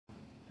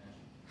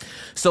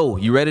So,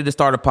 you ready to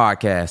start a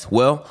podcast?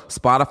 Well,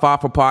 Spotify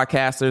for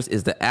Podcasters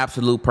is the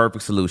absolute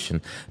perfect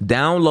solution.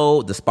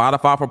 Download the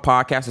Spotify for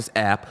Podcasters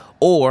app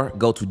or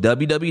go to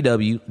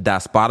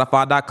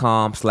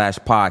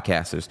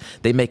www.spotify.com/podcasters.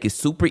 They make it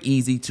super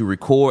easy to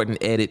record and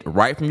edit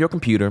right from your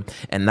computer.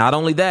 And not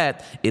only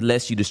that, it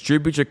lets you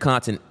distribute your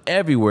content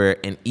everywhere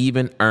and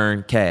even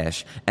earn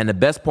cash. And the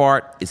best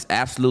part, it's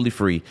absolutely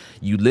free.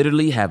 You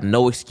literally have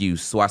no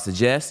excuse. So I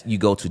suggest you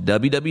go to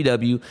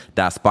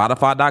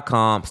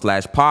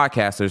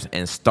www.spotify.com/podcasters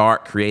and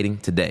start creating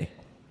today.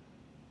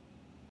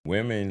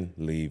 Women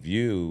leave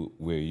you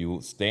where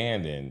you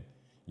standing.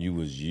 You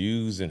was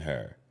using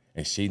her,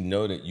 and she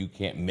know that you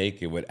can't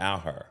make it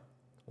without her.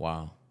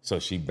 Wow. So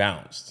she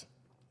bounced,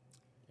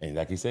 and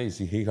like he says,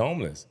 he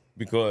homeless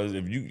because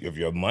if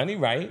your money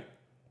right,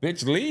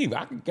 bitch, leave.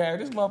 I can carry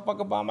this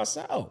motherfucker by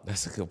myself.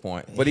 That's a good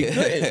point. But he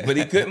couldn't. But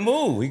he couldn't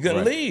move. He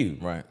couldn't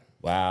leave. Right.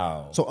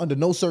 Wow. So under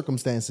no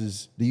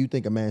circumstances do you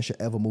think a man should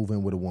ever move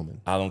in with a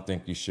woman? I don't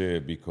think you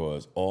should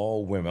because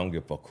all women, I don't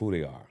give a fuck who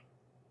they are.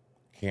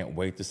 Can't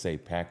wait to say,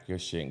 pack your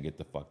shit and get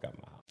the fuck out of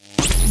my house.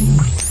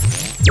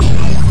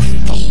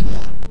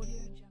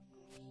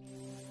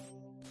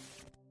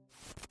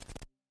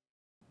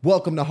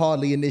 Welcome to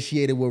Hardly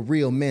Initiated, where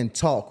real men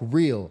talk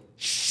real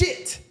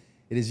shit.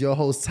 It is your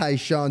host,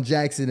 Tyshawn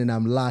Jackson, and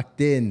I'm locked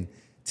in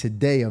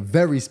today, a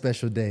very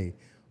special day,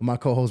 with my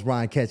co-host,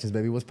 Ryan Catchings,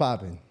 baby. What's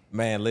popping?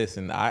 Man,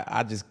 listen,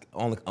 I just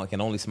can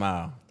only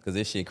smile because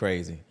this shit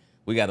crazy.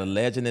 We got a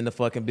legend in the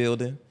fucking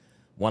building,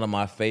 one of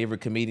my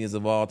favorite comedians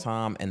of all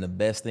time, and the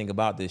best thing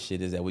about this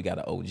shit is that we got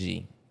an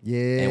OG.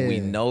 Yeah. And we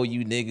know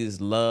you niggas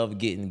love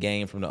getting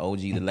game from the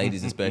OG, the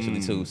ladies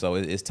especially too, so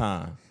it's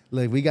time.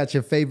 Look, we got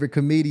your favorite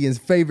comedian's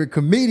favorite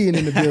comedian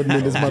in the building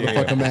in this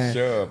motherfucker, man.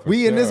 For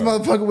we in sure. this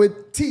motherfucker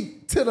with T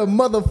to the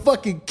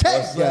motherfucking K.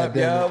 What's up,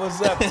 yo?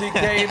 What's up,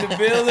 TK in the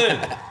building?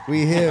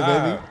 We here,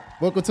 baby.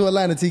 Welcome to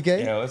Atlanta,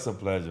 TK. Yeah, it's a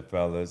pleasure,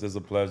 fellas. It's a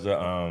pleasure.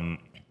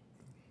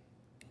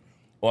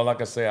 Well,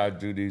 like I say, I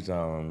do these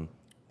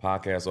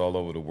podcasts all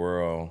over the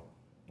world,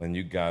 and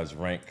you guys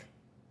rank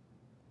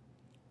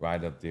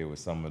right up there with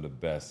some of the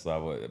best.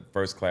 So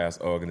first-class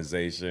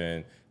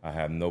organization. I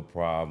have no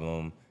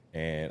problem,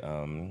 and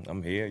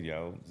I'm here,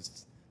 yo.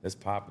 Let's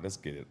pop it. Let's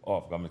get it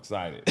off. I'm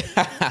excited.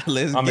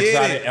 I'm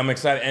excited. I'm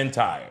excited and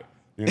tired.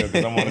 You know,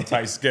 because I'm on a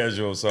tight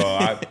schedule, so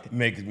I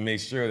make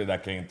sure that I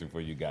came through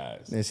for you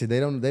guys. And see, they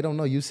don't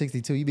know you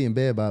 62. You be in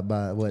bed by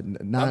what 9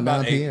 p.m.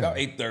 About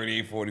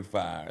 8:30,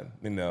 8:45.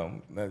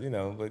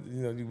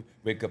 You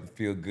wake up and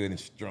feel good and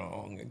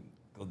strong and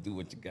go do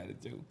what you got to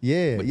do.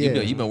 Yeah, But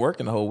yeah. you've been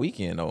working the whole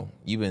weekend though.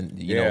 You've been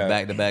know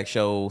back-to-back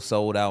shows,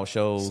 sold out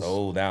shows.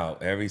 Sold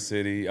out. Every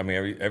city. I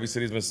mean, every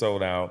city's been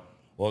sold out.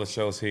 All the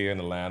shows here in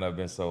Atlanta have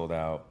been sold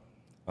out.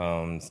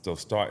 So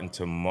starting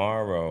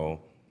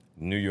tomorrow,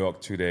 New York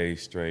 2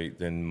 days straight,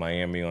 then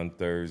Miami on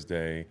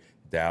Thursday,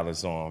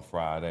 Dallas on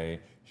Friday,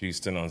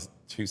 Houston,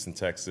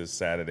 Texas,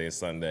 Saturday and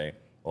Sunday,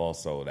 all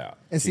sold out.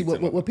 And see,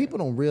 what people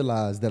don't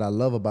realize that I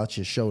love about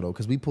your show, though,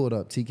 because we pulled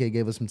up, TK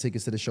gave us some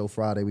tickets to the show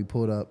Friday. We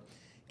pulled up,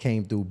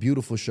 came through,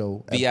 beautiful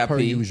show, VIP, per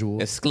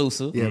usual.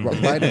 exclusive. Yeah,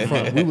 right in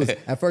front.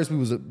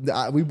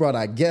 We brought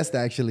our guest,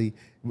 actually.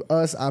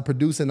 Us, our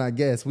producer and our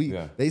guest,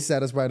 they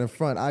sat us right in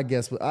front. Our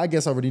guest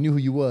already knew who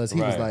you was.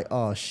 He was like,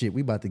 "Oh shit,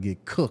 we about to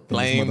get cooked."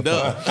 Flamed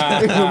up.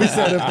 When we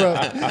sat in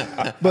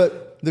front.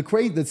 But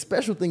the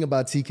special thing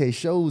about TK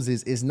shows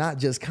is it's not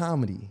just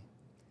comedy,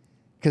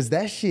 because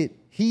that shit,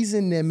 he's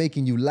in there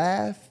making you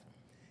laugh,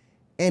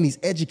 and he's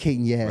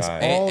educating your ass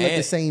all at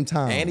the same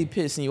time. And he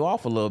pissing you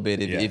off a little bit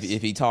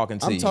if he talking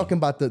to you. I'm talking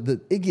about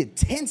it get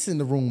tense in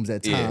the rooms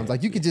at times.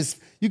 Like you could just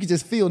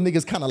feel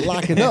niggas kind of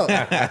locking up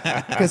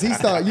because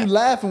you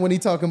laughing when he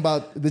talking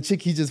about the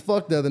chick he just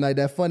fucked the other night,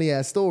 that funny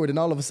ass story. Then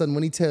all of a sudden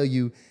when he tell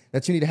you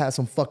that you need to have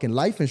some fucking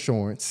life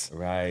insurance,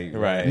 right.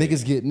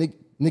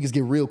 Niggas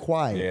get real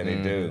quiet. Yeah,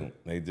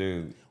 they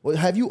do. Well,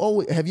 have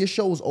your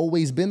shows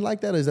always been like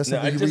that, or is that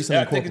something you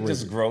recently incorporated? I think it's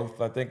just growth.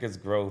 I think it's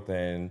growth,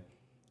 and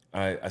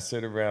I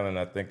sit around and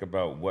I think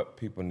about what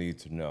people need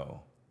to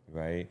know,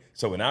 right?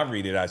 So when I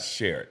read it, I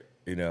share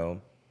it,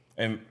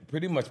 And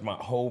pretty much my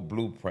whole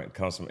blueprint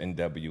comes from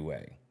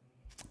NWA.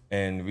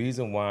 And the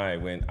reason why,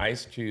 when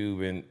Ice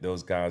Cube and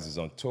those guys is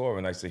on tour,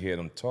 and I used to hear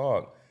them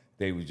talk,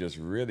 they were just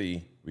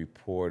really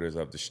reporters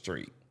of the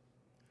street.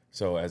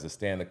 So as a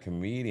stand-up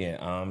comedian,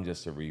 I'm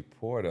just a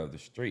reporter of the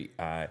street.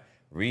 I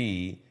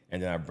read,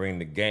 and then I bring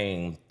the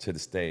game to the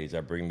stage. I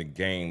bring the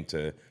game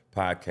to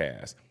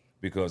podcasts.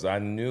 Because I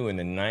knew in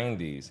the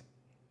 90s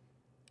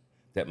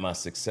that my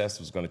success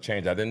was going to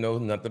change. I didn't know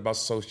nothing about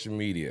social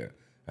media.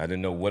 I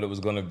didn't know what it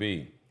was going to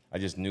be. I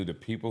just knew the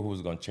people who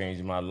was going to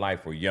change my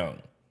life were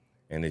young,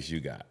 and it's you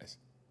guys.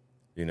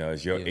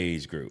 It's your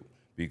age group.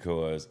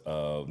 Because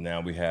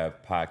now we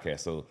have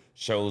podcasts. So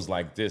shows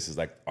like this is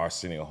like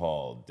Arsenio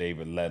Hall,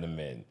 David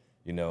Letterman.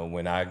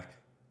 When I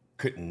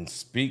couldn't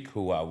speak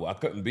who I was, I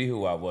couldn't be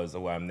who I was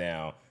or who I am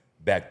now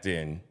back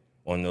then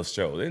on those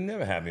shows. They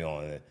never had me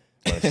on it.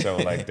 On a show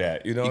like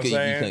that, you know what I'm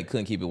saying? You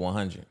couldn't keep it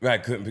 100.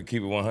 Right, couldn't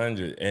keep it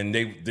 100. And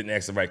they didn't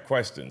ask the right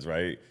questions,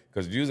 right?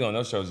 Because usually on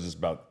those shows, it's just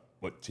about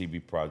what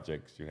TV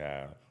projects you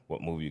have,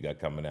 what movie you got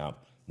coming out.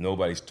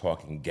 Nobody's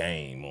talking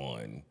game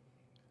on,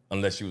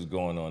 unless you was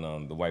going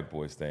on the White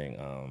Boys thing,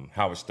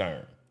 Howard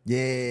Stern.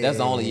 Yeah. That's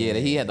the only,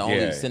 he had the only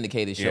Yeah.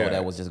 syndicated show Yeah.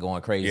 that was just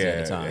going crazy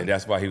at the time. And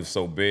that's why he was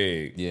so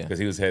big. Yeah. Because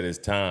he was ahead of his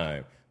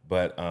time.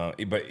 But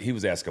he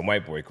was asking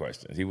white boy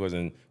questions. He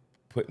wasn't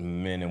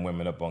putting men and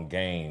women up on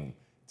game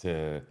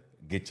to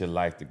get your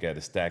life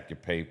together, stack your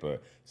paper.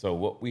 So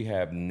what we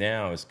have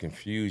now is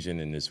confusion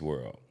in this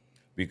world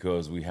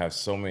because we have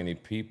so many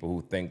people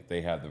who think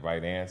they have the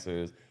right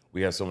answers.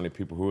 We have so many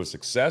people who are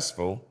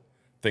successful,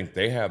 think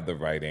they have the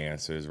right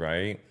answers,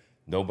 right?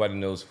 Nobody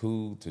knows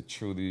who to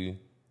truly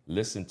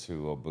listen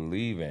to or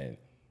believe in.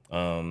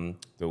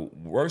 The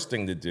worst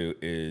thing to do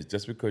is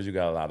just because you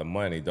got a lot of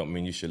money don't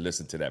mean you should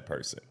listen to that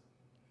person,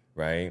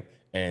 right?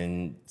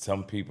 And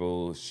some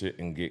people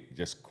shouldn't get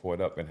just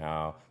caught up in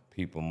how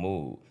people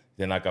move.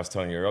 Then like I was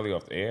telling you earlier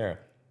off the air,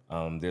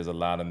 there's a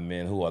lot of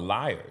men who are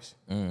liars,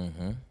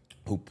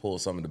 who pull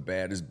some of the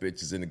baddest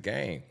bitches in the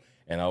game.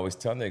 And I always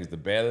tell niggas, the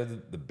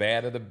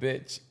badder the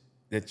bitch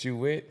that you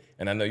with,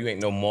 and I know you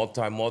ain't no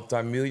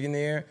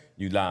multi-millionaire,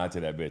 you lie to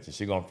that bitch, and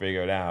she gonna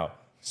figure it out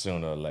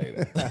sooner or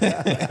later.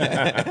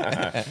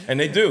 And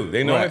they do.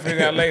 They know they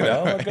figure out later.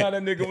 Oh my God,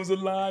 that nigga was a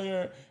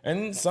liar.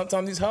 And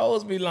sometimes these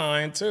hoes be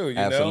lying too, you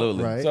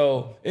Absolutely. know? Right.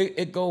 So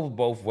it goes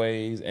both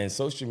ways. And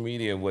social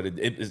media,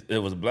 it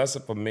was a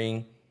blessing for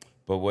me,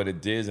 but what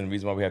it did, and the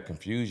reason why we have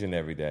confusion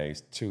every day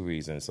is two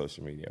reasons in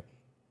social media.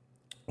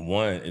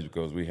 One is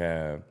because we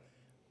have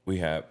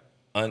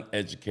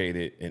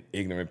uneducated and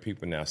ignorant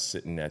people now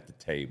sitting at the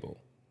table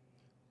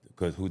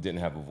because who didn't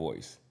have a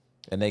voice.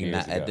 And they can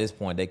years at ago. this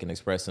point they can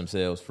express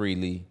themselves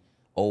freely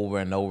over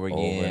and over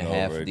again. and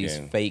have over these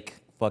again. fake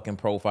fucking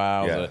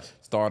profiles or Yes.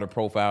 start a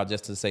profile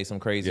just to say some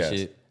crazy Yes.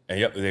 shit. And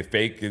yep, they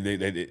fake.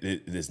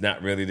 It's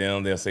not really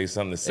them. They'll say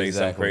something to say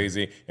something Exactly.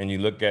 crazy, and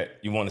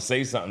you want to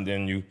say something,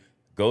 then you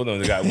go to them.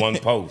 They got one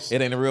post.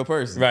 It ain't a real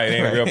person. Right, it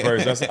ain't a real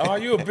person. I say, oh,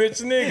 you a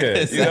bitch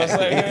nigga. You know what I'm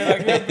saying? Yeah,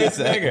 like, you're a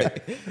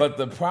bitch nigga. But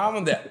the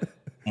problem that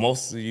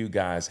most of you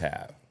guys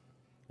have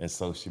in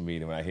social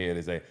media, when I hear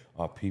they say,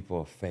 oh, people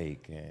are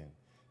fake and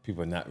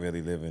people are not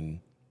really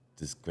living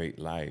this great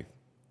life,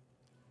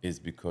 is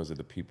because of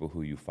the people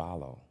who you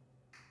follow.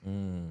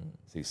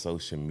 See,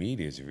 social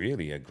media is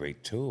really a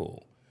great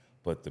tool,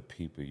 but the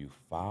people you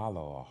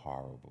follow are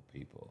horrible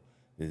people.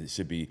 You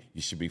should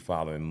be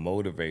following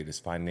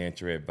motivators,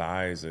 financial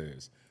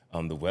advisors,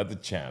 the Weather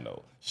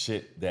Channel,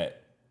 shit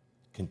that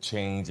can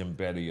change and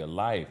better your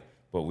life.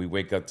 But we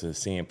wake up to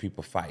seeing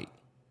people fight.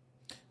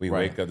 We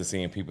Right. wake up to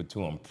seeing people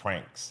doing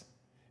pranks.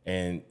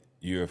 And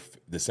you're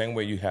the same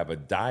way you have a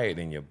diet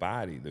in your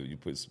body, that you're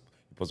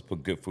supposed to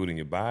put good food in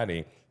your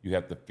body, you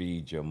have to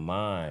feed your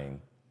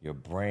mind, your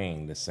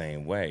brain the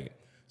same way.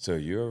 So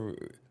you're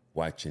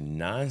watching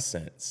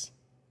nonsense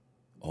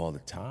all the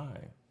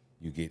time.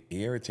 You get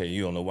irritated.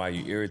 You don't know why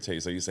you're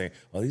irritated. So you're saying,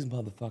 oh, these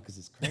motherfuckers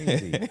is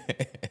crazy.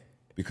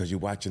 Because you're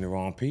watching the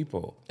wrong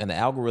people. And the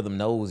algorithm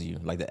knows you.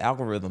 Like the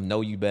algorithm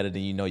know you better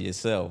than you know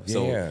yourself. Yeah.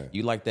 So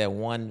you like that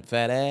one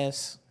fat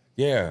ass,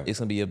 Yeah. it's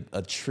gonna be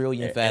a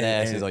trillion fat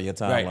asses on your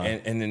timeline.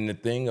 Right. And then the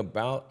thing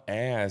about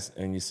ass,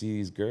 and you see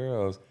these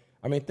girls,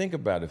 I mean, think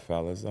about it,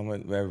 fellas. I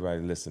want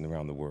everybody listening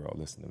around the world,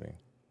 listen to me.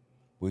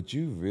 Would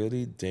you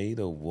really date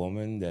a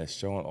woman that's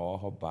showing all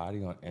her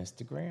body on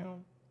Instagram?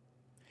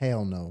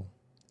 Hell no.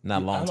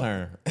 Not long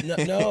term.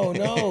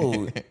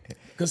 No.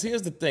 Because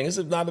here's the thing. This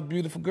is a lot of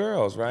beautiful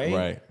girls,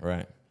 right?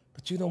 Right.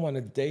 But you don't want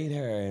to date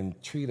her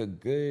and treat her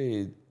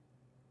good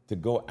to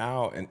go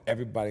out and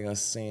everybody gonna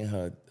see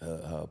her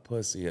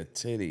pussy, her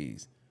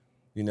titties,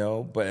 you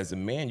know? But as a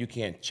man, you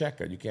can't check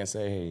her. You can't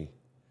say, hey,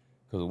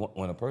 because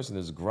when a person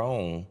is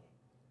grown,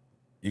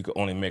 you can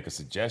only make a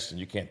suggestion.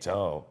 You can't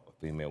tell a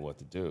female what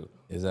to do.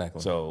 Exactly.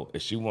 So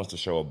if she wants to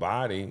show a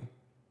body,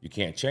 you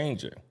can't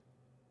change her.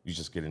 You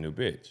just get a new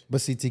bitch.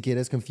 But see, TK,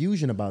 there's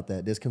confusion about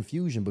that. There's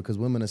confusion because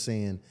women are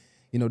saying,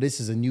 you know, this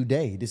is a new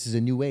day. This is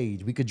a new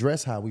age. We could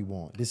dress how we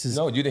want. This is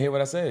No, you didn't hear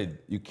what I said.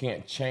 You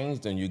can't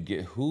change them. You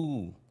get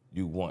who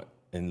you want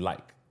and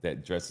like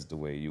that dresses the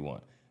way you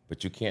want.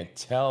 But you can't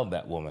tell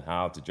that woman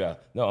how to dress.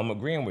 No, I'm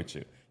agreeing with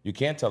you. You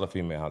can't tell a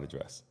female how to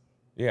dress.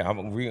 Yeah, I'm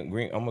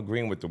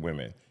agreeing with the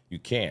women. You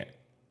can't.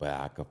 But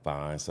I could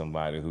find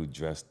somebody who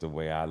dressed the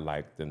way I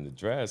like them to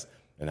dress,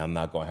 and I'm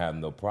not going to have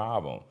no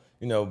problem.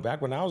 You know,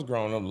 back when I was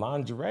growing up,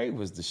 lingerie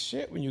was the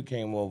shit when you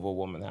came over a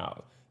woman's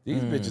house.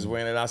 These bitches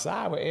wearing it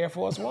outside with Air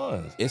Force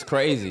Ones. It's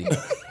crazy.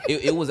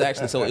 It was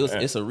actually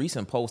it's a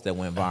recent post that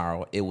went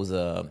viral. It was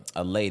a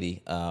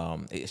lady.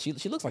 She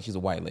looks like she's a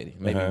white lady,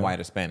 maybe white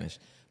or Spanish,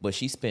 but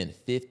she spent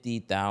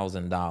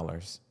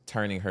 $50,000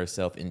 turning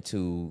herself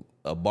into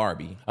a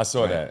Barbie. I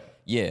saw that.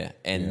 Yeah,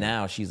 and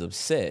now she's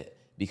upset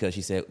because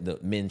she said the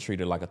men treat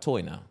her like a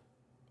toy now.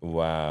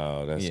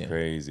 Wow, that's Yeah.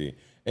 crazy.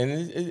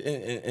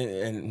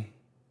 And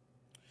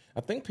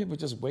I think people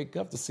just wake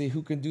up to see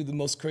who can do the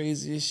most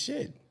craziest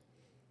shit.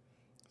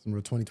 Some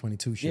real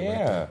 2022 shit right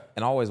Yeah. there.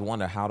 And I always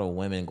wonder how the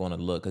women going to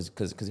look.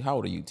 Because how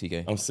old are you,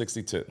 TK? I'm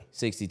 62.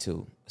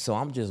 62. So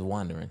I'm just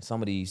wondering,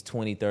 some of these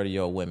 20,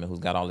 30-year-old women who's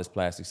got all this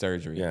plastic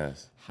surgery,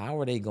 Yes. how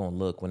are they going to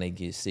look when they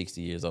get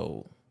 60 years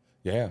old?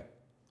 Yeah.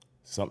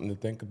 Something to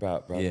think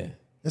about, brother. Yeah.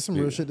 That's some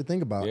real shit to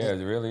think about. Yeah,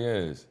 it really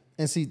is.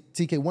 And see,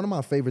 TK, one of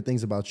my favorite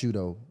things about you,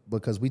 though,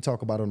 because we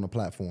talk about it on the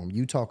platform,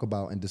 you talk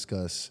about and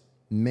discuss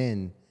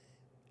men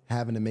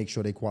having to make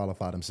sure they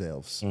qualify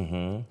themselves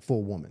for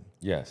a woman.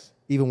 Yes.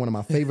 Even one of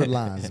my favorite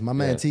lines, my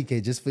man Yes.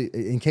 TK, just for,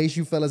 in case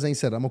you fellas ain't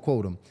said it, I'm going to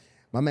quote him.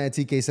 My man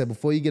TK said,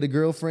 before you get a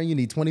girlfriend, you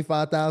need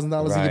 $25,000 in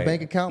your Right.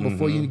 bank account.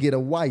 Before you get a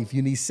wife,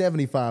 you need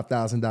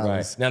 $75,000.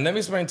 Right. Now, let me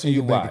explain to in you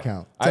your bank why.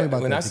 account. Tell me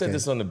about when that, I said TK.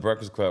 this on the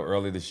Breakfast Club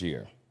early this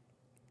year,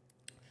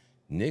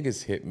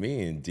 niggas hit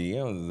me in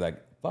DMs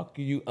like, fuck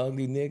you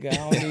ugly nigga.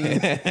 I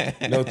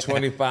don't need no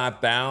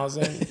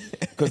 25,000.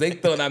 Because they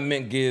thought I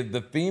meant give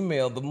the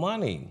female the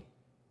money.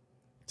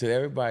 To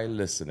everybody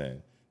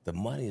listening, the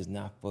money is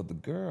not for the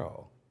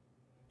girl.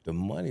 The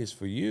money is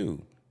for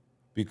you.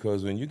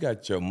 Because when you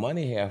got your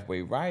money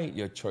halfway right,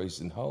 your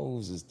choice in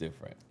hoes is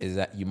different. Is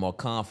that you more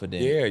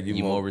confident? Yeah,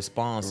 you more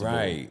responsible.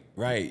 Right,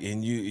 right.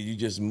 And you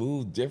just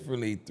move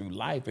differently through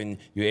life, and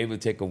you're able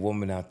to take a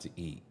woman out to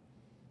eat.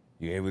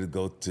 You're able to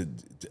go to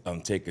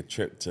take a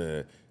trip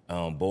to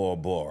Bora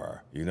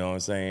Bora, you know what I'm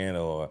saying,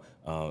 or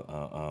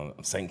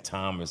St.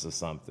 Thomas or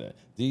something.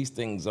 These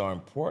things are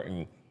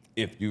important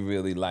if you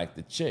really like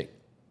the chick.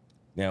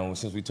 Now,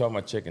 since we talk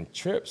about chicken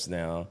trips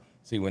now,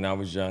 see, when I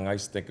was young, I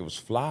used to think it was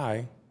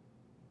fly,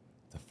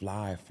 the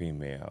fly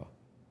female.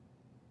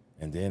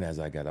 And then as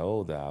I got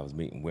older, I was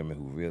meeting women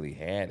who really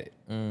had it.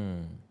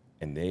 And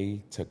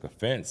they took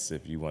offense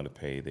if you want to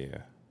pay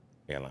their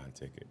airline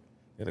ticket.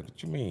 They're like,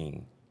 what you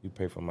mean you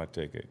pay for my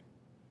ticket?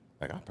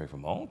 Like, I pay for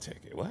my own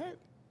ticket. What?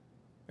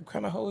 What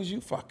kind of hoes you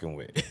fucking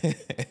with?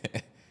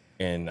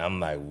 And I'm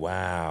like,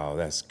 wow,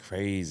 that's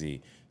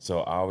crazy.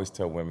 So I always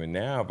tell women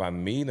now, if I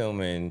meet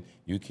them and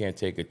you can't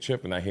take a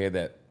trip and I hear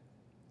that,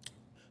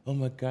 oh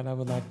my God, I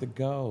would like to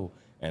go.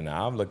 And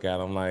I'll look at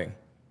them like,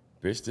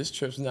 bitch, this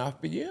trip's not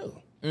for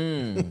you.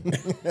 And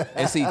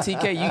see,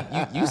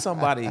 TK, you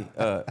somebody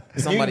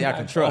I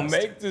can trust. Don't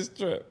make this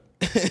trip.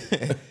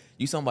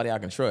 You somebody I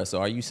can trust.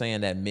 So are you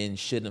saying that men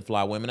shouldn't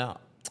fly women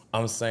out?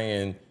 I'm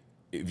saying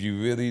if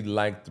you really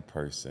like the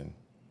person,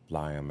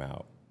 fly them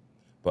out.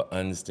 But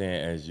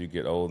understand as you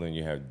get older and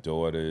you have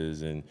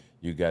daughters and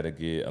you got to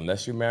give,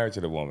 unless you're married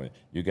to the woman,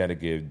 you got to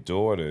give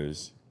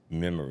daughters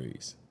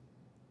memories.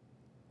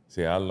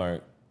 See, I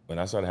learned when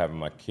I started having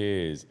my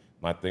kids,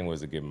 my thing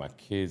was to give my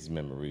kids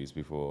memories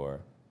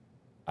before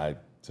I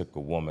took a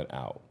woman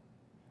out.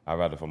 I'd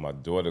rather for my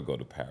daughter go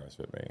to Paris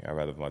with me. I'd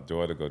rather for my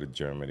daughter go to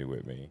Germany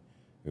with me.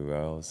 You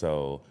know,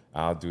 so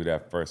I'll do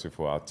that first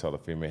before I'll tell the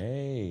female,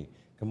 hey,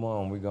 come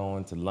on, we're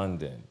going to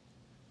London.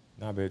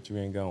 Nah, bitch, you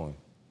ain't going.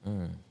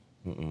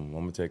 I'm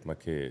gonna take my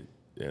kid.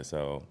 Yeah,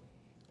 so,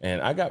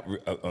 and I got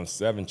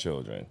 7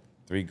 children,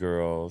 3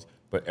 girls,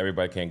 but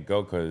everybody can't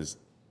go because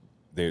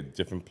they're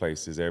different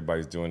places.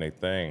 Everybody's doing their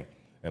thing.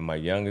 And my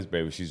youngest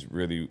baby, she's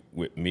really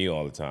with me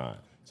all the time.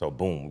 So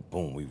boom,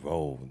 boom, we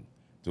roll and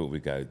do what we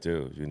gotta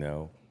do, you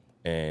know?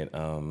 And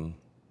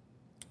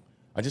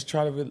I just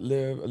try to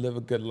live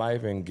a good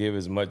life and give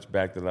as much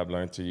back that I've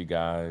learned to you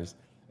guys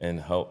and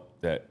hope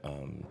that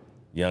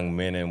young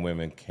men and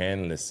women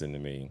can listen to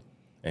me.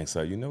 And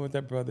so you know what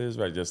that brother is,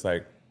 right? Just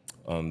like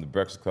the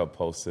Breakfast Club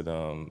posted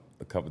a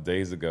couple of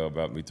days ago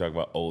about me talking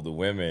about older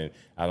women.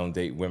 I don't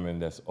date women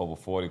that's over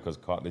 40 because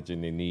cartilage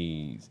in their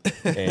knees.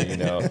 And, you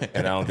know,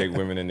 and I don't date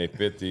women in their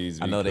 50s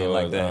because I know they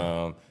like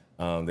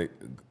that.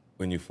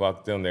 when you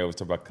fuck them, they always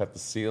talk about cut the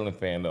ceiling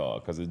fan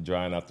off because it's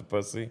drying out the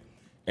pussy.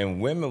 And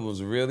women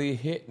was really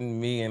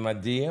hitting me in my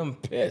DM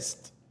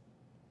pissed.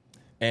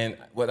 And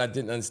what I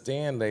didn't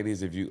understand,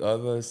 ladies, if you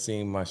ever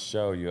seen my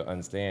show, you'll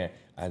understand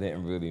I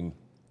didn't really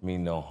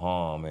mean no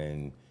harm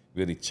and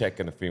really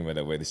checking the female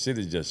that way. The shit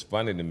is just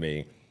funny to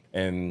me.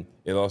 And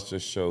it also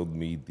showed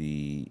me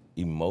the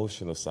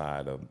emotional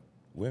side of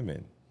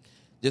women.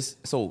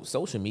 Just so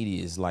social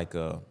media is like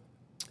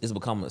it's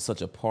become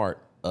such a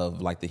part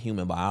of like the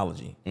human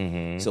biology.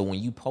 So when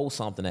you post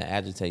something that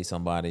agitates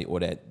somebody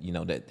or that, you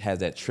know, that has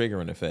that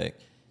triggering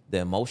effect, the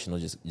emotional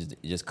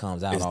just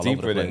comes out It's all over the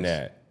deeper place. than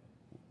that.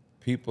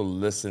 People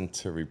listen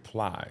to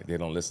reply. They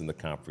don't listen to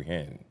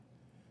comprehend.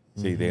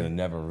 See, they'll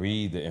never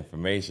read the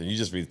information. You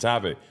just read the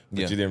topic,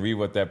 but Yeah. you didn't read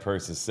what that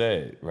person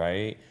said,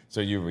 right?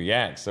 So you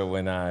react. So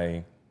when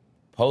I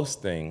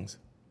post things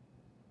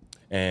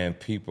and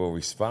people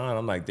respond,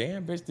 I'm like,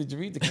 damn, bitch, did you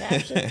read the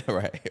caption?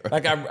 right.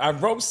 Like I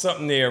wrote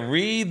something there,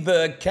 read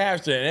the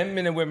caption, and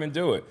men and women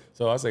do it.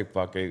 So I say,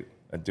 fuck it,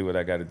 I do what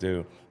I got to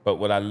do. But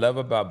what I love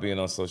about being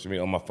on social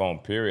media, on my phone,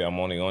 period, I'm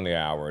only on there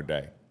an hour a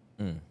day.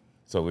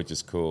 So which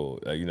is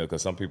cool, you know,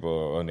 because some people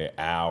are on there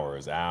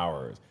hours,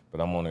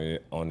 but I'm only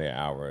on there an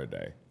hour a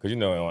day. Because, you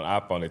know, on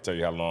iPhone, they tell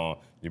you how long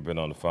you've been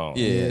on the phone.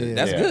 Yeah,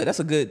 that's Yeah. good. That's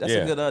a good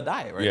Yeah.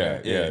 diet right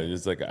Yeah, there. yeah,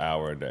 it's like an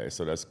hour a day,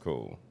 so that's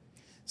cool.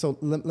 So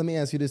let me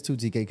ask you this too,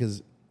 TK,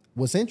 because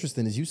What's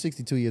interesting is you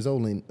 62 years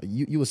old and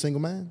you a single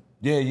man?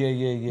 Yeah.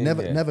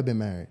 Never been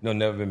married. No,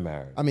 never been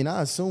married. I mean,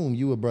 I assume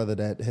you a brother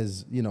that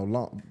has,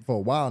 for a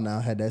while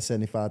now had that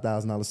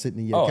 $75,000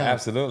 sitting in your account.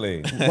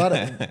 Absolutely.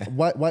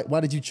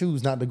 Why did you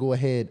choose not to go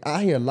ahead?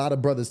 I hear a lot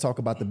of brothers talk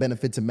about the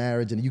benefits of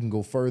marriage and you can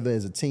go further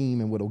as a team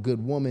and with a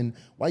good woman.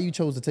 Why you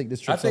chose to take this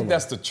trip? I think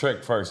that's the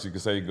trick. First, you can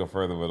say you go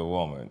further with a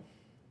woman.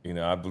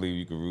 I believe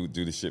you can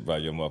do the shit by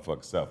your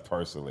motherfucking self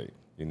personally.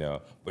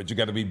 But you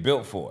got to be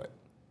built for it.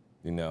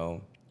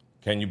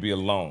 Can you be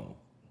alone?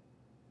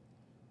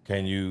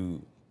 Can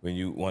you, when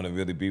you want to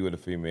really be with a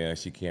female and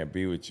she can't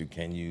be with you,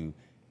 can you,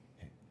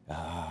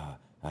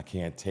 I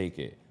can't take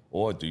it?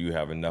 Or do you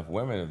have enough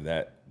women if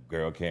that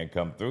girl can't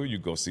come through, you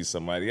go see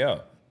somebody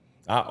else?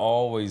 I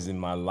always in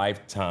my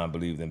lifetime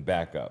believed in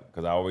backup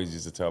because I always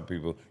used to tell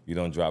people, you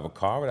don't drive a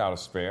car without a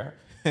spare.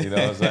 You know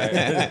what I'm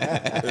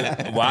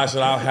saying? Why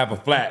should I have a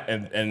flat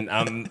and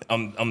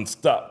I'm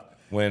stuck?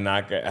 When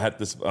I had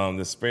this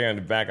the spare in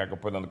the back, I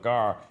could put on the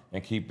car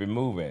and keep it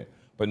moving.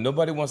 But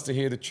nobody wants to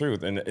hear the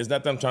truth. And it's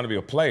not that I'm trying to be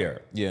a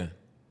player. Yeah.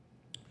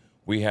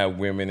 We have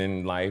women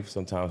in life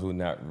sometimes who are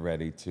not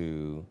ready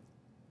to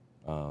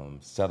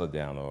settle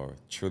down or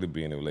truly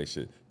be in a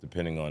relationship,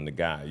 depending on the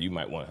guy. You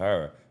might want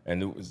her.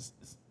 And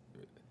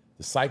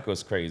the cycle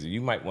is crazy.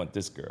 You might want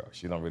this girl.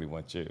 She don't really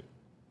want you.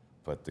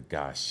 But the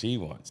guy she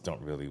wants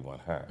don't really want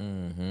her.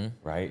 Mm-hmm.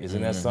 Right?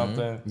 Isn't that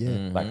something? Yeah.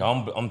 Mm-hmm. Like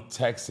I'm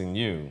texting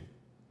you.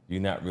 You're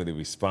not really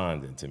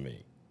responding to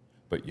me,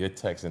 but you're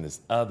texting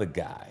this other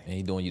guy. And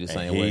he doing you the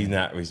same way. way. He's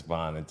not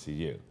responding to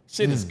you.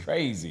 Shit is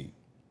crazy.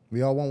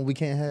 We all want what we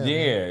can't have.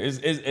 Yeah,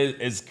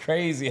 it's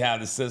crazy how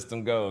the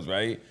system goes,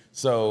 right?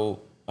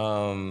 So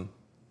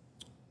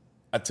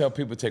I tell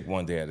people take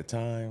one day at a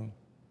time.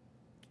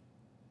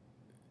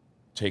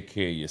 Take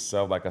care of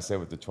yourself. Like I said,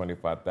 with the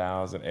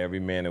 25,000, every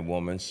man and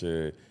woman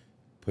should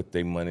put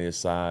their money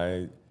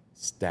aside,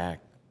 stack.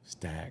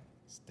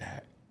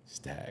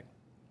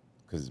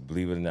 Because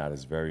believe it or not,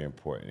 it's very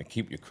important. And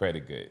keep your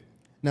credit good.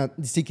 Now,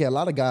 CK, a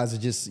lot of guys are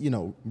just,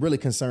 really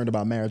concerned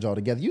about marriage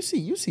altogether. You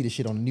see the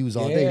shit on the news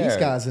all day. These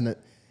guys in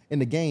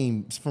the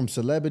game, from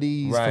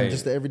celebrities, from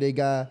just the everyday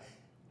guy.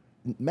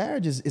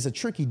 Marriage is a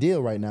tricky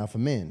deal right now for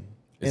men.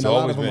 It's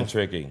always been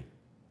tricky.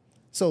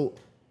 So,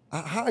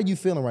 how are you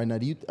feeling right now?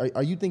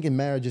 Are you thinking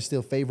marriage is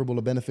still favorable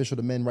or beneficial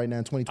to men right now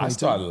in 2022? I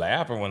start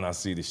laughing when I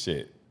see the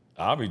shit.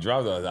 I'll be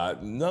driving.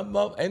 And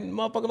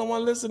motherfucker don't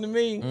want to listen to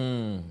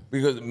me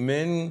because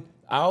men.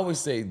 I always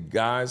say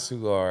guys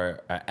who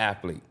are an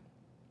athlete,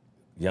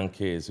 young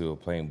kids who are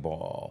playing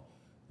ball,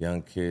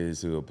 young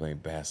kids who are playing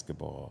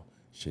basketball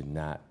should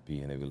not be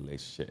in a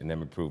relationship. And let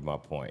me prove my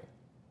point.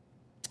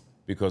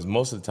 Because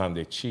most of the time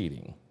they're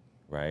cheating,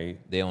 right?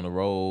 They on the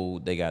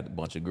road. They got a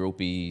bunch of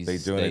groupies. They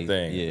doing their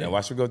thing. Yeah. Now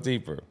watch me go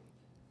deeper.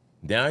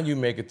 Now you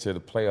make it to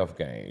the playoff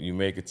game. You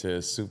make it to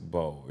a Super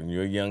Bowl, and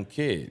you're a young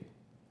kid.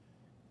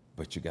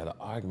 But you got an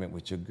argument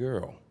with your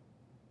girl.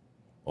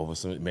 Over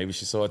some, maybe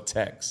she saw a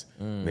text,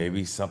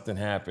 maybe something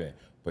happened,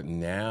 but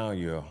now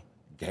your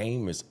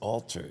game is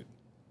altered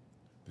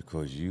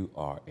because you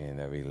are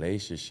in a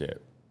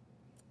relationship.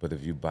 But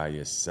if you by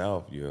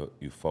yourself, you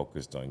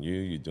focused on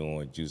you're doing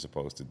what you're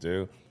supposed to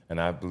do.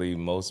 And I believe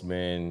most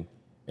men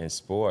in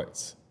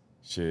sports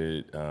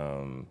should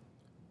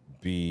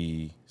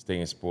stay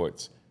in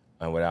sports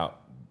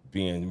without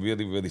being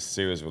really, really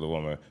serious with a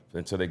woman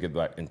until they get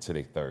like into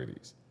their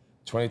 30s.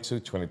 22,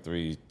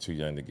 23, too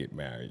young to get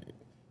married.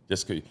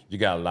 Just cause you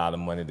got a lot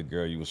of money, the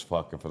girl you was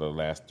fucking for the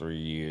last 3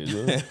 years.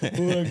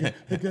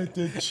 I got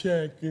that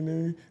check,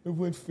 and it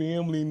went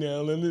family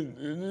now,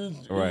 and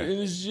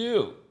it's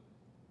you.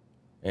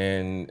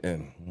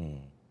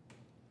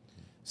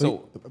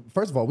 So,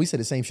 first of all, we said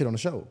the same shit on the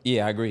show.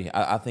 Yeah, I agree.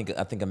 I think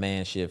a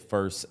man should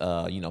first,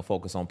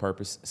 focus on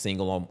purpose,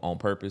 single on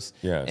purpose.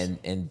 Yes.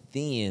 And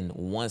then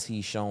once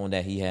he's shown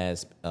that he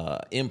has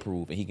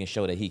improved and he can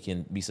show that he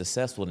can be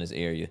successful in this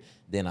area,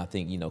 then I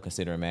think,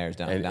 considering marriage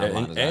down the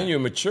line. And you're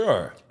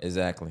mature.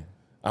 Exactly.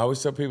 I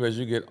always tell people as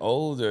you get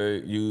older,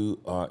 you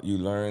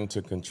learn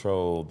to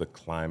control the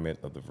climate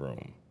of the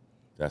room.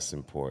 That's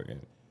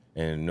important.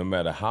 And no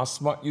matter how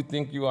smart you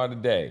think you are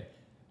today,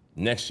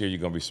 next year, you're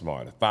going to be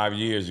smarter. 5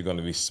 years, you're going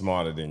to be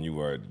smarter than you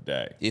were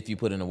today. If you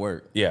put in the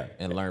work. Yeah.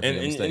 And learn from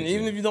your mistakes. And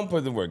even if you don't put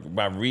in the work,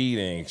 by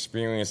reading,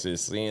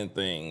 experiences, seeing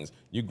things,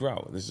 you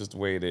grow. It's just the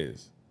way it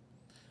is.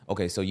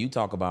 Okay, so you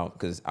talk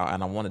about,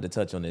 and I wanted to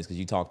touch on this because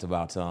you talked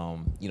about,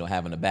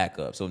 having a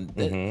backup. So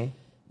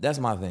that's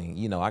my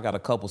thing. I got a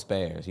couple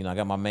spares. I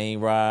got my main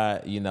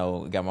ride,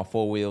 got my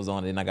 4 wheels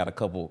on it, and I got a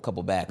couple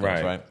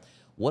backups, right?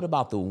 What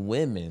about the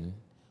women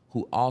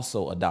who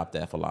also adopt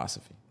that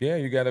philosophy? Yeah,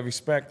 you got to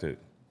respect it.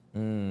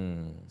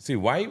 See,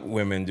 white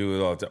women do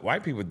it all the time.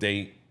 White people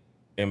date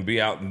and be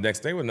out the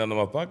next day with another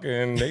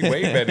motherfucker and they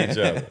wave at each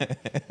other.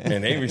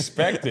 And they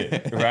respect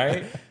it,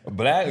 right?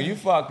 You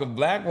fuck a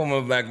black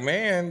woman, black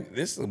man,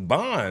 this is a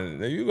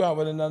bond. You go out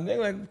with another nigga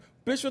like,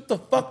 bitch, what the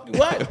fuck?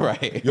 What?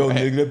 Right. Yo,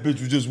 nigga, that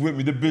bitch was just with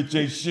me. The bitch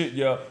ain't shit,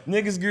 yo.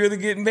 Niggas really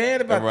getting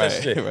mad about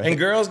that shit. Right. And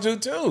girls do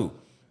too.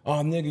 Oh,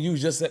 nigga, you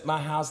was just at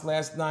my house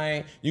last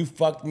night. You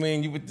fucked me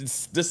and you with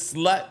this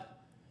slut.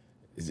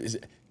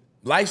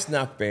 Life's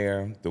not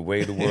fair. The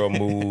way the world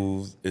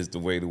moves is the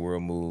way the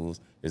world moves.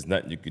 There's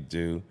nothing you could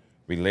do.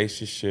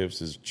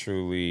 Relationships is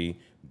truly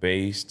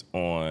based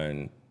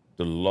on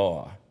the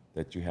law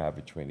that you have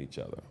between each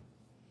other.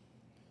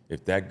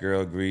 If that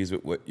girl agrees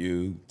with what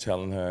you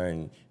telling her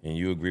and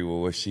you agree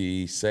with what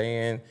she's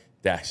saying,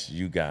 that's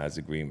you guys'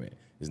 agreement.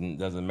 It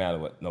doesn't matter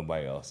what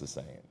nobody else is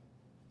saying.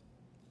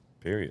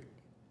 Period.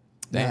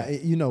 Now,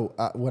 you know,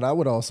 what I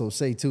would also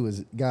say too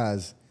is,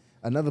 guys,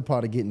 another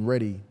part of getting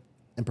ready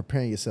and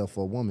preparing yourself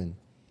for a woman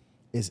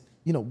is,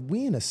 you know,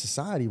 we in a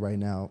society right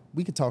now,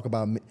 we could talk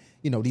about,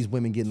 you know, these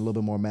women getting a little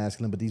bit more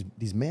masculine, but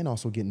these men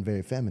also getting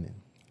very feminine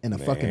and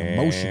fucking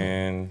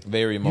emotional.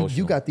 Very emotional.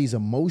 You got these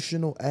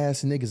emotional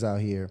ass niggas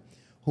out here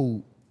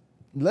who,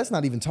 let's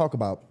not even talk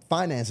about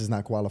finances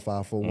not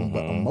qualified for a woman,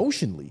 but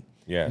emotionally,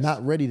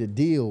 not ready to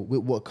deal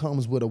with what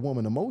comes with a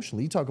woman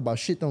emotionally. You talk about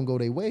shit don't go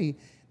their way,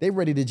 they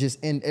ready to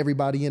just end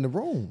everybody in the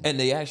room. And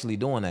they actually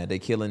doing that. They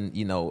killing,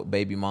 you know,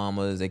 baby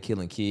mamas. They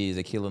killing kids.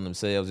 They killing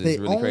themselves. It's they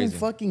really own crazy.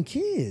 Fucking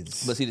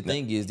kids. But see, the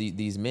thing is,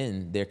 these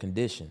men, they're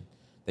conditioned.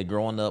 They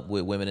growing up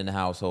with women in the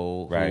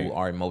household who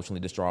are emotionally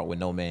distraught with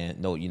no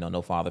man,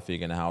 no father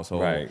figure in the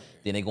household. Right.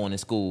 Then they going to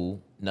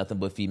school, nothing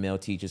but female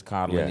teachers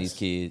coddling these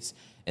kids.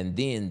 And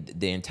then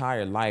their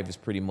entire life is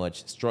pretty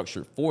much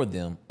structured for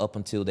them up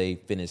until they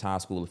finish high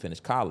school or finish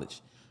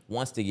college.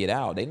 Once they get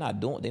out, they're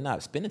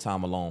not spending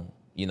time alone,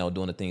 you know,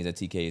 doing the things that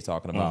TK is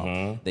talking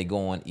about. They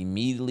going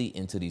immediately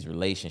into these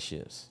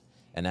relationships,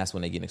 and that's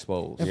when they get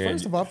exposed. And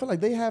first of all, I feel like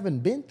they haven't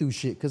been through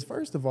shit. Because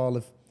first of all,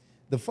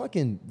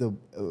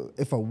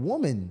 if a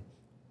woman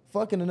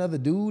fucking another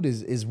dude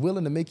is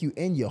willing to make you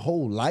end your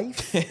whole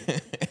life,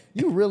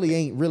 you really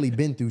ain't really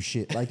been through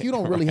shit. Like, you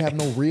don't really have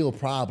no real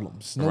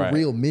problems, no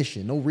real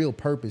mission, no real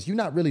purpose. You're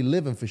not really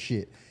living for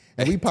shit.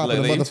 And we popping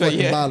a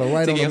motherfucking bottle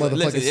right TK, on the motherfucking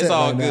listen, set it's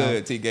all right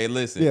good, now. TK,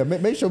 listen. Yeah,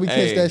 make sure we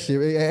catch that shit.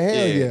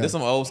 Hell yeah. This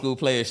some old school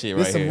player shit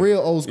right This here. some real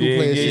old school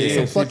player shit.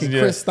 Some fucking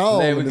Cristal.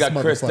 Man, we got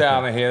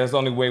Cristal in here. That's the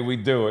only way we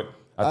do it.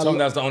 I told him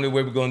that's the only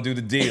way we're going to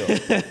do the deal.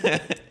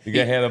 You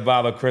got to have a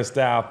bottle of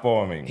Cristal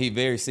for me. He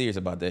very serious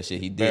about that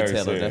shit. He did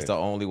tell us that's the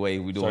only way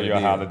we do it. Show you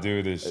how to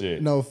do this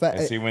shit. No,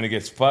 and see, when it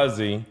gets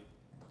fuzzy,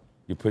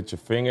 you put your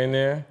finger in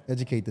there.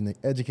 Educate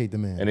the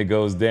man. And it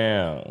goes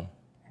down.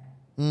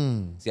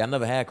 See, I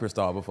never had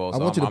Cristal before, so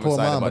I want you to pour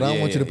mine, but I don't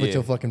want you to put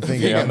your fucking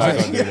finger in I'm not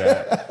going to do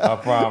that. I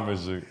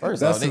promise you.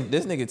 First off,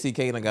 this nigga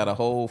TK done got a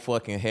whole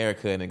fucking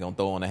haircut and gonna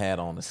throw on a hat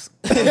on us.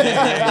 Yeah,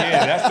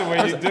 that's the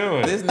way you do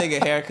it. This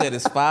nigga haircut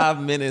is 5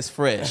 minutes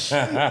fresh.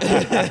 Hey,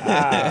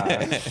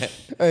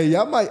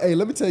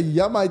 let me tell you,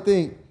 y'all might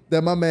think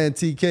that my man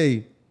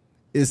TK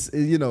is,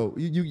 you know,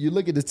 you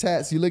look at the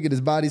tats, you look at his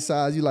body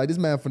size, you like, this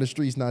man from the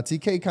streets. Now,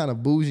 TK kind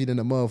of bougie than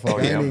the motherfucker. Oh,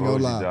 yeah, I ain't I'm gonna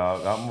bougie, lie.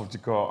 dog. I'm what you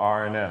call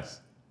RNS.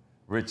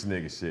 Rich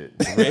nigga shit.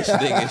 Rich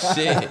nigga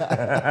shit.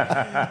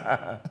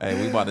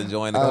 Hey, we about to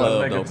join the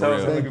club, though,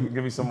 for real.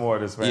 Give me some more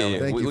of this, family. Yeah,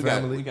 Thank you,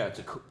 family. we got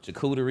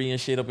charcuterie and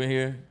shit up in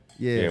here.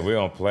 Yeah, we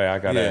don't play.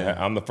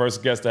 I'm the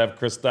first guest to have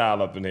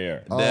Cristal up in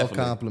here. all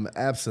Definitely. compliment.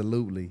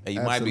 Absolutely. Hey,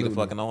 you might be the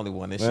fucking only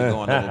one. This shit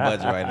going over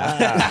budget right now.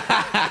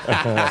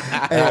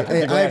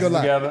 Hey, I ain't gonna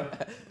lie.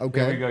 Together. Okay.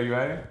 Here we go. You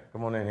ready?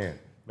 Come on in here.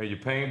 May your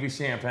pain be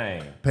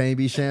champagne. Pain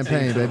be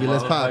champagne, baby.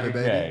 Let's pop it, baby.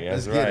 Okay,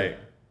 that's Let's get right. it.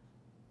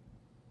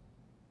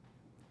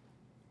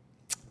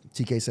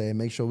 TK said,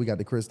 make sure we got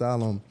the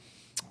Cristal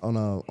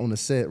on the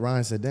set.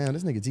 Ryan said, damn,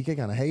 this nigga TK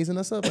kind of hazing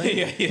us up.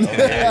 Ain't he?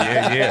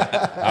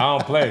 Yeah. I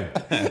don't play.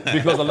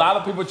 Because a lot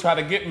of people try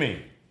to get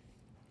me.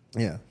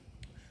 Yeah.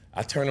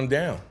 I turn them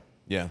down.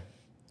 Yeah.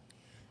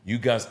 You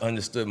guys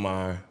understood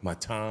my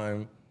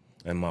time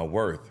and my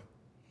worth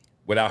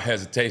without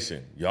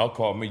hesitation. Y'all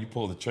called me, you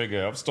pulled the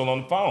trigger. I'm still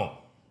on the phone.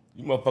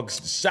 You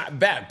motherfuckers shot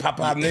back. Pop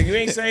out, nigga. You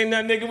ain't saying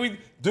nothing, nigga. We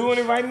doing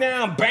it right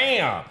now.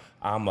 Bam.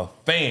 I'm a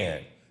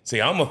fan. See,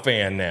 I'm a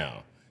fan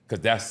now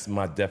because that's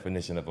my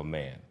definition of a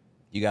man.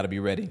 You got to be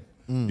ready.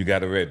 You got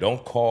to be ready.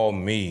 Don't call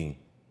me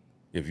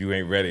if you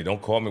ain't ready. Don't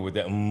call me with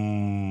that,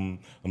 I'm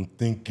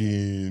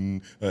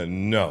thinking.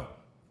 No.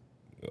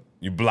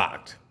 You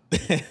blocked. Y'all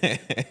I hear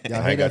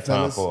ain't got that,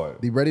 time fellas? for it.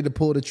 Be ready to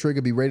pull the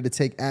trigger. Be ready to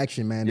take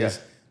action, man.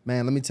 Yes.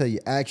 Man, let me tell you,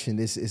 action,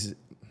 this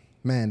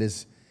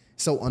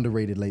so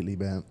underrated lately,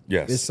 man.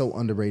 Yes. It's so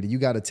underrated. You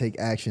got to take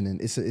action,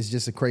 and it's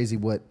just a crazy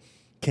what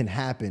can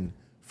happen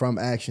from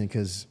action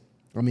because,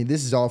 I mean,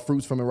 this is all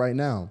fruits from it right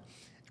now.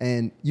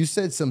 And you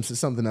said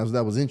something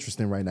that was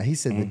interesting right now. He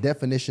said the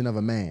definition of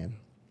a man.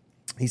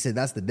 He said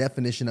that's the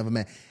definition of a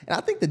man. And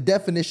I think the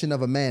definition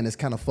of a man is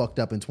kind of fucked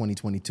up in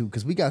 2022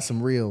 because we got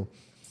some real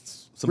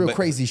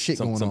crazy shit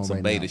going on right now.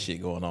 Some beta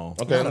shit going on.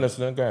 Okay, I'm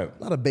listening. Go ahead.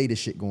 A lot of beta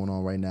shit going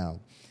on right now.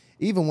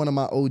 Even one of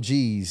my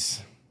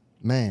OGs,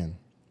 man,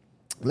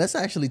 let's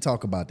actually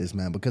talk about this,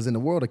 man, because in the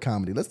world of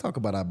comedy, let's talk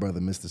about our brother,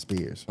 Mr.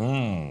 Spears.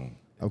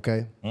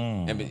 Okay?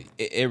 And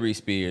Ari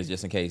Spears,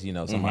 just in case, you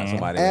know,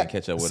 somebody didn't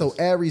catch up with us.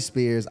 So Ari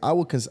Spears, I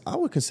would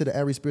consider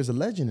Ari Spears a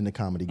legend in the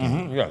comedy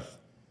game. Yes.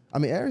 I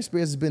mean, Ari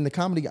Spears has been in the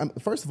comedy.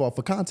 First of all,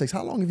 for context,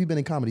 how long have you been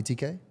in comedy,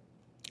 TK?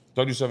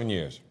 37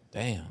 years.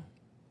 Damn.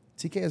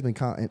 TK has been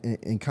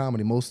in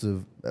comedy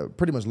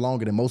pretty much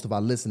longer than most of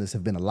our listeners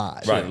have been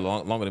alive. Right. Shit,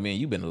 longer than me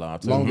and you been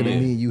alive too. Longer than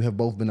me and you have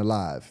both been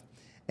alive.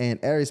 And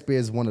Ari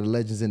Spears is one of the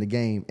legends in the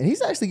game. And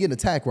he's actually getting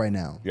attacked right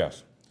now.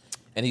 Yes.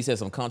 And he said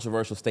some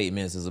controversial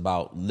statements is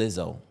about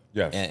Lizzo.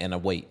 Yes. And a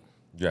weight.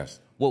 Yes.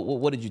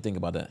 What did you think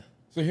about that?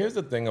 So here's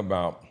the thing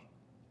about,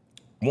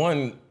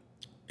 one,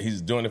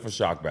 he's doing it for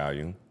shock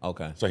value.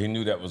 Okay. So he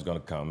knew that was going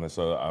to come. And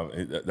so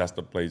that's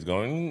the place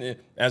going.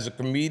 As a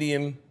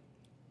comedian,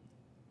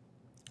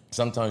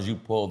 sometimes you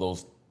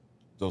pull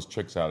those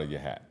tricks out of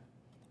your hat.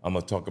 I'm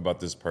going to talk about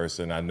this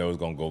person I know is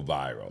going to go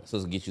viral.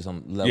 So to get you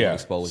some level of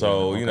exposure.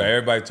 So, okay.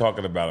 everybody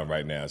talking about him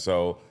right now.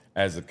 So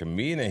as a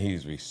comedian,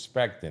 he's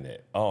respecting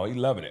it. Oh, he's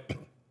loving it.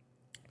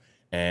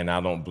 And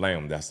I don't blame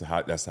him. That's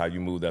how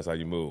you move. That's how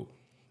you move.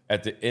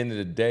 At the end of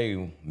the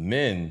day,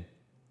 men,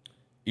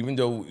 even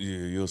though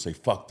you'll say,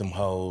 fuck them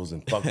hoes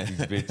and fuck these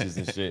bitches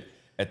and shit,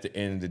 at the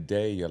end of the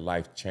day, your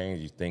life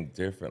changes. You think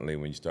differently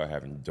when you start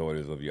having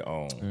daughters of your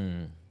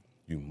own.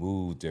 You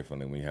move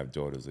differently when you have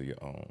daughters of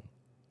your own.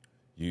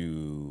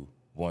 You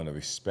want to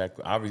respect.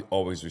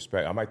 Always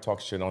respect. I might talk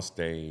shit on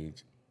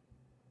stage.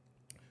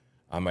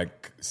 I might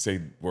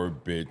say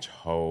word bitch,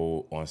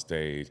 hoe on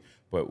stage.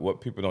 But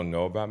what people don't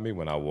know about me,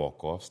 when I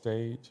walk off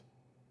stage,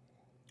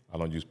 I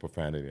don't use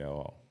profanity at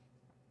all.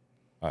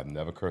 I've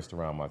never cursed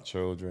around my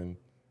children.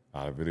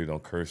 I really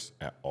don't curse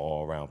at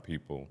all around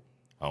people.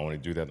 I only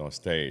do that on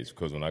stage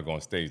because when I go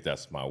on stage,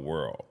 that's my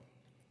world.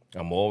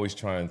 I'm always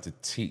trying to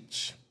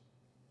teach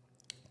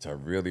to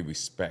really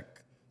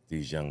respect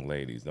these young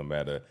ladies, no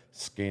matter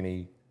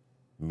skinny,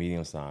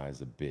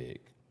 medium-sized, or big.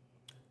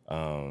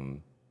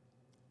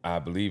 I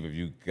believe if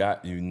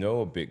you know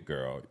a big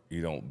girl,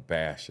 you don't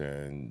bash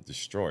her and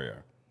destroy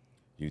her.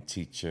 You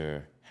teach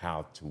her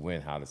how to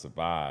win, how to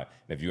survive.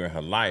 And if you're in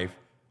her life,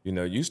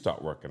 you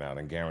start working out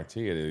and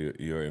guarantee it,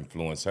 you'll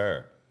influence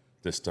her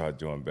to start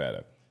doing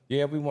better.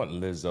 Yeah, we want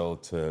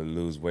Lizzo to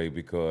lose weight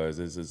because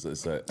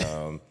it's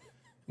a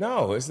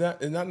no, it's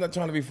not. I'm not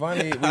trying to be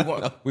funny.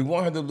 We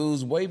want her to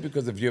lose weight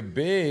because if you're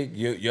big,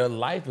 your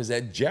life is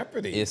at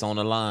jeopardy. It's on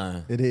the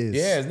line. It is.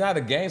 Yeah, it's not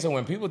a game. So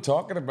when people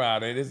talking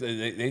about it,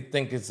 they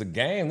think it's a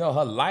game. No,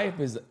 her life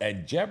is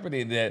at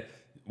jeopardy. That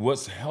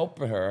what's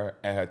helping her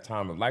at her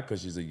time of life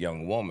because she's a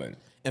young woman.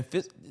 And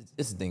this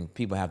is the thing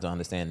people have to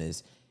understand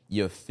is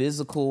your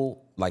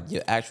physical, like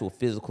your actual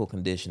physical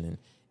conditioning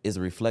is a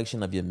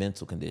reflection of your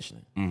mental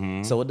conditioning.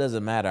 Mm-hmm. So it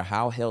doesn't matter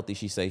how healthy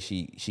she says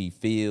she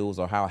feels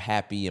or how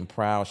happy and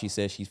proud she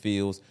says she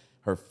feels.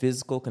 Her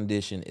physical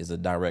condition is a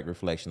direct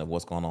reflection of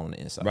what's going on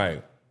the inside.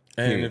 Right.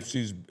 And if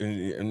she's,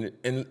 and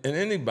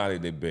anybody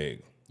that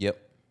big,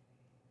 Yep.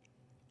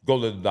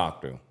 go to the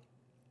doctor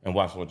and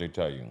watch what they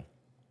tell you.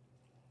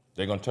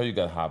 They're going to tell you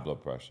got high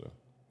blood pressure.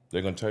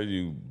 They're going to tell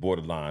you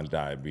borderline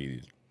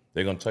diabetes.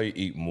 They're going to tell you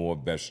eat more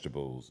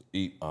vegetables,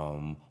 eat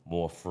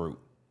more fruit.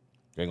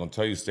 They're going to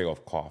tell you stay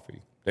off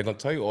coffee. They're going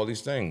to tell you all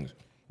these things.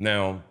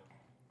 Now,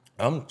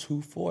 I'm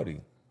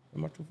 240.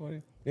 Am I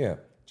 240? Yeah,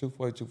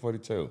 240,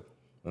 242.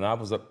 And I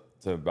was up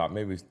to about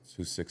maybe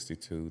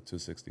 262,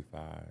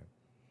 265.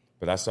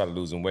 But I started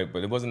losing weight.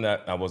 But it wasn't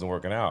that I wasn't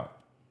working out.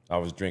 I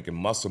was drinking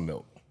muscle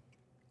milk.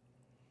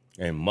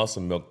 And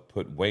muscle milk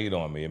put weight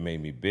on me. It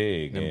made me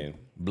big. And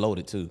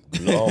bloated too.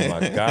 Oh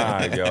my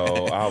God,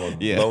 yo. I was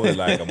bloated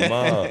like a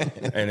mug.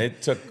 And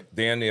it took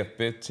damn near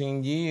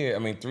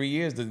 3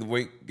 years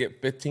to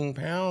get 15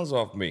 pounds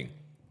off me.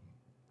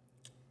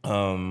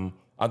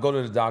 I go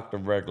to the doctor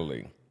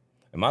regularly.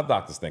 And my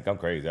doctors think I'm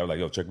crazy. I was like,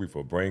 yo, check me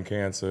for brain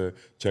cancer.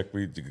 Check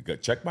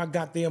my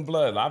goddamn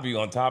blood. I'll be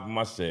on top of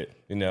my shit,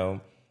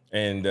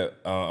 And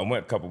I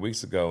went a couple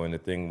weeks ago, and the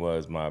thing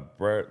was my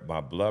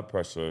blood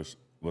pressure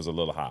was a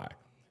little high.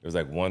 It was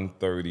like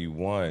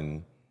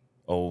 131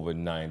 over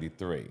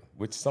 93,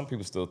 which some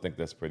people still think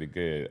that's pretty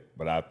good,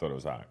 but I thought it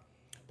was high.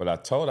 But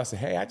I said,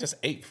 hey, I just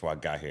ate before I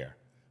got here.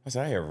 I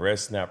said, I had red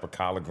snapper,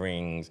 collard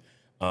greens,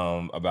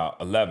 about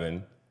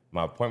 11.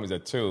 My appointment was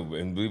at 2,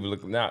 and we were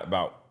looking at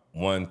about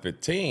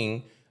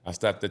 1:15. I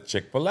stopped at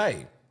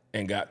Chick-fil-A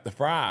and got the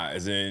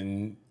fries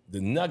and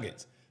the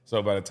nuggets.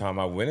 So by the time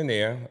I went in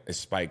there, it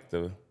spiked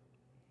the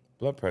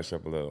blood pressure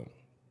up a little.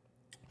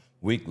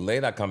 Week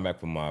later, I come back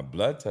for my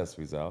blood test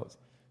results.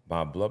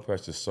 My blood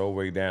pressure is so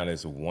way down.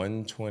 It's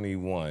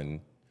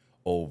 121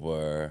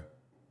 over,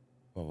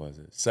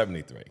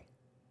 73.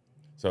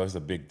 So it's a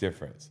big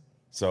difference.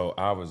 So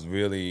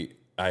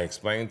I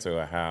explained to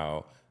her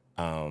how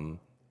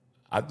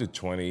I do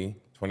 20,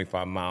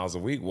 25 miles a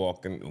week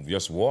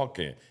just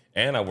walking,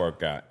 and I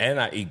work out, and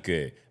I eat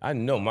good. I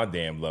know my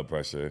damn blood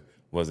pressure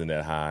wasn't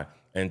that high.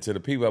 And to the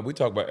people, we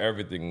talk about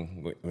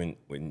everything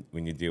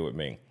when you deal with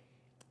me.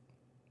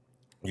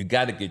 You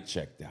got to get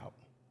checked out.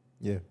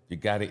 Yeah. You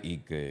got to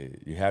eat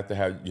good. You have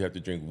to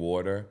drink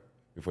water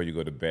before you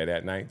go to bed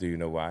at night. Do you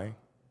know why?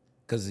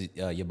 Because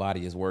your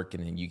body is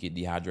working and you get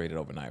dehydrated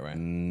overnight, right?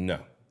 No.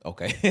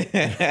 Okay.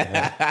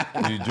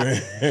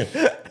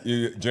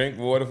 You drink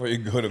water before you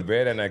go to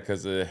bed at night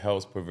because it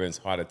helps prevents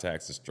heart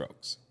attacks and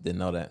strokes. Didn't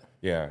know that.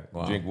 Yeah.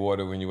 Wow. Drink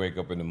water when you wake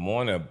up in the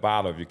morning, a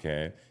bottle if you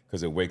can,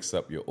 because it wakes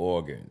up your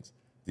organs.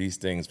 These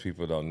things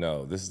people don't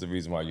know. This is the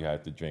reason why you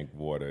have to drink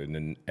water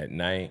at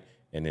night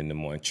and in the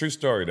morning. True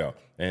story, though.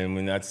 And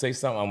when I say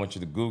something, I want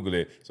you to Google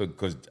it, so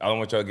because I don't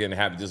want y'all getting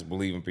happy just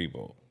believing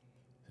people.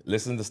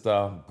 Listen to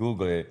stuff,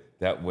 Google it.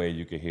 That way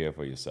you can hear it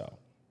for yourself.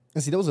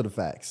 And see, those are the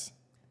facts.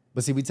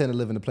 But see, we tend to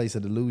live in a place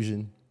of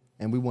delusion,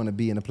 and we want to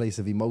be in a place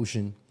of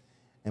emotion,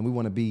 and we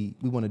want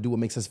to do what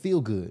makes us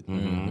feel good.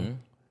 Mm-hmm.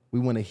 We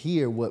want to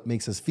hear what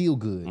makes us feel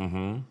good.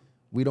 Mm-hmm.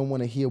 We don't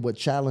want to hear what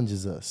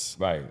challenges us,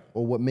 right,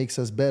 or what makes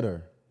us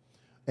better.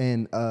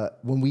 And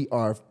when we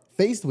are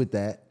faced with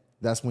that,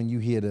 that's when you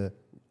hear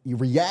your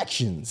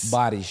reactions.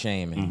 Body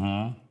shaming.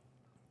 Mm-hmm.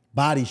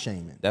 Body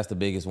shaming. That's the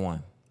biggest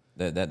one.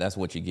 That's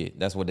what you get.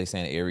 That's what they're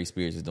saying Aries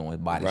Spirits is doing,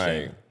 body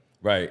shaming.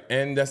 Right.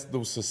 And that's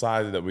the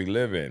society that we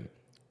live in.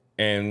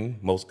 And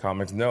most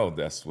comics know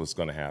that's what's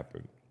going to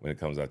happen when it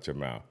comes out your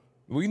mouth.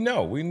 We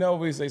know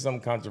we say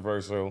something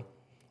controversial.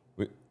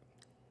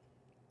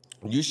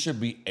 You should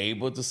be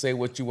able to say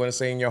what you want to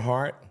say in your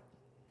heart,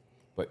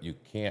 but you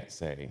can't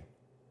say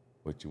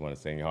what you want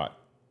to say in your heart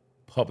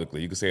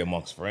publicly. You can say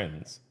amongst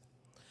friends.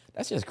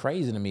 That's just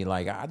crazy to me.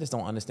 Like, I just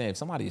don't understand. If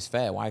somebody is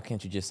fat, why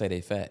can't you just say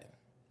they fat?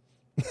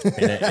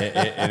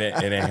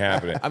 It ain't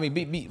happening. I mean,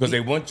 because they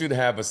want you to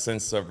have a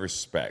sense of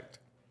respect.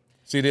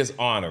 See, there's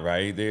honor,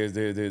 right?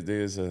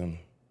 There's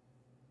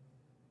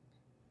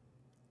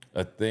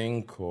a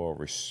thing called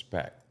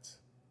respect.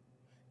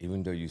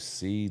 Even though you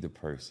see the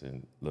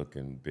person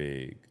looking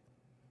big,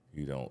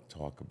 you don't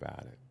talk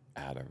about it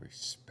out of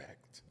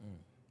respect,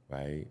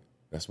 right?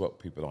 That's what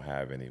people don't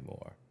have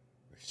anymore,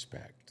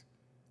 respect.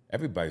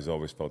 Everybody's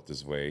always felt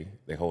this way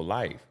their whole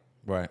life.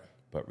 Right.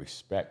 But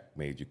respect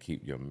made you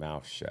keep your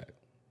mouth shut.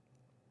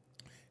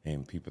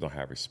 And people don't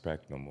have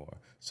respect no more.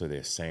 So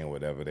they're saying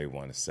whatever they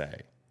want to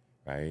say,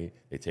 right?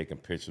 They're taking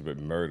pictures with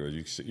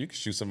murderers. You can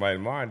shoot somebody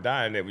tomorrow and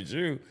die, and that was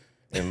you.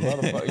 And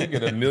motherfucker, you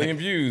get 1 million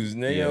views.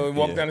 And then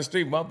walk down the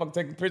street, motherfucker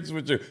taking pictures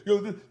with you.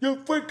 Yo,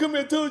 Frank, come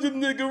here, I told you,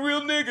 nigga,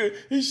 real nigga.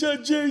 He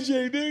shot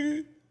JJ,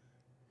 nigga.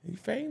 He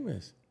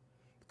famous.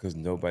 Because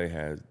nobody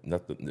has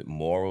nothing.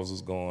 Morals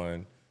is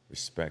gone.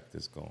 Respect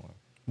is gone.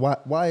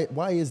 Why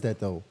is that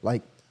though?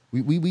 Like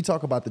we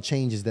talk about the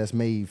changes that's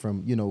made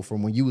from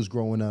when you was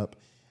growing up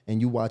and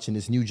you watching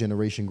this new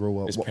generation grow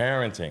up. It's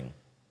parenting.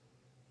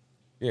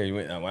 Yeah,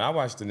 when I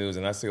watch the news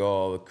and I see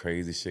all the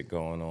crazy shit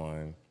going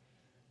on,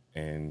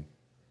 and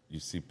you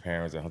see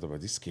parents that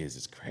about these kids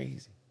is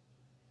crazy,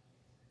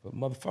 but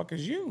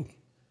motherfuckers,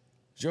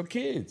 it's your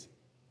kids.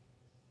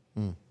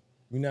 We're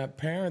not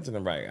parenting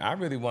them right. I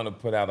really want to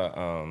put out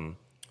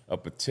a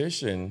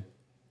petition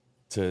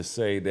to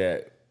say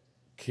that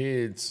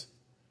kids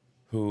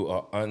who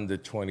are under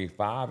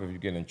 25, if you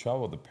get in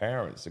trouble, the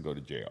parents to go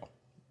to jail.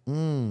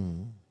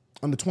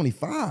 Under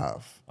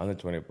 25? Under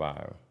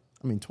 25.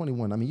 I mean,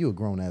 21. I mean, you a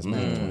grown-ass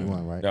man at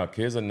 21, right? No,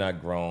 kids are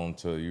not grown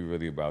till you're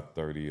really about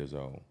 30 years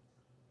old.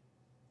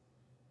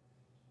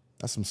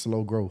 That's some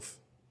slow growth.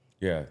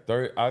 Yeah,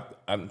 30.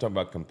 I'm talking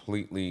about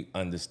completely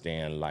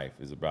understand life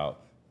is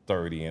about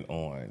 30 and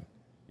on.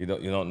 You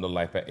don't know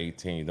life at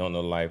 18. You don't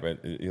know life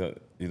at you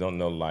don't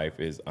know life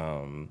is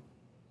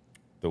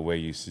the way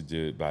you should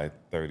do it by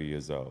 30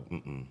 years old.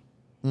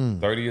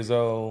 30 years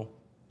old,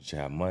 you should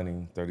have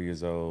money. 30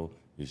 years old,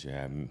 you should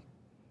have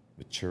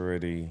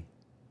maturity,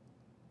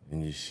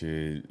 and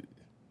you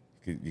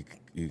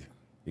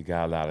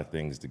got a lot of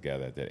things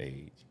together at that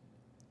age.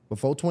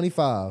 Before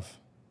 25,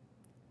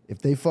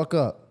 if they fuck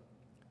up,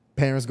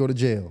 parents go to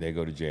jail. They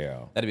go to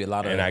jail. That'd be a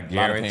lot of. And I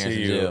guarantee parents in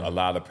you, jail. a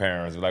lot of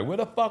parents are like, "Where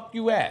the fuck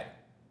you at?"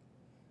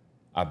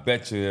 I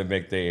bet you they'll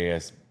make their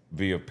ass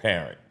be a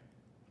parent.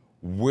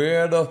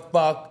 Where the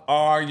fuck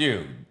are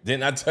you?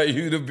 Didn't I tell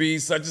you to be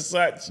such and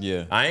such?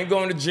 Yeah. I ain't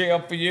going to jail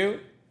for you.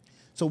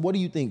 So what do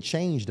you think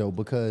changed though?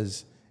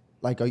 Because,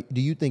 do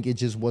you think it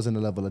just wasn't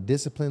a level of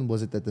discipline?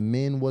 Was it that the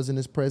men wasn't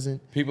as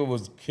present? People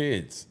was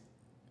kids.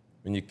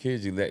 When you're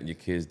kids, you let your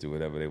kids do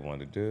whatever they want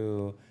to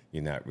do.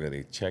 You're not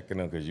really checking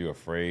them because you're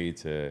afraid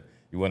to.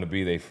 You want to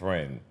be their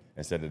friend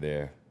instead of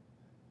their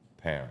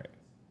parent.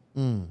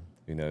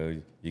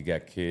 You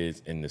got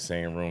kids in the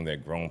same room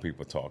that grown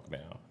people talk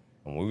now.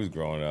 When we was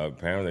growing up,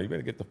 parents like, you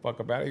better get the fuck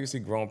up out of here. You see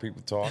grown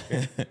people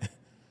talking.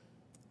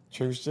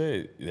 True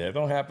shit. That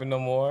don't happen no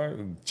more.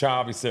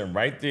 Child be sitting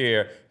right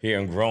there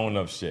hearing grown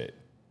up shit.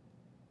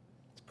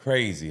 It's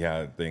crazy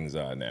how things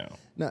are now.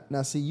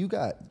 Now, see, you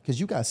got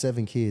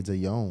 7 kids of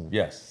your own.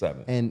 Yes,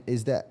 7. And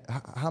is that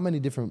how many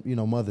different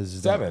mothers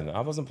is 7.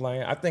 I wasn't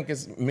playing. I think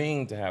it's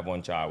mean to have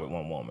one child with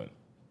one woman.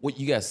 What,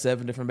 you got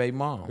 7 different baby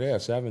moms? Yeah,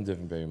 7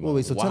 different baby moms.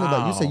 Wait, so tell me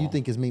about, you say you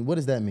think it's mean. What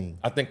does that mean?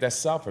 I think that's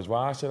selfish.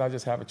 Why should I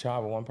just have a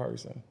child with one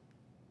person?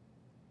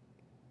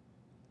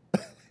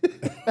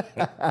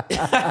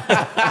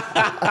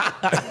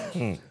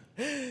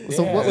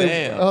 So Yeah, what?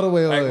 damn. Hold on,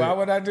 wait. Like, why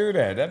would I do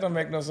that? That don't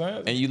make no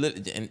sense.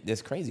 And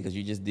that's crazy because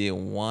you just did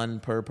one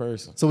per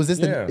person. So is this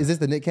Yeah.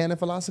 the Nick Cannon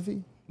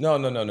philosophy? No.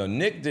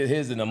 Nick did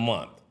his in a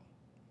month.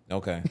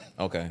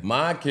 Okay.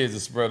 My kids are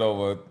spread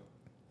over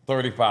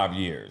 35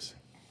 years.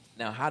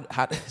 Now,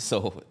 how?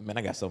 So, man,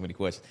 I got so many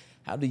questions.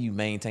 How do you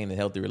maintain a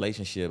healthy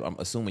relationship? I'm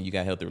assuming you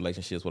got healthy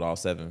relationships with all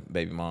 7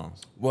 baby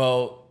moms.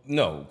 Well,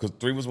 no, because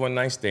 3 was one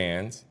night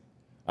stands.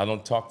 I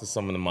don't talk to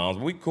some of the moms.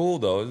 We cool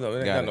though. We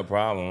ain't got no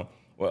problem.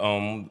 Well,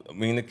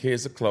 me and the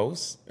kids are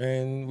close,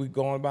 and we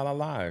going about our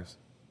lives.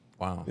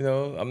 Wow. You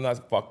know, I'm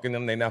not fucking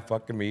them. They not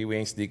fucking me. We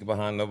ain't sneaking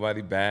behind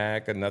nobody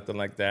back or nothing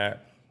like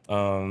that.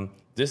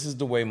 This is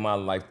the way my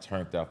life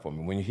turned out for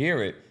me. When you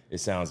hear it, it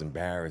sounds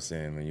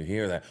embarrassing. When you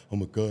hear that, oh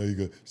my God, you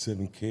got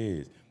 7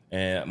 kids.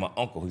 And my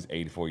uncle, who's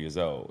 84 years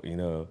old, you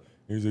know,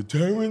 he's like,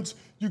 Terrence,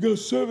 you got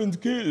 7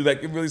 kids.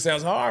 Like, it really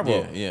sounds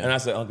horrible. Yeah. And I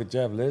said, Uncle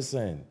Jeff,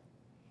 listen,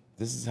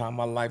 this is how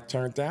my life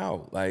turned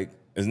out. Like,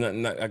 there's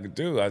nothing I could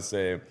do. I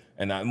said,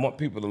 and I want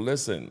people to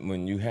listen.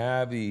 When you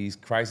have these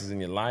crises in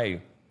your life,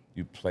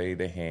 you play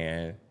the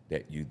hand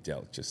that you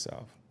dealt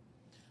yourself.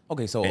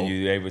 Okay, so and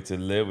you're able to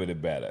live with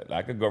it better.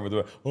 I could go over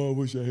the, I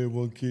wish I had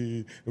 1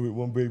 kid and with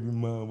 1 baby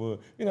mama.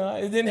 You know,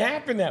 it didn't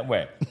happen that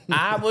way.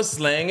 I was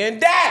slinging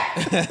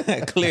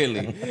that.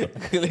 clearly,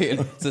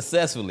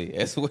 successfully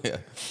as well.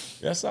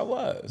 Yes, I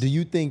was. Do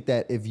you think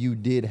that if you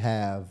did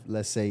have,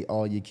 let's say,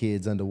 all your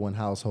kids under one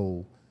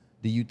household,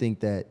 do you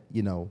think that,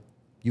 you know,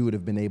 you would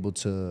have been able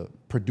to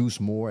produce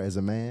more as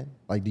a man?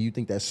 Like, do you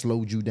think that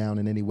slowed you down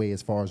in any way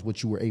as far as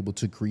what you were able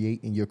to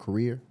create in your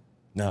career?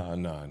 No.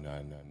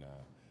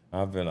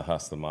 I've been a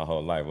hustler my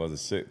whole life. Wasn't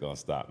shit gonna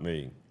stop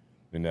me,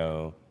 you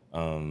know.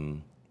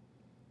 Some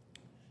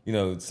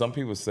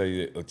people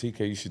say, oh,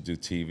 TK, you should do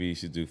TV, you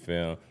should do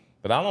film.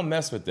 But I don't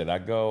mess with it. I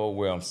go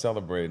where I'm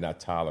celebrated, not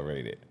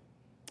tolerated.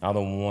 I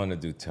don't want to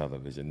do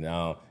television.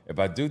 Now, if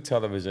I do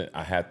television,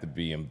 I have to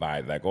be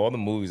invited. Like all the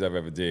movies I've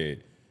ever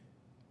did,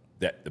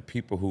 that the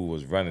people who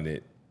was running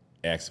it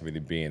asked me to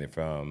be in it.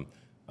 From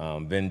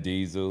Vin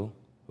Diesel,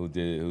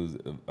 who's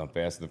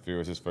Fast and the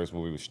Furious, his first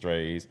movie was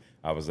Strays.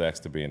 I was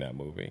asked to be in that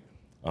movie.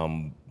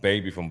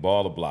 Baby from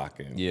Baller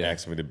Blocking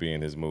asked me to be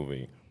in his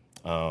movie.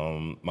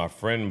 My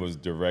friend was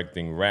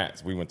directing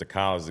Rats. We went to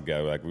college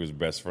together, like we was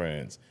best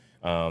friends.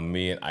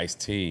 Me and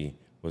Ice-T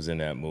was in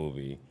that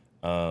movie.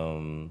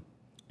 And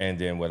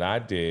then what I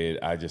did,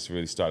 I just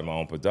really started my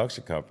own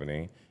production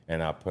company,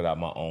 and I put out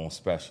my own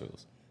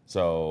specials.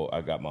 So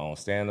I got my own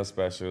stand-up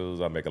specials.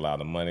 I make a lot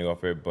of money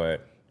off it,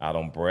 but I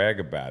don't brag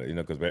about it, you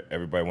know, because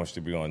everybody wants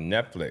to be on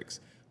Netflix,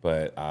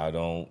 but I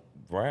don't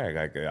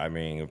brag. I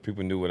mean, if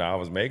people knew what I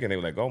was making, they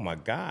were like, oh, my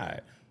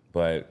God.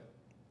 But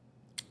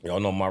y'all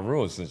know my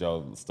rules since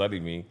y'all study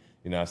me.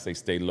 You know, I say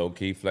stay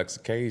low-key, flex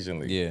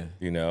occasionally. Yeah.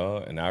 You know,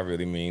 and I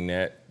really mean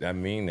that. I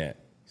mean that.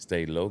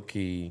 Stay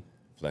low-key,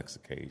 flex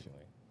occasionally.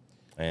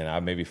 And I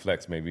maybe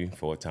flex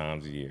 4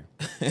 times a year.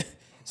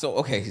 So,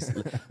 okay,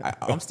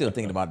 I'm still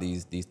thinking about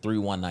these 3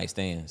 one-night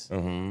stands.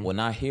 Mm-hmm. When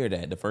I hear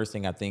that, the first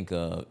thing I think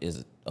of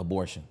is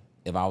abortion.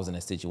 If I was in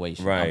that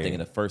situation, right. I'm thinking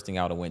the first thing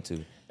I would have went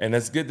to. And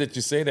it's good that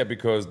you say that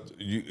because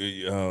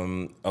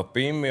a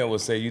female will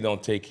say you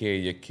don't take care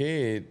of your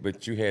kid,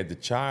 but you had the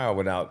child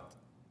without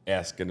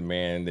asking the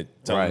man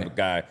that tell the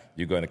guy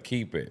you're going to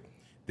keep it.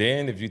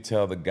 Then if you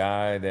tell the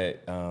guy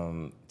that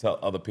tell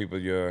other people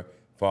your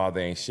father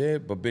ain't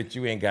shit, but bitch,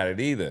 you ain't got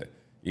it either.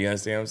 You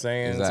understand what I'm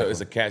saying? Exactly. So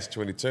it's a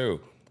catch-22.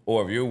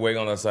 Or if you're way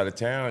on the other side of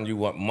town, you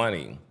want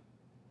money,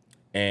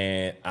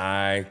 and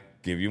I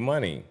give you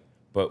money.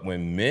 But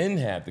when men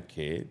have the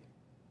kid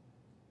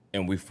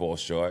and we fall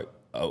short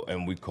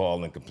and we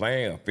call and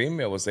complain, a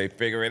female will say,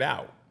 figure it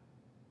out.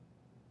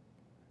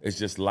 It's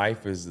just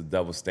life is a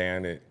double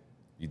standard.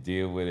 You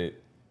deal with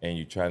it, and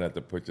you try not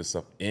to put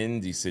yourself in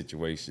these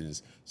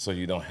situations so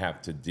you don't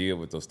have to deal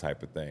with those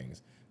type of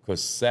things.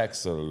 Because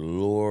sex will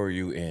lure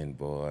you in,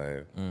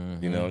 boy.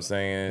 Mm-hmm. You know what I'm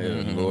saying?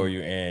 Mm-hmm. It'll lure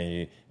you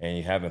in, and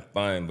you're having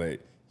fun,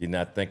 but you're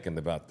not thinking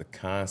about the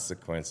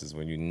consequences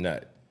when you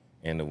nut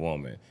in the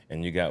woman.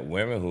 And you got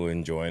women who are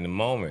enjoying the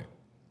moment,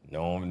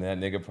 knowing that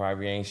nigga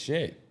probably ain't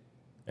shit,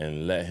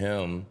 and let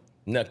him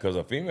nut. Because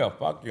a female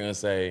fuck you and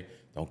say,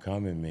 don't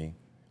come in me.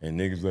 And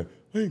niggas like,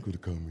 I ain't gonna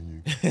come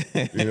in you.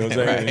 You know what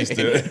I'm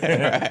saying?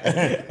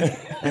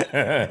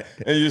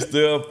 And you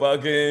still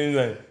fucking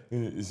like,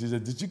 she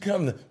said, did you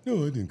come?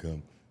 No, I didn't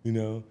come. You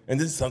know? And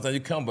this is sometimes you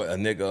come, but a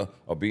nigga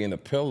will be in a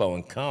pillow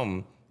and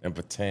come and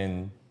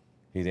pretend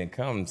he didn't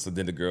come. So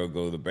then the girl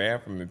go to the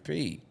bathroom and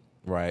pee.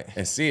 Right.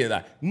 And see it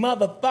like,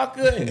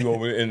 motherfucker. And you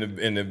over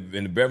in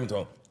the bedroom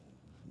talking,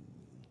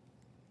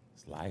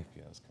 it's life,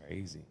 yo. It's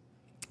crazy.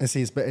 And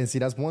see,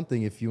 that's one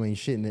thing if you ain't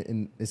shit,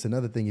 and it's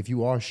another thing if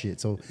you are shit.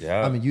 So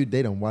yeah. I mean,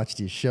 they don't watch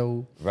this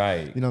show,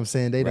 right? You know what I'm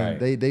saying? They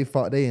don't. Right.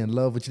 They in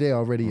love with you. They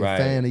already a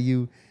fan of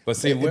you. But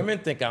see, women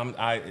think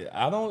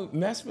I don't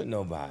mess with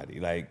nobody.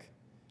 Like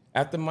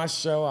after my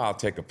show, I'll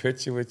take a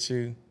picture with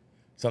you.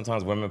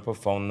 Sometimes women put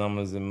phone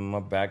numbers in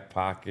my back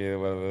pocket or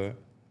whatever,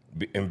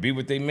 and be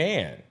with their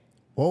man.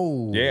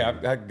 Whoa. Yeah,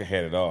 I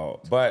had it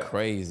all. But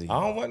crazy.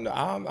 I don't want.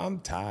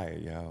 I'm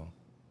tired, yo.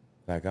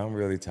 Like I'm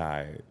really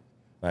tired.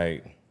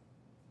 Like.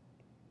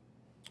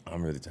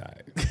 I'm really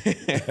tired.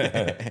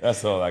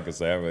 That's all I can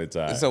say. I'm really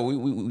tired. So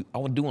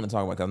I do want to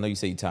talk about, because I know you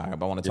say you're tired,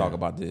 but I want to talk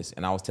about this.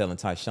 And I was telling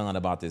Tyshawn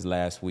about this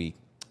last week.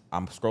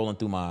 I'm scrolling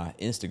through my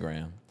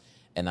Instagram,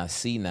 and I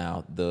see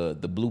now the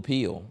blue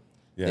pill.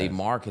 Yes. They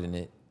marketing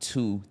it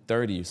to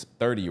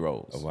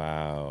 30-year-olds.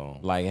 Wow.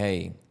 Like,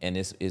 hey, and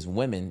it's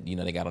women,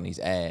 they got on these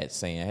ads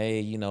saying, hey,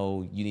 you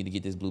need to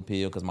get this blue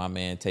pill because my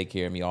man take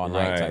care of me all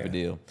night type of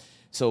deal.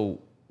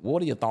 So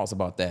what are your thoughts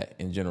about that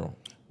in general?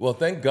 Well,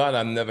 thank God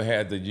I've never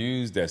had to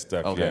use that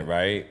stuff yet,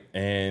 right?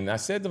 And I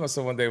said to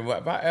myself one day, well,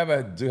 if I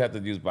ever do have to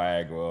use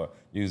Viagra or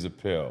use a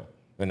pill,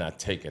 then I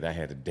take it. I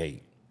had a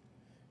date.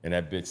 And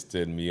that bitch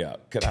stood me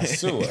up. Could I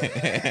sue her?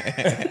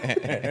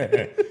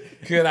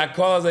 Could I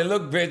call her and say,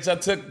 look, bitch, I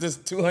took this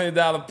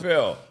 $200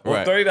 pill or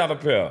 $30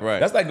 pill.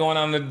 Right. That's like going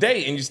on a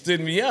date and you stood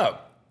me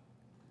up.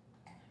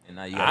 And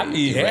now I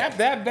need half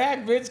that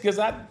back, bitch, because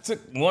I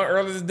took one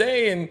earlier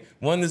today and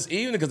one this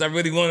evening because I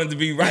really wanted to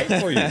be right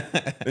for you.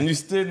 And you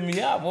stood me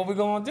up. What we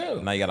going to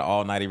do? Now you got an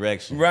all-night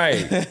erection.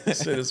 Right.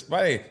 Shit is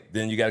funny.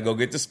 Then you got to go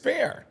get the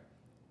spare.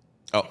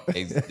 Oh,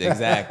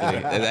 exactly.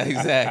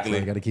 Exactly.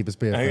 You got to keep a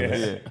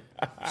spare.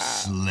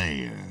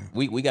 Slayer.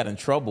 We got in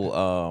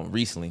trouble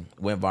recently.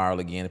 Went viral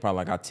again. Probably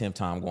like our 10th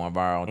time going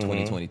viral in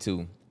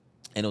 2022.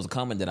 And it was a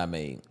comment that I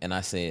made. And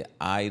I said,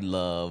 I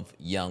love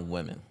young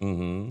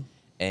women.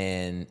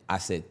 And I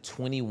said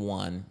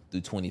 21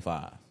 through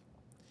 25.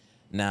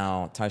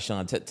 Now,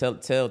 Tyshawn,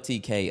 tell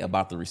TK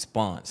about the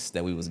response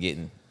that we was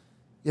getting.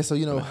 Yeah,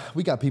 so,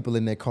 we got people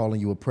in there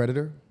calling you a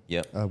predator.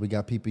 Yep. We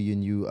got people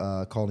in you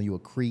calling you a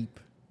creep.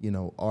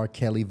 R.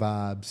 Kelly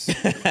vibes.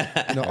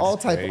 all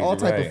type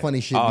of funny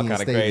shit all being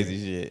kind stated. of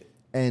crazy shit.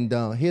 And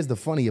here's the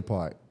funnier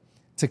part: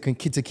 to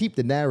keep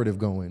the narrative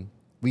going,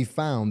 we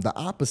found the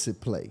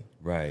opposite play.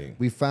 Right.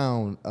 We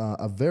found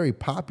a very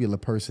popular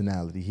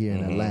personality here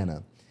in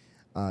Atlanta.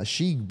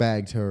 She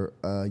bagged her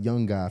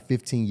young guy,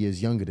 15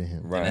 years younger than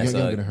him. Right. That's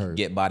younger than her.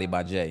 Get Body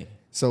by Jay.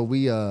 So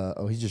we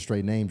he just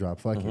straight name drop.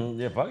 Fuck it.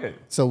 Yeah, fuck it.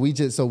 So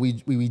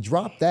we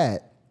dropped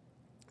that.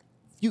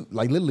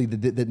 Literally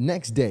the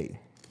next day.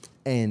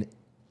 And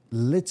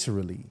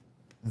literally,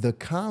 the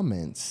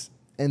comments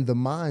and the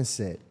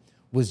mindset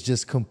was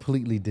just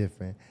completely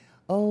different.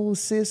 Oh,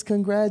 sis,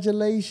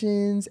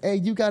 congratulations. Hey,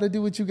 you got to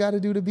do what you got to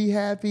do to be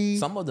happy.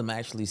 Some of them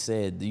actually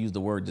said, they used the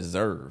word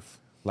deserve.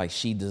 Like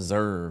she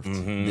deserved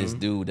this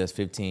dude that's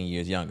 15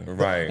 years younger.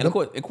 Right. And of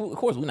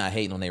course, we're not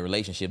hating on their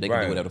relationship. They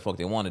can do whatever the fuck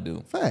they want to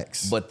do.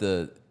 Facts. But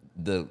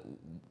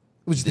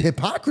which is the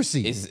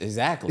hypocrisy.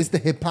 Exactly. It's the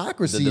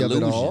hypocrisy of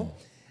it all.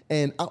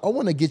 And I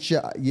want to get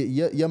your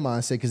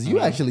mindset, because you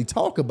actually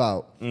talk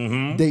about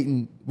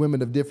dating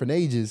women of different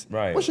ages.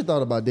 Right. What's your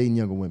thought about dating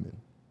younger women?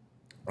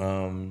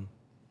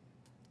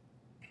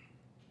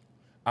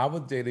 I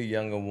would date a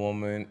younger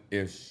woman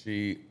if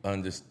she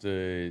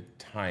understood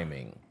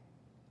timing.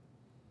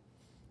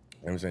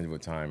 Let me tell you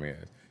what time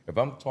is. If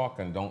I'm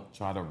talking, don't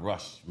try to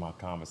rush my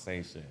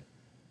conversation.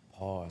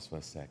 Pause for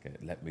a second.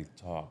 Let me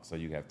talk so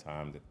you have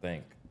time to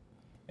think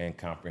and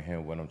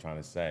comprehend what I'm trying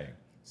to say.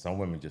 Some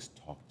women just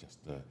talk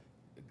just to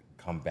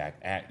come back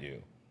at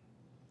you.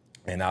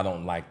 And I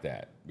don't like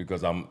that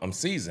because I'm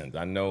seasoned.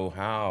 I know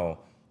how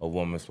a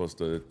woman's supposed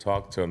to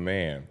talk to a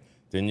man.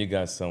 Then you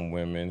got some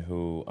women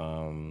who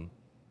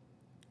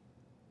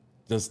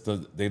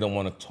they don't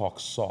want to talk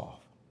soft.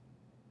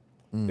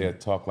 They'll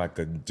talk like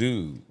a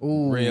dude.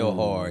 Ooh, real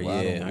hard,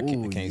 yeah. I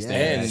can't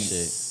stand that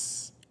shit.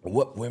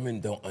 What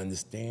women don't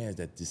understand is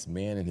that this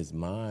man in his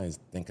mind is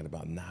thinking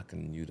about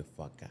knocking you the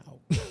fuck out.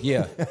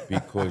 Yeah.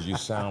 Because you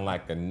sound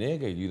like a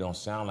nigga. You don't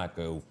sound like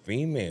a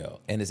female.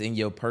 And it's in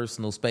your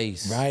personal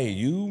space. Right.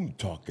 You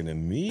talking to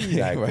me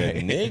like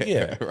a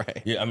nigga.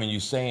 Right. Yeah, I mean, you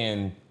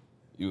saying,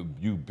 you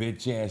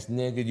bitch-ass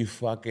nigga, you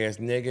fuck-ass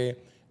nigga.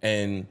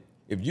 And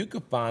if you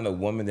could find a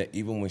woman that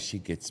even when she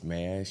gets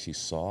mad, she's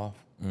soft.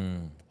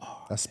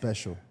 That's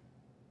special.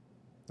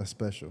 That's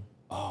special.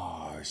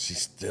 Oh,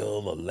 she's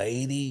still a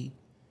lady?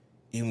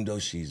 Even though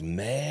she's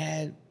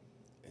mad,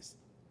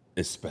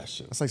 it's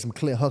special. That's like some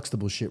Claire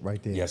Huxtable shit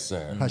right there. Yes,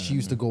 sir. How she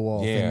used to go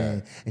off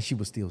and she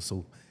was still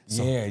so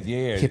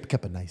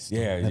kept a nice tone.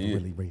 Never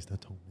really raised her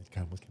tone.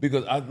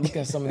 Because I look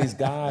at some of these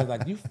guys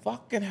like, you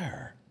fucking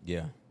her.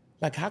 Yeah.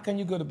 Like, how can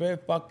you go to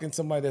bed fucking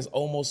somebody that's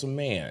almost a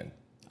man?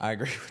 I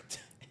agree with that.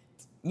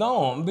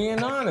 No, I'm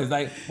being honest.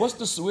 Like, where's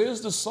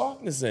the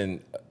softness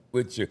in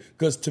with you?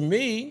 Because to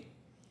me,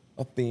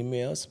 a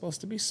female is supposed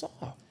to be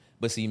soft.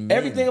 But see, men,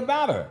 everything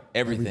about her.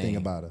 Everything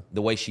about her.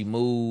 The way she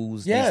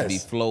moves needs to be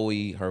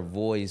flowy. Her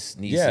voice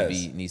needs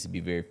to be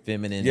very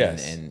feminine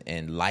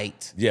and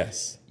light.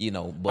 Yes.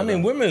 But I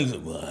mean, women's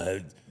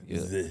what?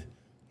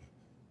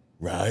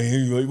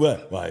 Right?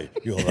 What?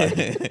 Like, you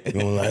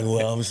don't like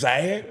what I'm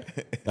saying?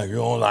 Like, you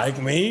don't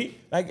like me?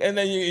 Like, and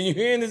then you're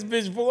hearing this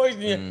bitch voice,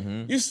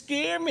 and you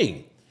scare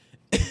me.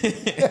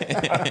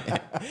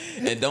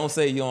 And don't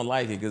say you don't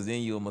like it, because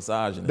then you're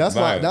massaging it. That's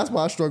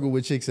why I struggle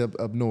with chicks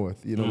up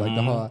north. Like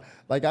the hard.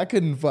 Like I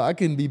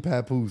couldn't be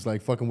papoose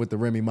like fucking with the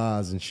Remy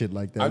Ma's and shit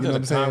like that. I you know what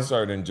I'm did a saying?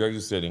 concert in Jersey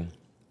City.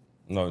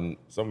 No,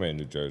 somewhere in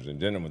New Jersey. And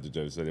then I went to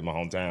Jersey City, my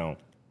hometown.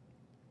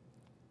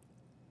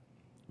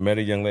 Met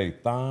a young lady,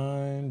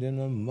 fine than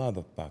a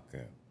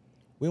motherfucker.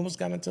 We almost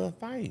got into a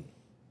fight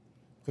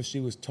because she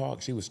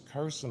was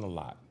cursing a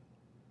lot.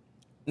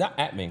 Not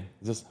at me,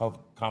 just her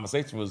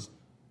conversation was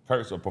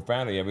curse or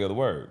profanity every other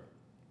word.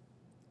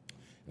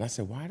 And I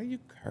said, why do you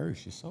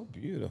curse? You're so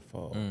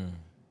beautiful.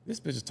 This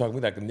bitch is talking to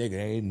me like a nigga. They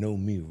ain't know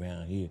me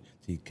around here,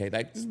 TK.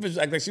 Like, this bitch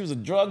like she was a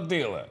drug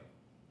dealer.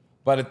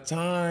 By the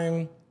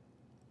time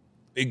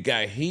it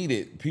got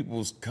heated, people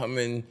was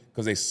coming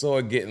because they saw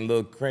it getting a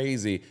little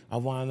crazy. I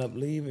wound up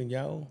leaving,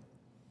 yo.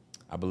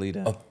 I believe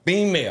that. A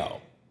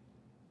female.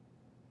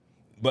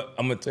 But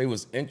I'm going to tell you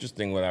what's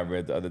interesting what I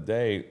read the other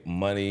day.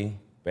 Money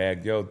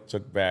Bag Yo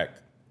took back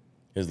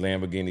his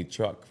Lamborghini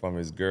truck from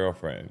his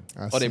girlfriend.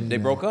 They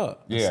broke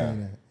up. Yeah.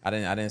 I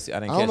didn't catch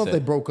that. I don't know if they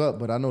broke up,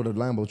 but I know the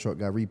Lambo truck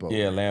got repoed.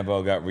 Yeah,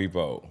 Lambo got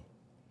repoed.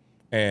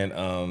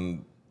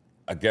 And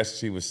I guess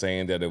she was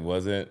saying that it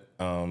wasn't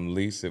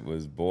leased, it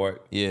was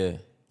bought. Yeah.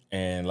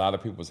 And a lot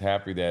of people was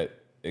happy that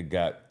it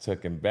got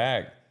taken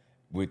back,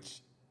 which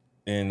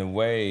in a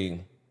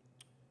way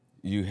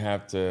you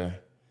have to,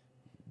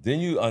 then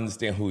you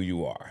understand who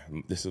you are.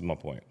 This is my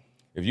point.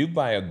 If you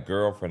buy a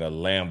girlfriend a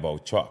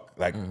Lambo truck,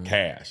 like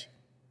cash,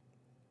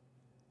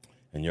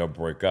 and y'all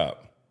break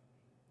up,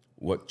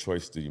 what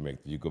choice do you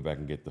make? Do you go back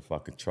and get the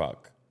fucking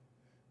truck?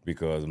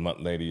 Because a month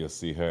later you'll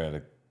see her in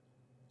a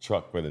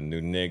truck with a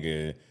new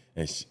nigga,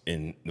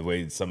 and the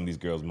way some of these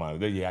girls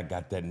mind, yeah, I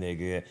got that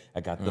nigga,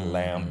 I got the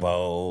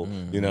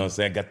Lambo, you know what I'm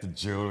saying? I got the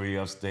jewelry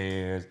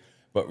upstairs.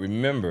 But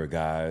remember,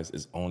 guys,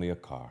 it's only a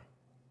car.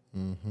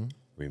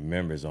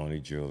 Remember, it's only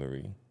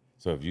jewelry.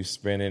 So if you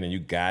spend it and you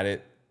got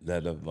it,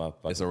 let the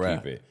motherfucker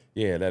keep it.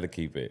 Yeah, let her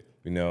keep it,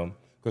 you know?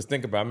 Because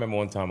think about it, I remember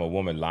one time a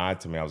woman lied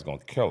to me I was going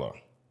to kill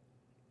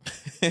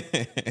her.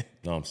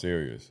 No, I'm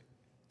serious.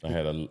 I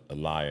had a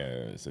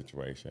liar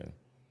situation.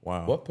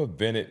 Wow. What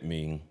prevented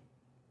me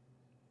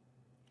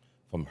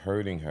from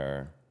hurting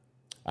her?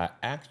 I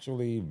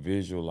actually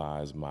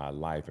visualized my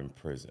life in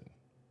prison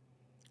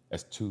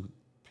as two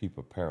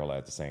people parallel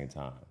at the same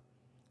time.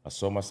 I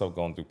saw myself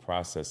going through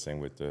processing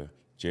with the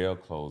jail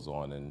clothes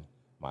on and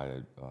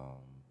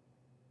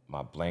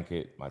my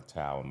blanket, my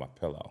towel, and my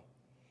pillow.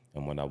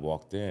 And when I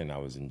walked in, I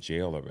was in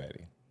jail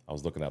already. I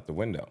was looking out the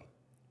window.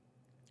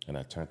 And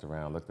I turned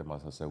around, looked at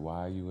myself, and said,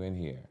 why are you in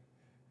here?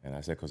 And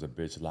I said, because a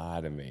bitch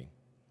lied to me.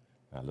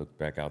 And I looked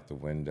back out the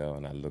window,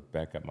 and I looked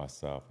back at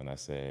myself, and I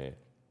said,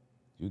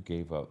 you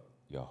gave up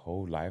your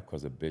whole life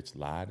because a bitch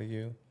lied to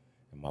you?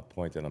 And my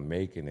point that I'm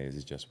making is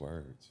it's just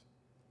words.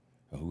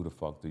 And who the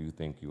fuck do you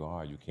think you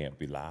are? You can't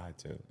be lied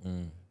to.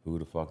 Who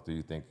the fuck do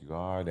you think you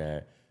are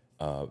that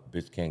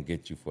bitch can't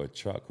get you for a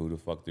truck? Who the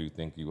fuck do you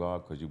think you are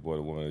because you bought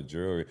a woman a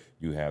jewelry?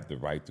 You have the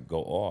right to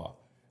go off.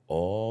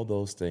 All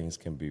those things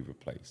can be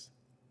replaced.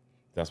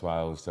 That's why I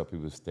always tell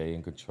people to stay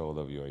in control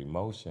of your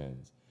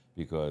emotions,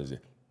 because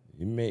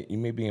you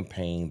may be in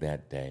pain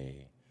that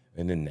day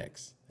and the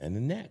next and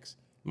the next.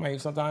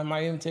 Sometimes it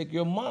might even take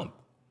you a month,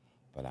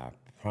 but I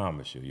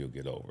promise you'll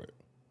get over it.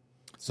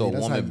 So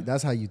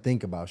that's how you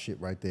think about shit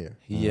right there.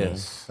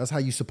 Yes. That's how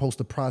you're supposed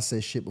to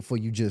process shit before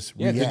you just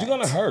Yeah, because react. you're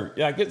going to hurt.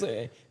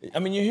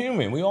 You're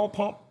human. We all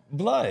pump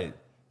blood.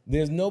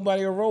 There's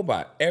nobody a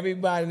robot.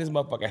 Everybody in this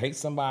motherfucker hates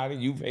somebody.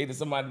 You've hated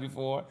somebody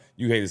before.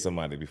 You hated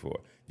somebody before.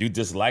 You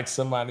disliked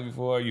somebody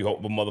before. You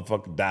hope a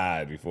motherfucker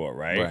died before,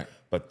 right?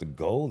 But the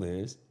goal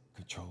is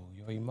control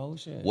your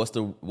emotions. What's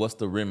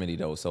the remedy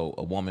though? So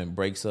a woman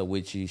breaks up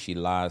with you, she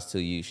lies to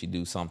you, she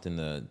do something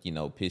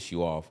to, piss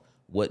you off.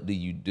 What do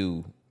you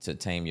do to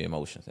tame your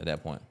emotions at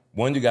that point?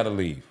 One, you got to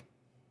leave.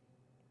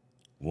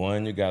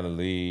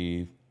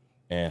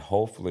 And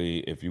hopefully,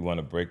 if you want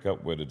to break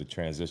up with her, the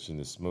transition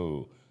is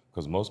smooth.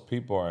 Because most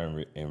people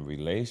are in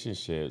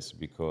relationships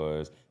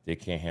because they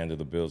can't handle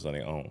the bills on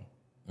their own.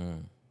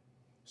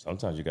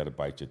 Sometimes you got to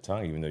bite your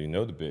tongue, even though you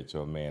know the bitch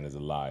or man is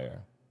a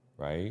liar,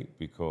 right?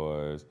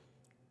 Because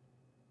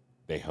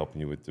they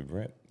helping you with the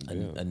rent.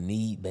 A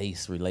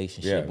need-based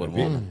relationship with a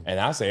woman. And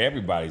I say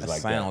everybody's That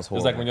like sounds that.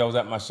 It's like horrible. when y'all was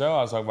at my show,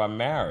 I was talking about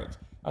marriage.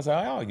 I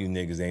said, oh, you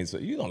niggas ain't so,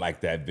 you don't like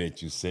that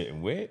bitch you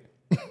sitting with.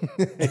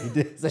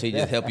 She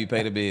just help you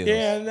pay the bills.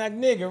 Yeah, I'm like,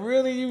 nigga,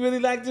 really? You really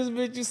like this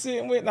bitch you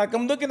sitting with? Like,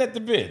 I'm looking at the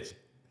bitch.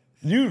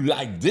 You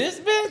like this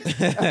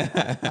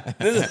bitch?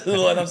 This is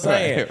what I'm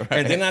saying. Right.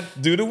 And then I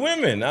do the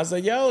women. I say,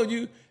 yo,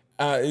 you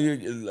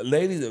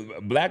ladies,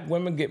 black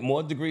women get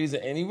more degrees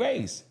than any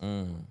race.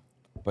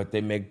 But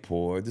they make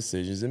poor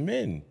decisions than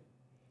men.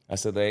 I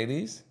said,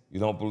 ladies, you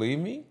don't believe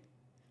me?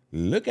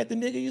 Look at the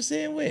nigga you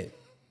sitting with.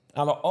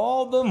 Out of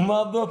all the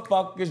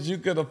motherfuckers you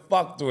could have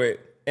fucked with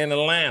in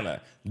Atlanta,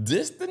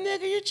 this the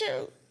nigga you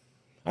choose?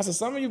 I said,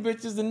 some of you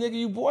bitches, the nigga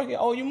you bought here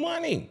owe you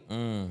money.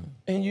 And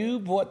you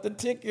bought the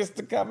tickets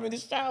to come in the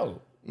show.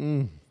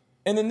 And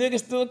the nigga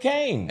still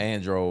came.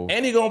 And drove.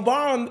 And he gonna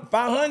borrow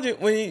 $500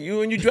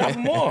 when you drop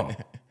him off.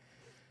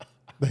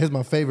 But here's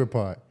my favorite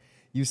part.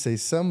 You say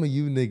some of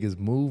you niggas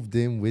moved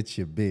in with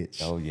your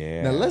bitch. Oh,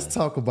 yeah. Now let's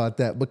talk about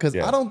that, because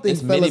Yeah. I don't think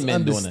It's many fellas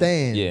men doing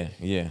understand. that.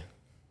 Yeah.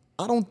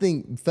 I don't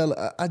think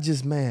I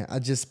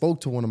just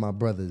spoke to one of my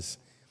brothers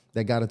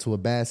that got into a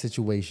bad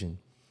situation,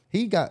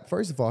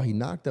 First of all, he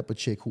knocked up a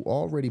chick who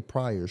already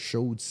prior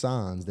showed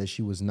signs that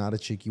she was not a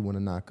chick you want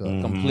to knock up.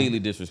 Completely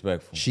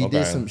disrespectful.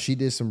 She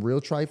did some real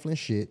trifling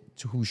shit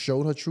who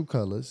showed her true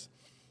colors.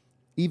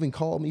 Even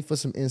called me for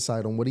some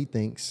insight on what he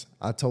thinks.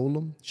 I told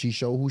him she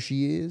showed who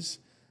she is.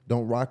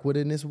 Don't rock with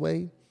it in this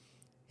way.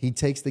 He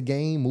takes the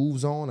game,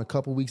 moves on. A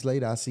couple weeks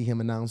later, I see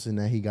him announcing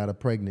that he got her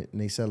pregnant and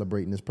they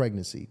celebrating his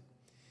pregnancy.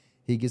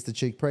 He gets the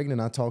chick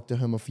pregnant. I talked to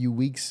him a few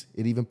weeks.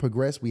 It even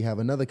progressed. We have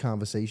another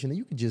conversation. And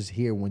you can just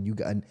hear when you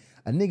got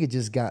a nigga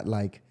just got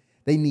like,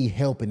 they need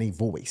help in their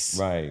voice.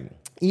 Right.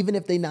 Even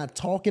if they not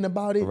talking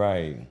about it,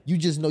 Right. you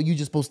just know you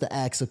just supposed to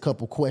ask a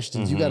couple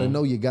questions. You got to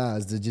know your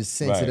guys to just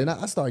sense it. Right. And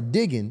I start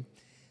digging.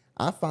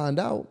 I find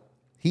out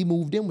he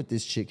moved in with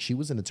this chick. She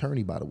was an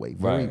attorney, by the way,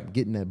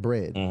 getting that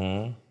bread.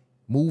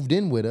 Moved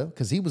in with her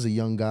because he was a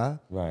young guy.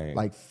 Right.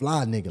 Like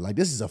fly nigga. Like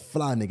this is a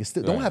fly nigga.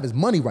 Still don't have his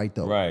money right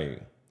though.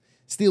 Right.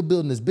 Still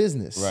building his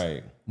business.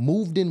 Right.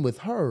 Moved in with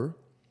her.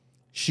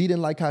 She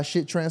didn't like how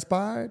shit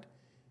transpired.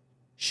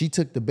 She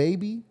took the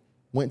baby,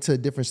 went to a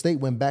different state,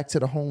 went back to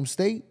the home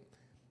state,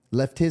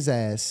 left his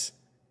ass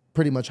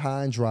pretty much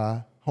high and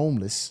dry,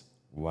 homeless.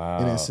 Wow.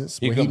 In essence.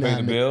 He couldn't pay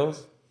the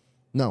bills?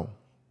 No.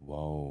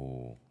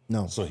 Whoa.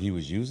 No. So he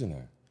was using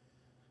her.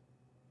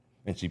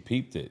 And she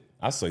peeped it.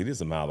 I saw you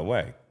this a mile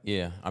away.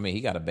 Yeah, I mean,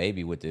 he got a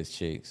baby with this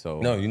chick,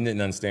 so. No, you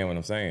didn't understand what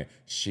I'm saying.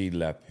 She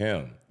left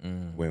him.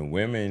 When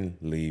women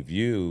leave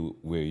you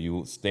where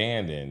you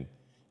standing,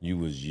 you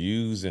was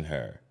using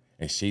her.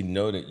 And she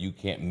know that you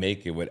can't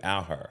make it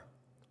without her.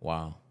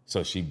 Wow.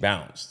 So she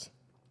bounced.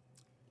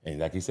 And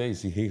like you say,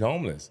 he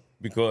homeless.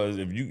 Because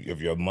if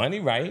your money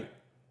right,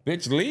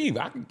 bitch, leave.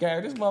 I can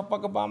carry this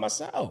motherfucker by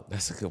myself.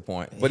 That's a good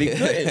point. But he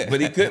couldn't.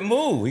 But he couldn't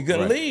move. He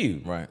couldn't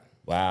leave. Right.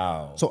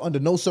 Wow. So under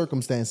no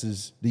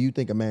circumstances do you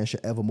think a man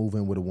should ever move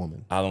in with a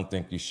woman? I don't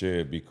think you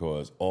should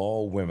because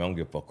all women, I don't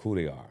give a fuck who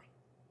they are,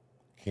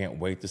 can't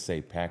wait to say,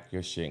 pack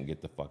your shit and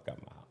get the fuck out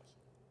of my house.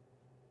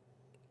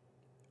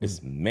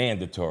 It's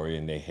mandatory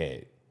in their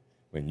head.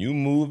 When you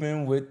move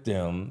in with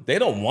them, they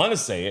don't want to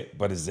say it,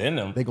 but it's in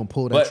them. They gonna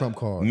pull that But trump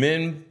card.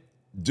 Men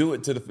do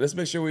it to the, let's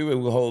make sure we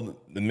hold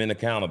the men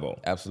accountable.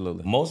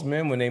 Absolutely. Most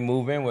men, when they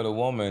move in with a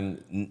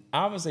woman,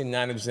 I would say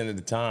 90% of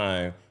the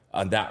time,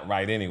 are not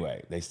right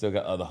anyway. They still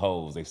got other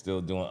hoes. They still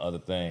doing other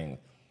things.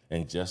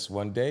 And just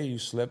one day you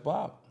slip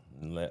up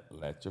and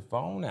let your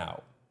phone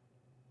out.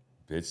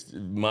 Bitch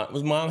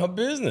was mind her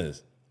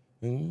business.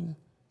 And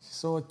she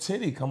saw a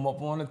titty come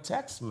up on a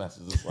text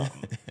message or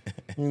something.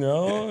 You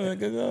know, like,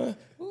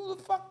 who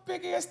the fuck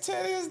big ass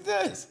titty is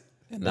this?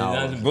 No.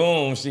 And then,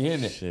 boom, she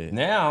hitting it. Shit.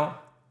 Now,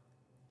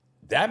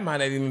 that might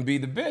not even be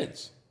the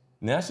bitch.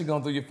 Now she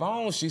going through your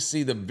phone, she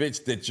see the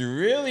bitch that you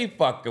really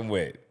fucking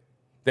with,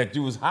 that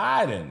you was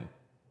hiding.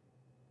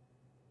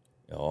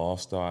 It all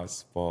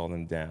starts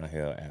falling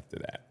downhill after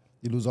that.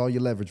 You lose all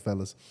your leverage,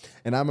 fellas.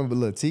 And I remember,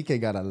 look, TK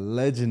got a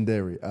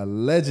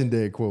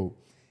legendary quote.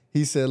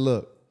 He said,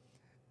 look,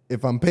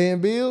 if I'm paying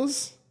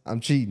bills, I'm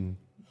cheating.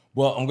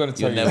 Well, I'm going to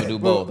tell You'll you. never do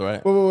both,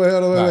 right?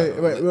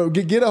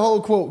 Wait. Get a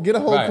whole quote. Get a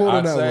whole quote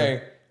on that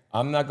one.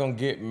 I'm not going to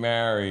get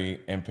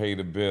married and pay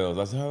the bills.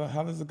 I said,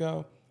 how does it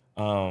go?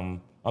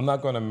 I'm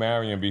not going to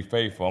marry and be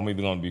faithful. I'm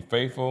either going to be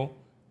faithful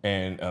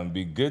and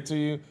be good to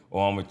you,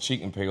 or I'm going to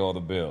cheat and pay all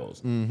the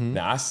bills.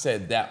 Now, I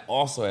said that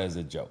also as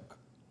a joke.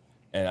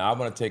 And I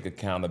want to take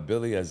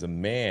accountability as a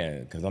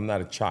man because I'm not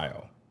a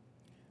child.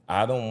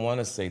 I don't want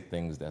to say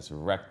things that's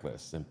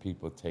reckless and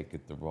people take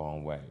it the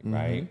wrong way,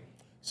 right?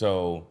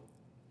 So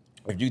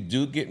if you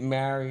do get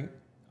married,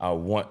 I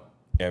want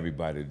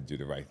everybody to do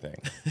the right thing.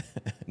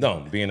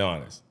 No, being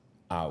honest.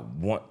 I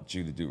want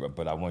you to do it,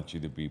 but I want you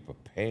to be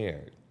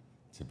prepared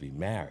to be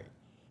married.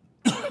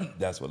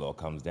 That's what it all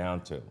comes down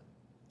to.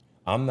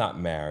 I'm not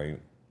married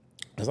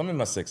because I'm in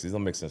my 60s. It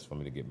don't make sense for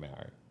me to get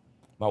married.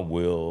 My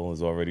will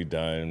is already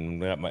done.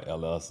 I got my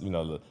LLC,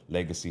 the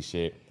legacy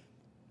shit.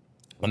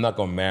 I'm not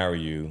going to marry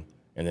you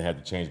and then have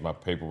to change my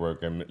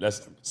paperwork. And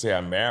let's say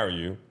I marry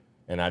you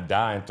and I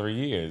die in 3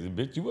 years.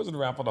 Bitch, you wasn't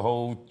around for the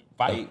whole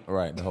fight.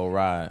 Right, the whole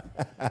ride.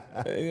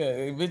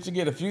 Yeah, bitch, you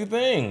get a few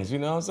things, you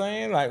know what I'm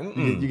saying? Like,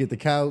 You get the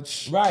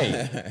couch.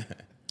 right.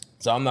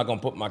 So I'm not going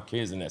to put my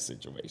kids in that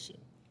situation,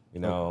 you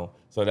know?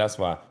 So that's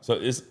why. So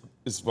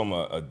it's from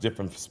a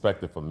different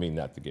perspective for me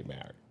not to get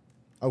married.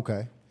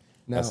 Okay.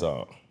 Now, That's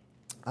all.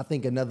 I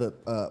think another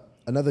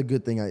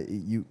good thing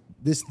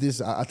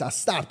I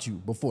stopped you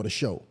before the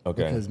show.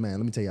 Okay. Because man,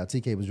 let me tell you,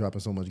 TK was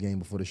dropping so much game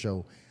before the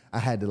show. I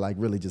had to like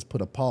really just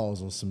put a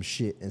pause on some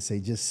shit and say,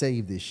 just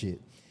save this shit.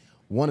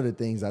 One of the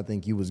things I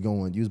think you was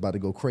about to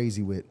go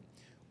crazy with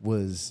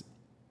was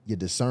your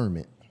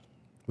discernment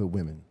with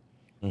women.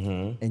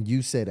 And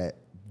you said that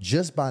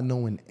just by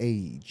knowing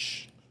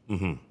age,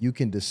 you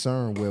can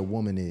discern where a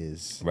woman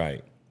is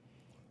Right.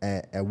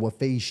 at what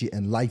phase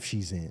and life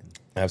she's in.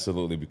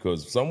 Absolutely,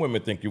 because some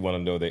women think you want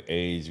to know their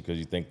age because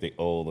you think they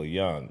old or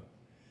young.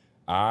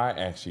 I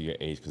ask you your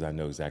age because I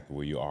know exactly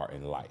where you are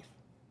in life.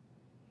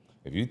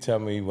 If you tell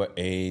me what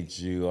age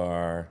you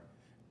are,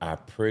 I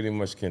pretty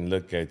much can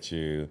look at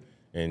you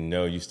and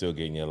know you're still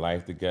getting your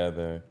life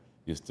together.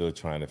 You're still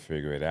trying to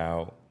figure it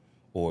out.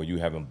 or you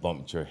haven't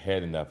bumped your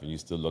head enough and you're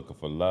still looking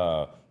for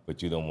love,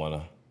 but you don't want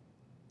to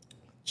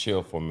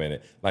chill for a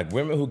minute. Like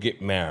women who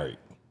get married,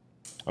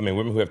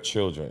 women who have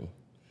children,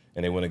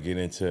 and they want to get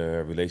into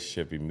a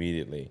relationship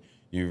immediately,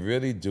 you're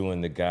really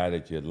doing the guy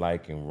that you're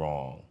liking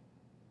wrong,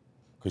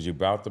 because you're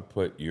about to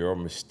put your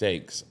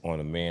mistakes on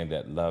a man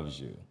that loves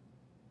you.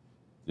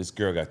 This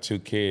girl got 2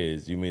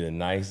 kids. You meet a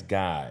nice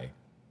guy,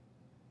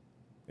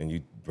 and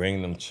you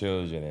bring them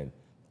children and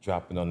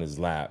drop it on his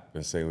lap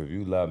and say, well, if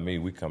you love me,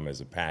 we come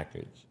as a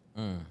package.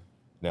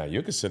 Now,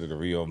 you're considered a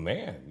real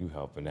man. You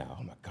helping out.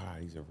 Oh, my God,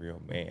 he's a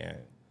real man.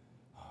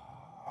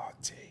 Oh,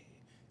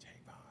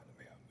 J-Von, a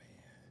real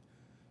man.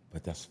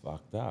 But that's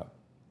fucked up.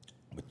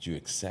 But you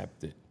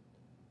accepted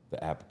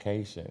the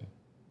application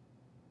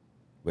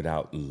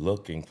without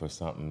looking for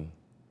something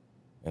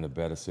in a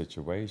better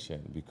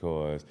situation,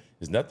 because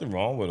there's nothing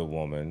wrong with a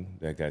woman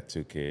that got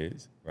 2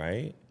 kids,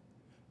 right?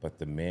 But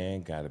the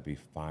man got to be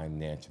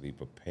financially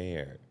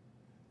prepared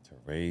to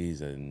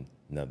raise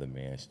another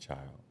man's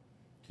child.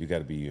 You got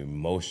to be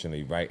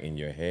emotionally right in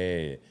your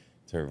head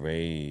to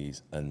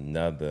raise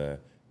another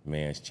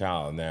man's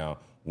child. Now,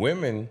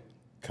 women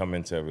come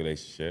into a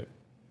relationship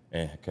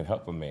and can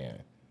help a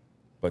man,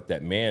 but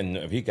that man,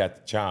 if he got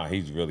the child,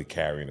 he's really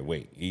carrying the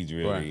weight. He's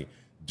really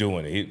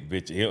doing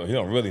it. He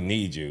don't really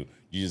need you.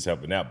 You just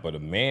helping out. But a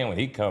man, when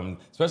he comes,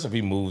 especially if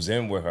he moves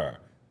in with her,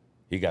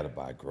 he got to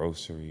buy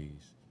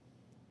groceries.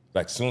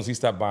 Like, as soon as he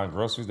stop buying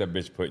groceries, that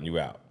bitch putting you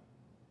out.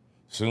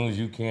 As soon as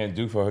you can't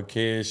do for her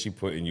kids, she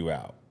putting you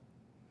out.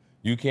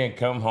 You can't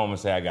come home and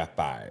say, I got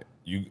fired.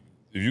 If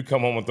you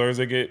come home on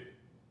Thursday,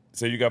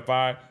 say you got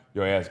fired,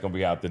 your ass gonna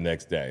be out the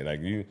next day.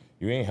 Like, you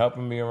ain't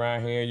helping me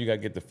around here, you gotta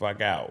get the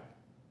fuck out.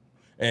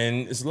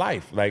 And it's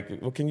life. Like,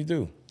 what can you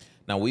do?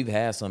 Now, we've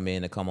had some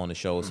men that come on the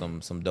show,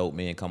 some dope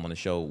men come on the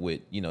show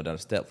with, that are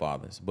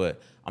stepfathers,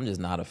 but I'm just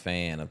not a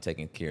fan of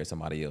taking care of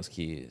somebody else's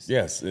kids.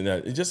 Yes, and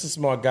you're just a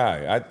smart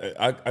guy.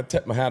 I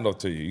tip my hat off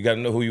to you. You got to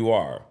know who you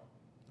are.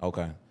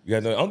 Okay. You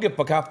got to know. I don't give a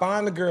fuck how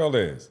fine the girl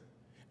is.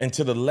 And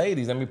to the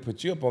ladies, let me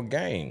put you up on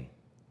game.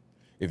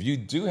 If you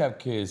do have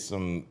kids,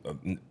 some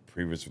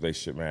previous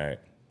relationship married,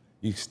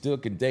 you still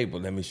can date,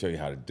 but let me show you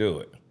how to do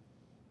it.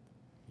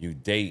 You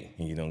date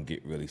and you don't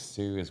get really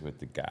serious with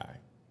the guy.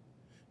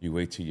 You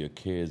wait till your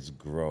kids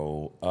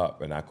grow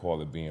up, and I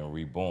call it being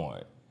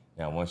reborn.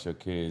 Now, once your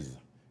kids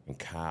in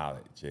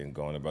college and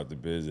going about the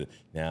business,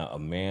 now a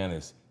man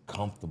is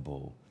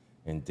comfortable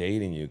in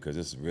dating you, because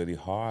it's really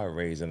hard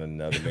raising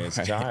another man's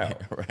child.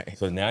 Right.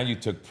 So now you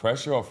took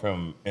pressure off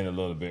him in a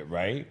little bit,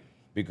 right?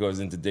 Because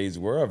in today's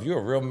world, if you're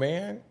a real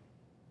man,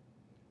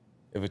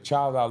 if a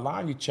child out of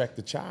line, you check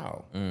the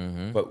child.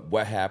 Mm-hmm. But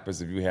what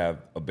happens if you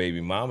have a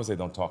baby mama say,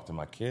 don't talk to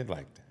my kid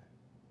like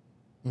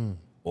that?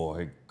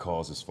 Or he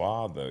calls his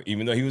father,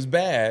 even though he was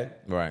bad.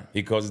 Right.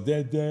 He calls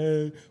his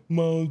dad,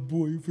 mom's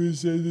boyfriend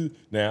says it.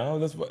 Now,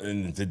 that's what,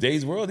 in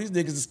today's world, these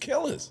niggas is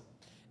killers.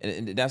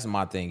 And that's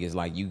my thing, is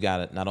like, you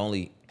gotta, not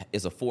only,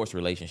 it's a forced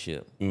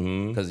relationship,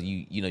 because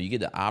you get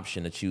the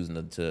option of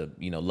choosing to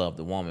love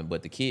the woman,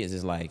 but the kids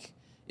is like,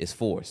 it's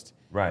forced.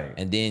 Right.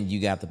 And then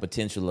you got the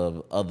potential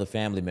of other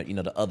family,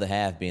 the other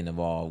half being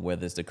involved,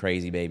 whether it's the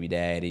crazy baby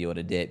daddy or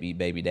the deadbeat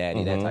baby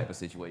daddy, that type of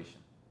situation.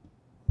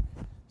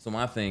 So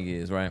my thing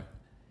is, right,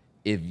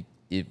 if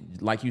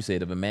like you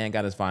said, if a man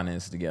got his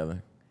finances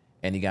together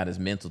and he got his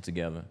mental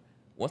together,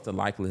 what's the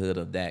likelihood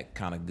of that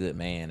kind of good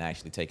man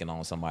actually taking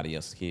on somebody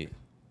else's kid?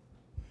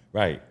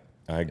 Right.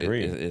 I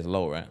agree. It's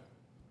low, right?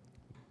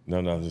 No,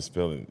 I'm just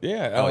feeling.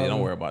 Yeah. Oh,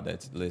 don't worry about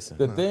that. Listen.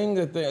 The thing,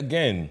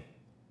 again,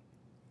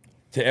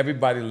 to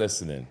everybody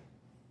listening,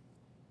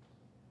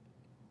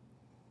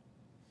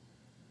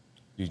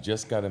 you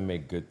just got to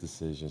make good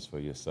decisions for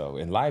yourself.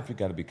 In life, you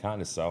got to be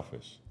kind of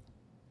selfish.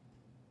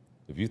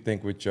 If you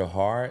think with your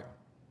heart,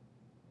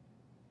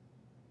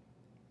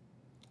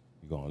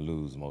 you're going to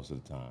lose most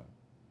of the time.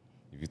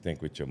 If you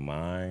think with your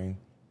mind,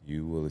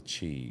 you will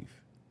achieve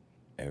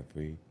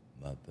every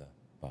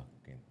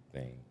motherfucking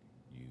thing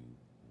you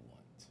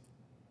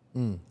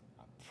want.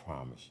 I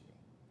promise you.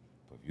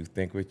 But if you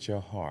think with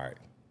your heart,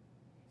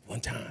 one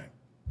time,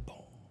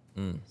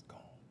 boom, it's gone.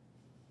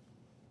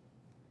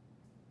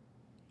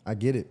 I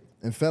get it.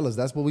 And fellas,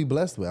 that's what we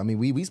blessed with. I mean,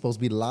 we supposed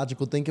to be the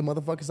logical thinking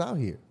motherfuckers out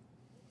here.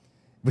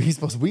 But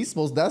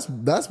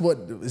that's what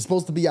is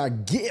supposed to be our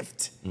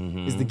gift.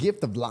 Is the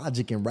gift of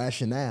logic and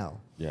rationale.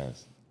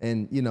 Yes.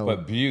 And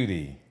But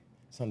beauty,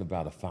 something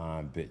about a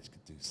fine bitch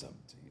could do something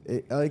to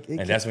you.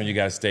 And that's when you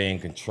gotta stay in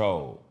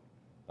control.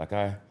 Like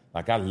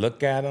I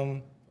look at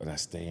them, but I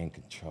stay in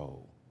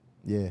control.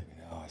 Yeah.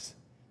 It's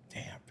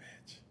damn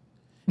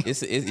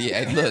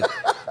bitch. Look,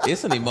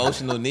 it's an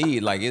emotional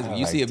need. Like,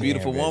 you see a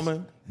beautiful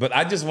woman. But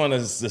I just want to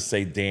just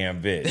say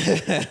damn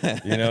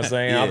bitch. You know what I'm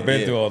saying? I've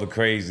been through all the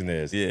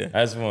craziness. Yeah.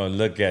 I just want to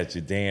look at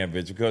you, damn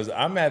bitch, because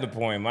I'm at the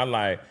point in my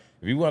life,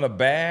 if you want a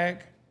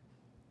bag,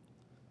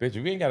 bitch, if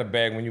you ain't got a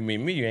bag when you meet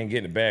me, you ain't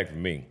getting a bag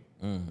from me.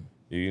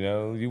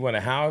 You want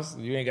a house,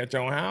 you ain't got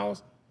your own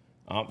house?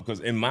 Because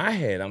in my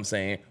head, I'm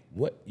saying,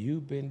 what you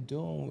been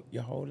doing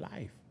your whole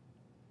life?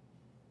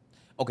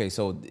 Okay,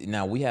 so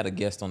now we had a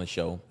guest on the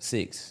show,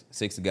 Six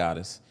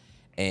Goddess,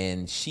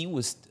 and she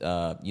was,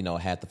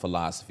 had the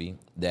philosophy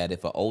that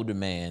if an older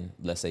man,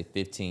 let's say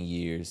 15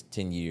 years,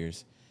 10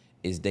 years,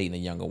 is dating a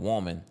younger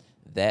woman,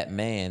 that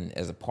man,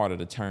 as a part of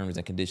the terms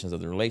and conditions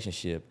of the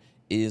relationship,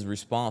 is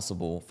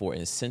responsible for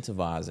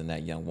incentivizing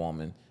that young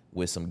woman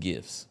with some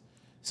gifts.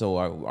 So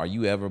are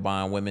you ever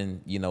buying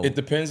women, It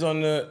depends on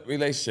the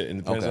relationship. It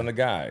depends on the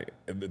guy.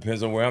 It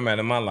depends on where I'm at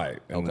in my life.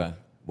 And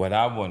what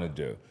I want to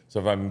do. So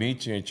if I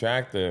meet you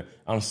attractive,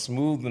 I'm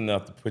smooth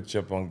enough to put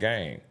you up on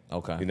game.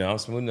 Okay. I'm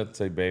smooth enough to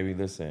say, baby,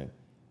 listen,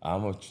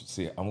 I'm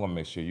gonna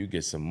make sure you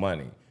get some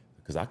money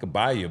because I could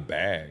buy you a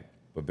bag,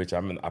 but bitch,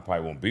 I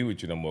probably won't be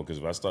with you no more because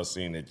if I start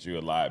seeing that you're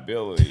a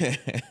liability,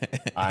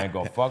 I ain't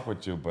gonna fuck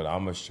with you. But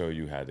I'm gonna show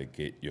you how to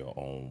get your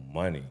own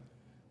money.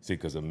 See,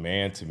 because a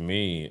man to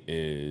me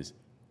is,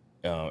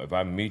 if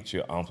I meet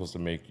you, I'm supposed to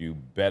make you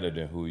better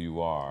than who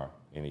you are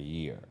in a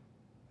year.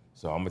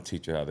 So I'm gonna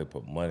teach you how to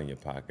put money in your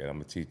pocket. I'm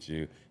gonna teach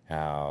you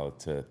how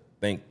to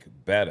think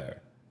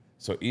better.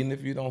 So even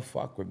if you don't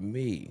fuck with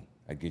me,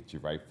 I get you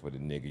right for the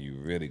nigga you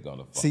really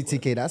gonna fuck with.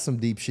 TK, that's some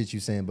deep shit you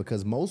saying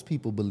because most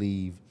people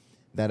believe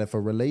that if a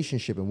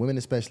relationship, and women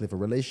especially, if a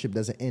relationship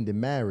doesn't end in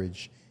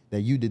marriage,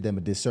 that you did them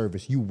a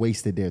disservice. You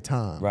wasted their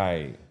time.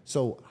 Right.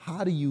 So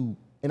how do you,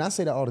 and I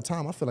say that all the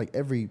time, I feel like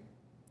every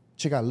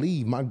chick I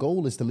leave, my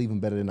goal is to leave them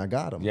better than I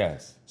got them.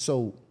 Yes.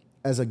 So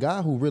as a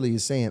guy who really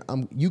is saying,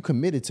 you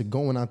committed to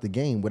going out the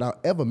game without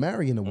ever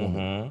marrying a woman.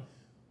 Mm-hmm.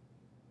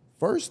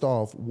 First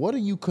off, what are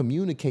you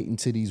communicating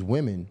to these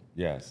women?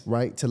 Yes.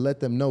 Right? To let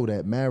them know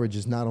that marriage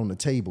is not on the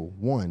table.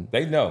 One.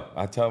 They know.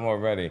 I tell them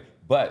already.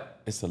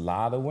 But it's a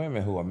lot of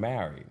women who are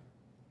married.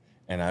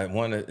 And I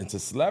want to, into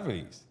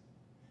celebrities.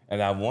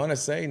 And I want to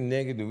say,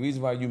 nigga, the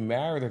reason why you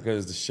married her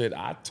because the shit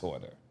I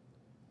taught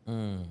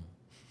her.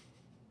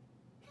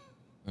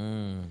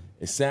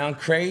 It sound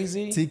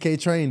crazy. TK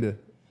trained her.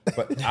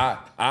 But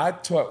I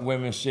taught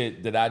women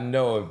shit that I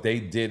know if they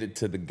did it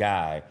to the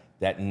guy,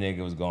 that nigga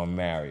was going to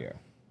marry her.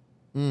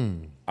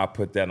 I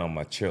put that on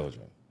my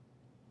children.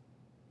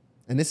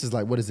 And this is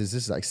like, what is this?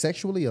 This is like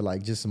sexually or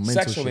like just some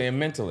mental Sexually shit? and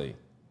mentally.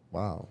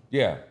 Wow.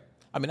 Yeah.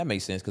 I mean, that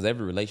makes sense because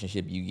every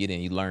relationship you get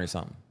in, you learn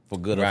something, for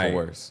good or for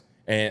worse.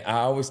 And I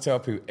always tell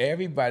people,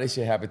 everybody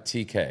should have a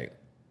TK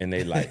in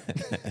their life.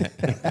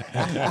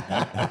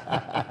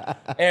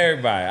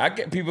 Everybody. I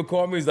get people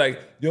call me, it's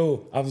like,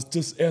 yo, I was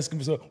just asking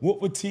myself,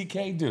 what would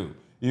TK do?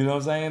 You know what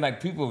I'm saying?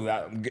 Like people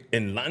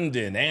in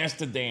London,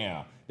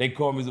 Amsterdam, they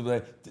call me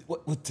like,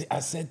 I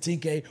said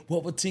TK,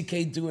 what would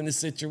TK do in this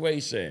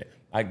situation?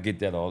 I get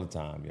that all the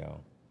time,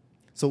 yo.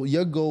 So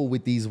your goal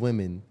with these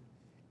women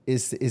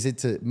is it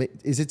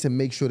to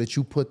make sure that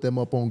you put them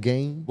up on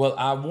game? Well,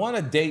 I want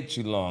to date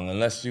you long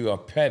unless you are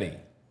petty.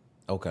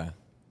 Okay.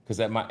 Because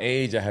at my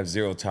age, I have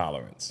zero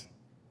tolerance.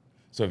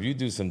 So if you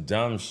do some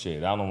dumb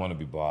shit, I don't want to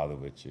be bothered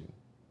with you.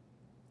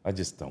 I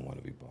just don't want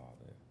to be bothered.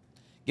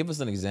 Give us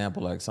an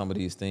example, like some of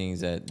these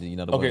things that, the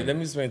Okay, women... let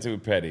me explain to you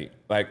petty.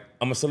 Like,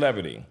 I'm a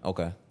celebrity.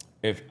 Okay.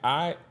 If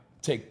I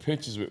take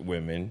pictures with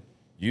women,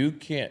 you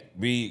can't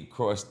be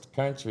across the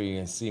country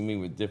and see me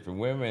with different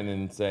women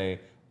and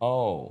say,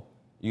 oh,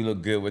 you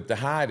look good with the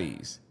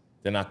hotties.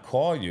 Then I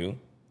call you,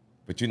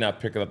 but you're not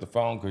picking up the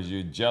phone because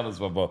you're jealous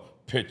of a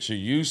picture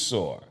you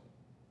saw.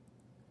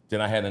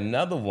 Then I had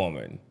another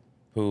woman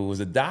who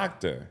was a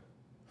doctor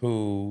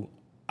who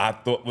I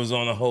thought was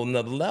on a whole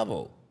nother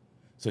level.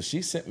 So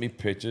she sent me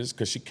pictures,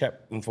 because she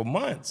kept them for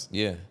months,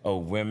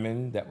 of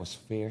women that was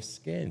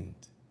fair-skinned.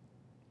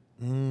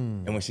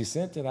 And when she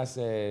sent it, I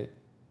said,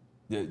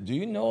 do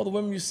you know the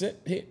women you sent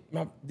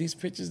these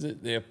pictures,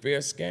 that they're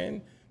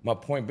fair-skinned? My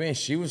point being,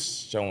 she was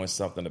showing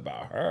something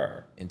about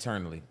her.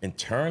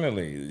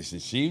 Internally,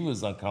 she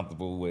was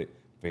uncomfortable with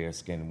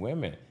fair-skinned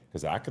women,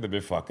 because I could have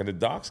been fucking a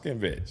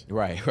dark-skinned bitch.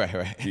 Right.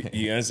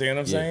 You understand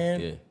what I'm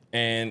saying? Yeah.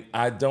 And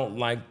I don't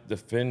like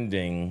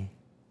defending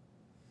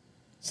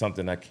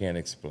something I can't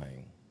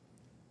explain.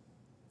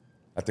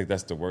 I think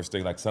that's the worst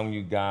thing. Like some of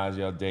you guys,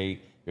 y'all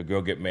date, your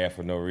girl get mad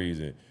for no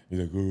reason.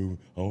 You're like, oh,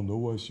 I don't know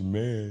why she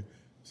mad.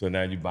 So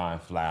now you buying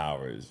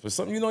flowers for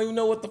something you don't even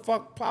know what the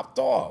fuck popped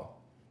off.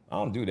 I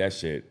don't do that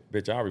shit.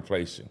 Bitch, I'll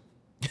replace you.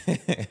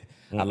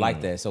 I like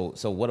that. So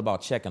what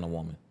about checking a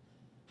woman?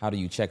 How do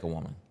you check a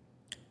woman?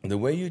 The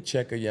way you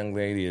check a young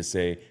lady is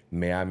say,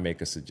 may I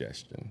make a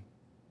suggestion?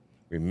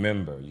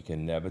 Remember, you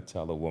can never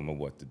tell a woman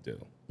what to do.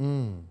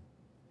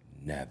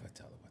 Never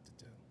tell her what to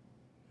do.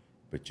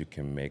 But you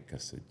can make a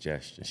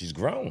suggestion. She's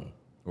grown.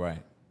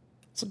 Right.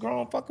 It's a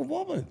grown fucking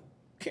woman.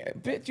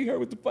 Can't, bitch, you heard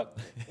what the fuck?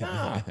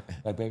 Nah.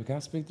 Like, baby, can I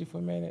speak to you for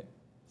a minute?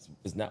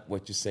 It's not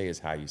what you say, it's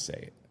how you say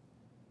it.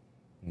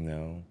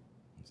 No.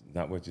 It's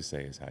not what you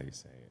say, it's how you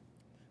say it.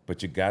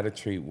 But you gotta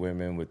treat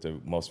women with the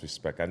most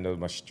respect. I know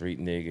my street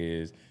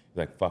niggas,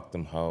 like, fuck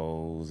them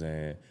hoes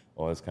and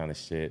all this kind of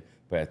shit.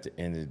 But at the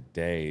end of the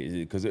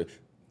day, because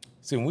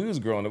see, when we was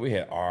growing up, we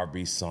had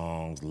R&B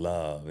songs,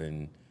 love,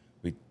 and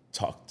we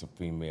talked to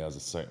females a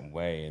certain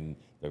way. And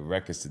the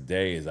records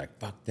today is like,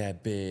 fuck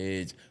that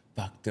bitch,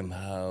 fuck them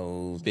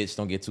hoes. Bitch,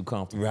 don't get too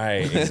comfortable.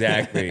 Right,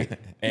 exactly.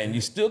 And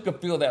you still can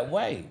feel that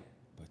way,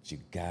 but you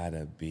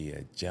gotta be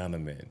a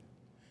gentleman.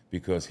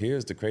 Because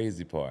here's the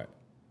crazy part.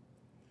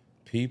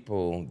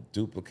 People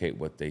duplicate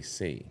what they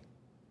see.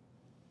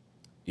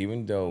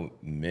 Even though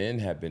men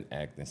have been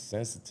acting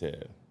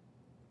sensitive,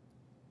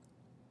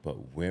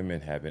 but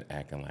women have been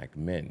acting like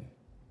men.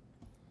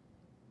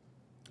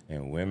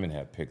 And women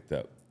have picked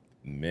up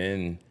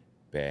men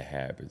bad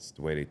habits,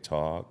 the way they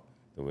talk,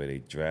 the way they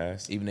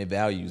dress. Even their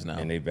values now.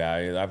 And they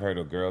values. I've heard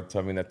a girl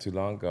tell me not too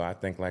long ago, I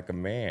think like a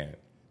man.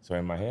 So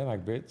in my head,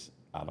 like, bitch,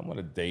 I don't want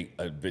to date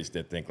a bitch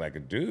that think like a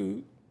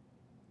dude.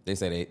 They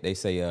say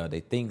they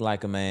think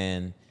like a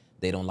man.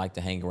 They don't like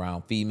to hang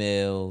around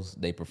females.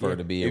 They prefer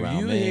to be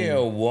around men. If you hear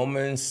a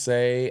woman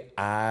say,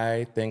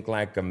 I think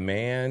like a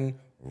man,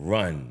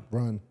 run.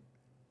 Run.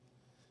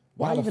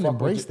 Why Why the even fuck would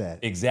embrace you- that?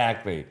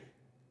 Exactly.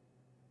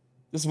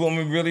 This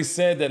woman really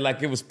said that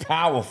like it was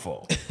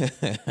powerful.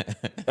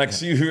 Like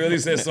she really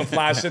said some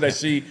fly shit that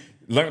she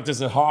learned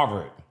this at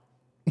Harvard.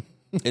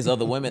 It's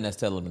other women that's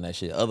telling them that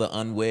shit. Other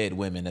unwed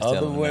women that's Other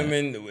telling them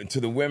that. women, to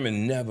the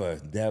women, never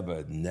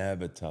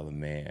tell a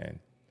man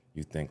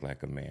you think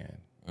like a man.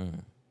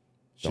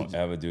 Don't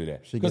ever do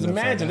that. Because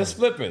imagine, let's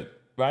flip it,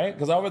 right?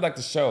 Because I always like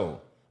to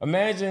show.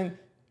 Imagine,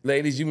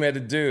 ladies, you met a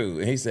dude,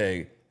 and he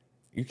say,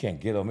 you can't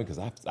get on me because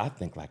I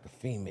think like a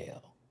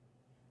female.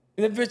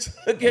 And the bitch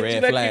look at Red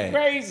you like flag.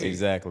 you're crazy.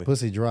 Exactly.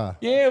 Pussy dry.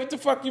 Yeah, what the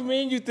fuck you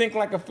mean you think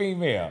like a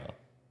female?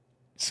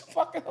 It's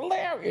fucking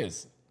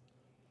hilarious.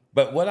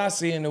 But what I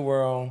see in the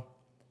world,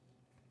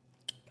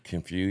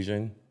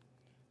 confusion,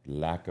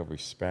 lack of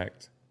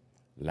respect,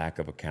 lack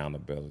of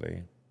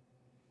accountability.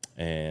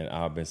 And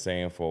I've been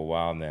saying for a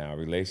while now,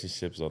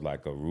 relationships are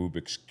like a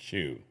Rubik's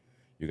Cube.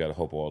 You got to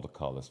hope all the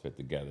colors fit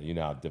together. You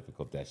know how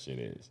difficult that shit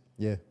is.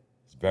 Yeah.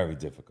 It's very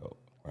difficult,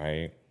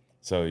 right?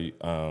 So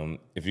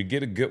if you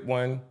get a good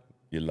one,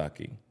 you're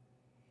lucky.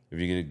 If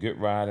you get a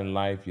good ride in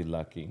life, you're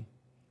lucky.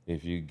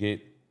 If you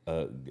get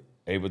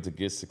able to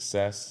get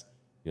success,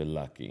 you're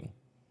lucky.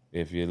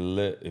 If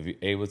you're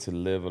able to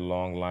live a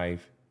long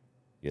life,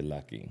 you're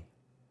lucky.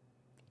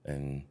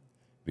 And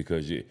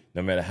because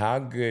no matter how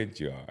good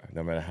you are,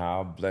 no matter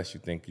how blessed you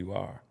think you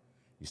are,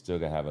 you still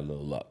gotta have a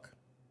little luck.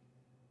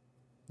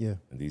 Yeah.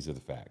 And these are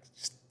the facts.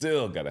 You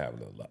still gotta have a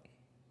little luck.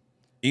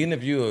 Even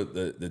if you're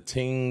the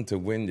team to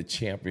win the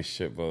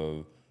championship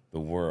of the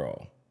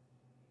world,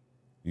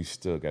 you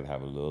still gotta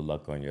have a little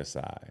luck on your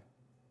side.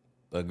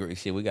 Agree.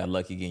 Shit, we got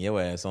lucky getting your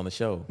ass on the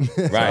show.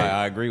 Right. So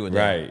I agree with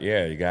that. Right,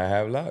 yeah, you gotta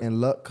have luck. And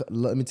luck,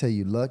 let me tell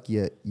you, luck,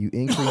 you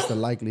increase the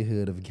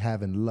likelihood of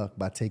having luck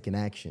by taking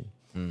action.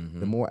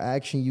 The more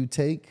action you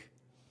take,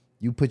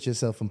 you put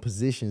yourself in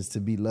positions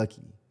to be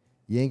lucky.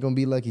 You ain't gonna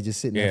be lucky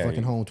just sitting there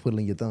fucking home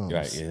twiddling your thumbs.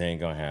 Right, it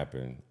ain't gonna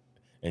happen.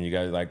 And you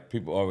guys, like,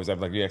 people always have,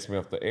 like, you ask me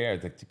off the air,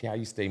 like, how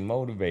you stay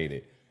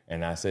motivated?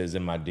 And I say it's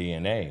in my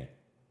DNA,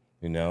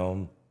 you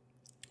know?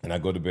 And I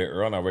go to bed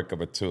early and I wake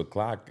up at 2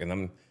 o'clock and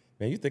man,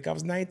 you think I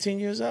was 19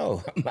 years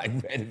old? I'm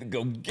like ready to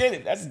go get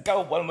it. Let's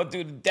go. What am I gonna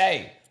do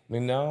today? You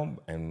know?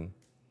 And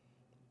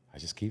I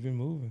just keep it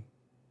moving.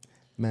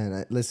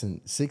 Man,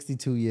 listen,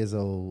 62 years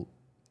old,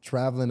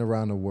 traveling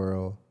around the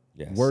world,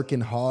 Yes.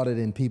 working harder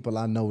than people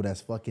I know that's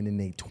fucking in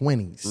their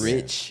 20s.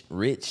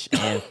 Rich,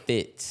 and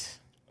fit.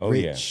 Oh,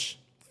 Rich,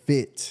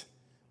 fit,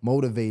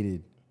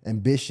 motivated,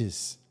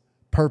 ambitious,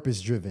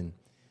 purpose-driven.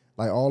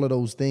 Like all of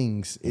those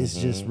things is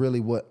just really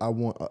what I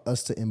want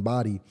us to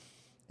embody.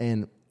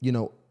 And, you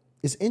know,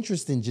 it's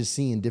interesting just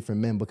seeing different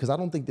men because I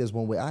don't think there's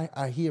one way.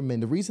 I hear men.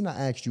 The reason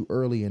I asked you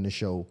early in the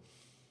show,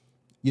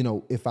 you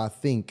know, if I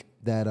think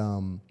that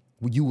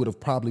you would have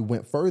probably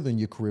went further in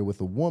your career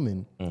with a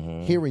woman,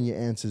 hearing your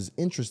answer is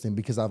interesting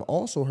because I've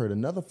also heard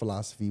another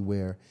philosophy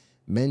where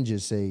men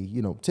just say,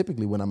 you know,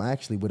 typically when I'm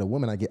actually with a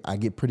woman, I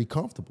get pretty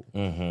comfortable.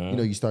 You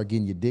know, you start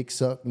getting your dick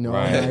sucked, you know,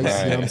 all nice,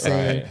 you know what I'm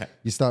saying? Right.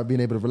 You start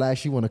being able to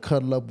relax. You want to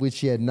cuddle up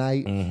with you at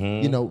night.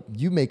 You know,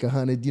 you make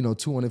 100, you know,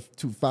 200,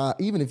 5,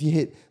 even if you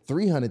hit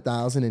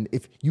 300,000, and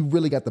if you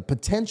really got the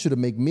potential to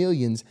make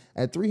millions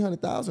at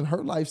 300,000,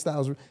 her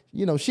lifestyle's,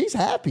 you know, she's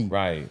happy.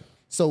 Right.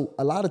 So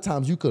a lot of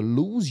times you could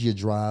lose your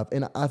drive.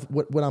 And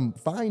what I'm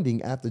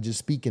finding after just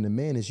speaking to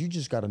men is you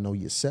just got to know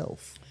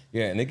yourself.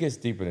 Yeah, and it gets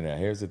deeper than that.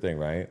 Here's the thing,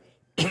 right?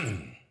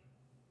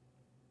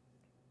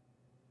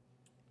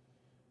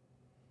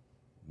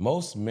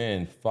 Most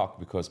men fuck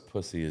because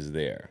pussy is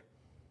there.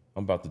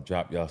 I'm about to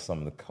drop y'all some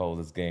of the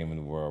coldest game in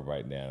the world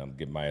right now. I'm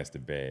getting my ass to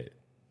bed.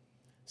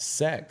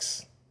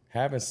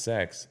 Having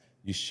sex,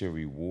 you should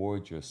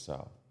reward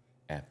yourself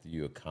after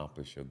you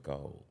accomplish your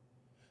goal.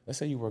 Let's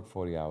say you work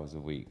 40 hours a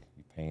week,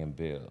 you're paying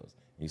bills,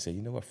 and you say,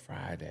 you know what,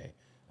 Friday,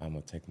 I'm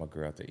gonna take my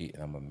girl out to eat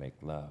and I'm gonna make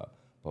love.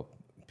 But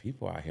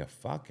people out here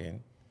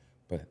fucking,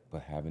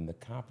 but haven't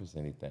accomplished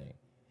anything.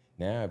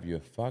 Now, if you're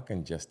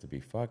fucking just to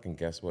be fucking,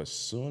 guess what?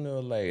 Sooner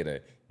or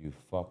later, you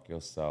fuck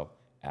yourself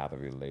out of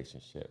a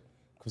relationship.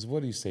 Because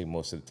what do you say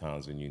most of the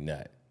times when you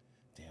nut?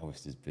 Damn, I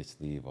wish this bitch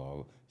leave,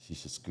 or she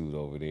should scoot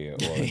over there,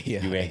 or you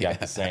ain't got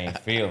the same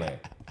feeling.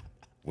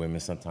 Women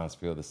sometimes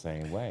feel the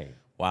same way.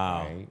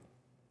 Wow. Right?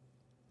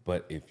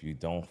 But if you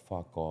don't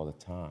fuck all the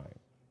time,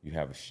 you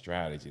have a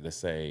strategy. Let's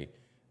say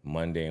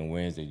Monday and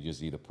Wednesday, you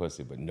just eat a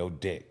pussy, but no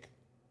dick.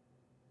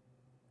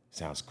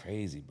 Sounds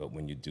crazy, but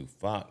when you do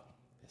fuck,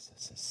 it's a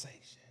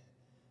sensation.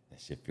 That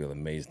shit feel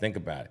amazing. Think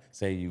about it.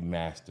 Say you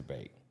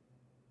masturbate,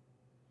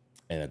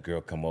 and a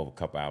girl come over a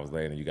couple hours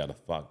later and you got to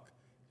fuck.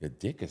 Your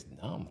dick is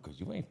numb because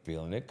you ain't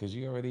feeling it because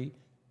you already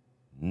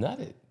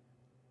nutted.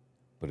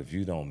 But if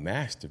you don't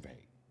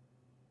masturbate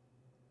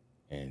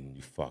and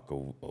you fuck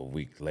a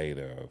week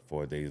later or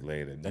 4 days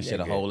later, that shit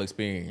a whole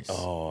experience.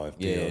 Oh, it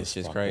yeah, feels it's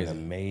just fucking crazy.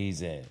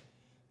 amazing.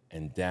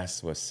 And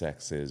that's what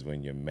sex is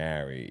when you're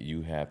married.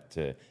 You have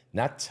to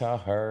not tell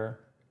her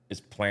it's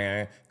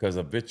planned because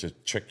a bitch will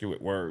trick you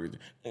with words.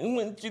 I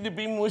want you to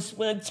be more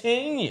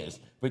spontaneous.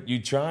 But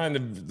you trying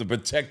to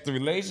protect the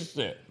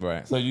relationship.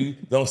 Right. So you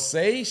don't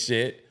say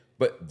shit,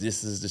 but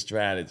this is the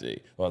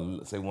strategy. Or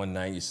say one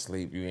night you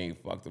sleep, you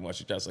ain't fucked her much.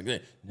 She just like, no.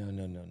 I don't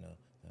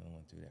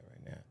want to do that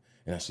right now.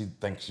 And she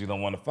thinks you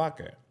don't want to fuck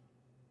her.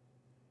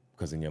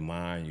 Because in your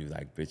mind, you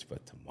like, bitch,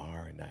 but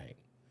tomorrow night,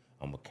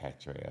 I'm going to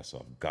catch your ass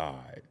off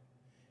guard.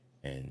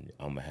 And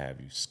I'm going to have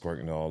you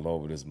squirting all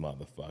over this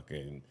motherfucker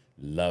and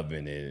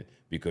loving it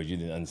because you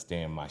didn't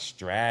understand my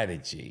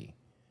strategy.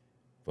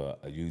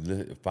 But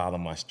you follow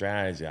my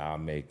strategy, I'll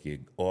make you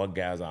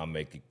orgasm, I'll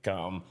make you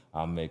come,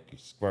 I'll make you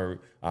squirt.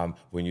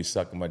 When you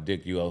suck my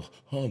dick, you go,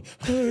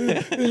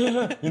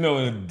 you know,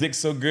 when the dick's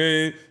so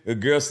good, the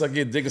girl suck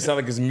your dick, it sound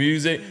like it's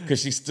music because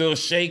she's still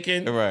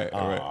shaking. Right.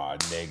 Oh,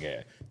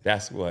 nigga.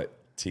 That's what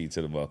T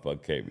to the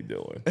motherfucking K be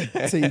doing.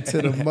 T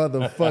to the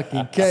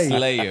motherfucking K.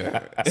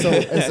 Slayer. So,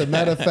 as a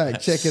matter of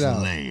fact, check it out.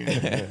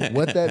 Slayer.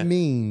 What that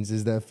means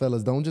is that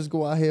fellas, don't just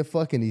go out here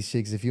fucking these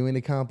chicks if you ain't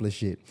accomplished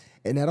shit.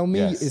 And that don't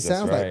mean Yes, it that's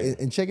sounds right. like.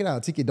 And check it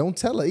out, Tiki. Don't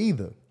tell her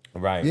either.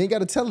 Right. You ain't got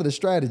to tell her the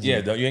strategy.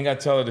 Yeah, you ain't got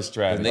to tell her the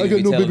strategy. Niggas I got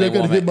be no telling baby. I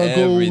their gotta hit my woman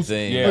goals.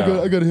 everything.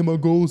 Yeah. I gotta hit my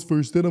goals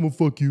first. Then I'm gonna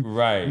fuck you.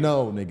 Right.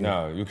 No, nigga.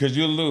 No, because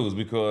you'll lose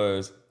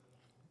because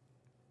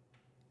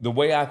the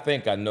way I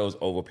think I know is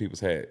over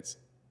people's heads.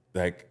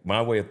 Like,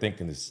 my way of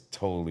thinking is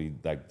totally,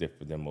 like,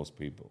 different than most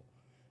people.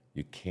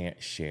 You can't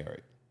share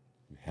it.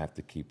 You have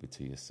to keep it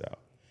to yourself.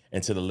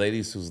 And to the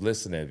ladies who's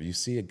listening, if you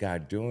see a guy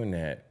doing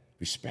that,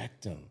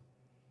 respect him.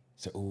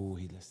 Say, oh,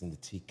 he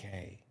listened to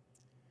TK.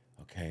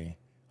 Okay,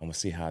 I'm going to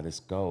see how this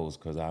goes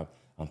because I'm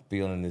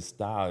feeling this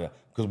style.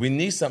 Because we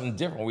need something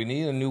different. We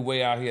need a new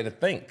way out here to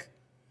think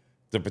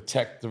to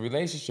protect the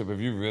relationship if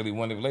you really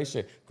want a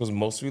relationship. Because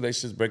most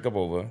relationships break up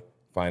over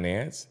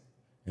finance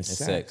and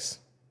sex.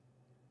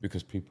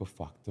 Because people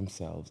fuck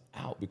themselves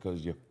out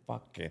because you're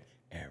fucking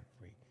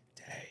every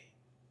day.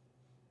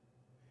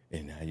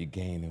 And now you're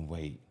gaining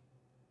weight.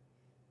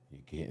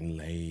 You're getting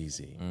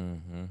lazy.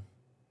 Mm-hmm.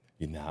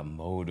 You're not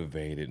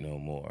motivated no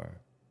more.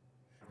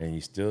 And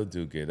you still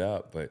do get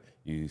up, but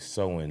you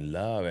so in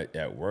love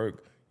at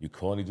work, you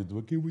call each other,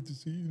 I can't wait to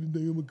see you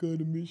today, I'm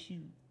gonna miss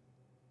you.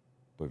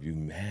 But if you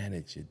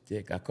manage your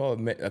dick, I call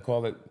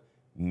it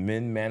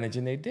men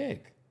managing their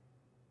dick.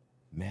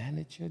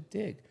 Manage your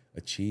dick.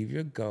 Achieve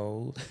your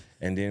goals,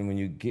 and then when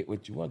you get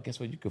what you want, guess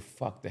what? You can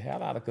fuck the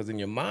hell out of, because in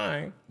your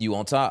mind, You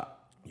on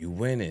top. you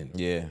winning.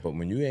 Yeah. But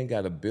when you ain't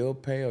got a bill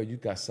pay or you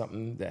got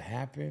something that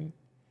happened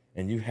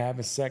and you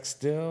having sex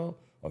still,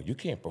 you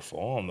can't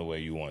perform the way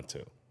you want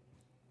to.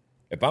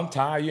 If I'm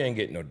tired, you ain't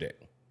getting no dick.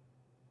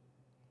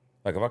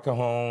 Like if I come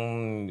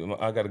home,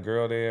 I got a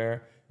girl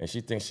there and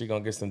she thinks she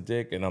gonna get some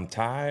dick and I'm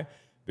tired,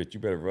 bitch, you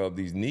better rub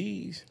these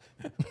knees.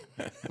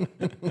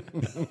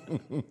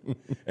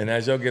 And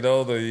as y'all get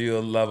older,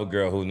 you'll love a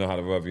girl who know how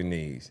to rub your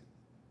knees.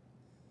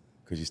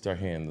 Because you start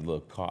hearing the little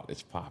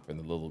cartilage popping,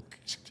 the little,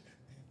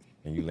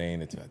 and you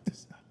laying into it. I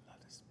love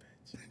this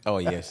bitch. Oh,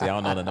 yeah. See, I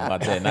don't know nothing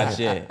about that. Not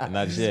yet.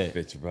 Not yet.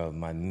 Bitch rubbed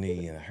my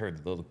knee and I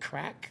heard a little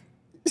crack.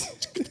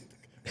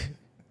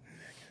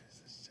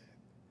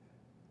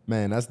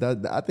 Man,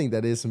 I think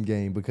that is some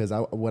game because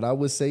what I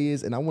would say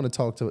is, and I want to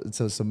talk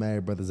to some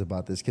married brothers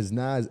about this because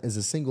now as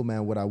a single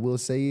man, what I will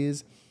say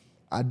is,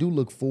 I do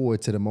look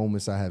forward to the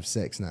moments I have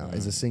sex now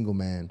as a single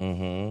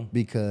man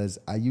because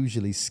I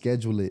usually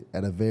schedule it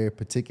at a very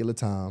particular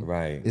time.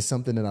 Right. It's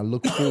something that I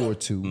look forward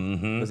to.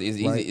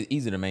 It's Right.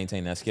 easy to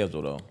maintain that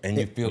schedule, though. And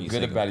you feel When you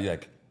good single. about it. You're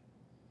like,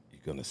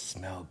 you're going to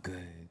smell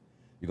good.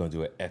 You're going to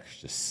do an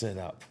extra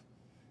sit-up.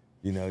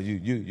 You know,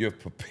 you're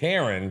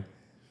preparing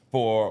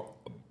for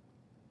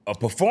a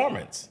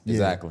performance.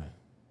 Exactly.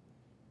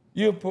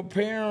 You're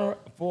preparing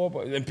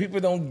for, and people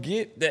don't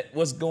get that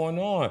what's going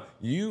on.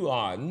 You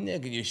are,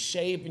 nigga, you're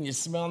shaving, you're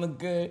smelling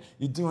good,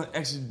 you're doing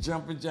extra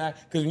jumping jack.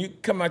 Because when you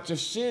come out your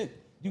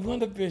shit, you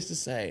want the bitch to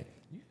say,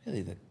 you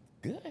really look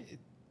good.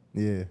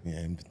 Yeah. Yeah,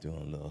 I'm doing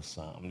a little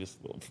something, just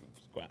a little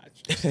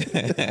scratch.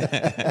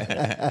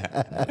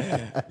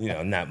 You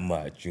know, not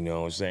much, you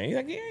know what I'm saying? You're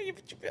like, yeah, you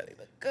really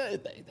look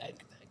good. Thank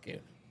you.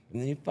 And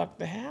then you fuck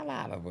the hell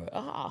out of her.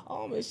 Oh,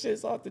 homie,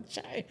 shit's off the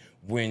chain.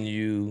 When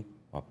you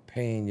are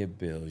paying your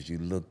bills, you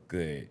look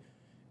good,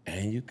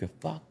 and you can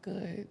fuck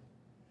good,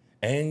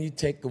 and you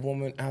take a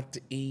woman out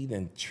to eat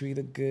and treat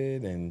her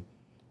good, and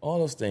all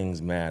those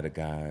things matter,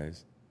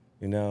 guys,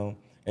 you know?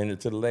 And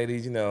to the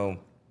ladies, you know,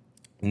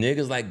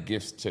 Niggas like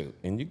gifts too,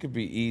 and you could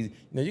be easy.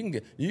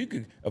 You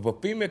could if a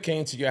female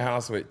came to your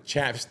house with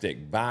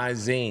chapstick,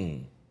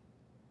 Visine,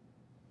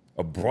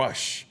 a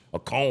brush, a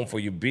comb for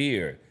your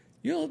beard,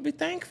 you'll be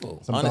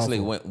thankful.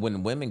 Honestly,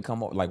 when women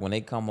come over, like when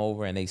they come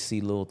over and they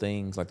see little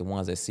things, like the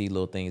ones that see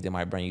little things, they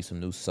might bring you some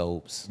new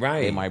soaps.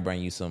 Right. They might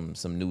bring you some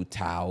new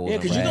towels. Yeah,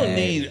 because you don't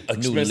need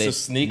expensive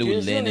sneakers. new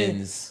You don't need-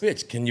 linens.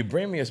 Bitch, can you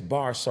bring me a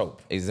bar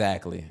soap?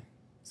 Exactly.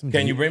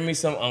 Can you bring me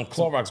some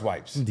Clorox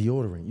wipes? Some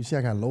deodorant. You see,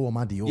 I got low on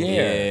my deodorant.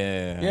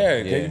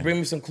 Yeah. Can you bring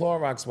me some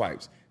Clorox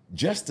wipes?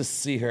 Just to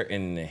see her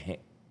in the hand,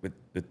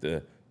 with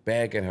the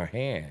bag in her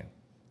hand.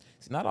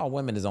 See, not all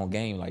women is on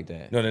game like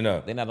that.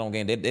 No. They're not on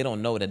game. They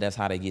don't know that that's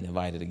how they get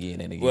invited again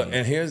and again. Well,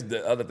 and here's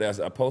the other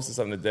thing. I posted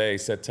something today.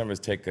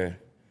 September's take a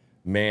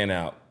man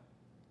out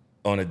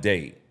on a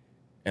date.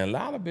 And a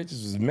lot of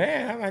bitches was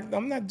mad. I'm like,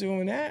 I'm not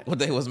doing that. What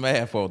they was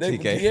mad for,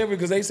 TK? Yeah,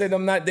 because they said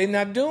they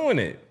not doing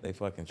it. They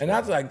fucking And I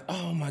was like,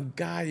 oh my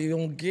God, you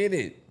don't get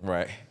it.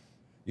 right.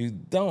 You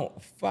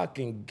don't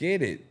fucking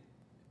get it.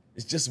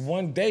 It's just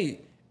one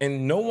date.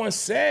 And no one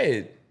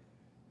said,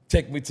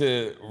 take me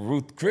to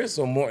Ruth Chris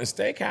or Morton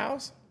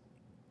Steakhouse.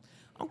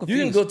 I'm You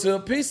confused. can go to a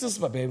pizza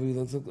spot, baby.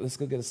 Let's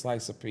go get a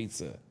slice of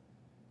pizza.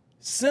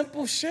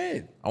 Simple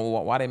shit.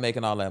 Why they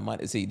making all that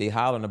money? See, they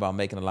hollering about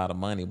making a lot of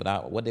money,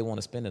 but what they want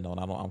to spend it on?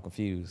 I'm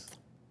confused.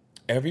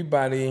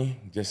 Everybody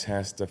just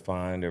has to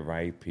find the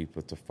right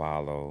people to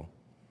follow,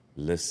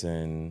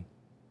 listen.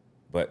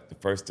 But the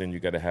first thing, you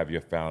got to have your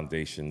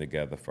foundation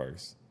together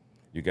first.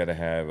 You got to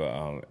have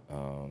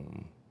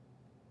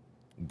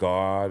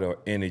God or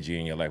energy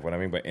in your life. What I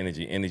mean by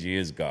energy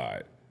is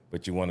God.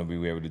 But you want to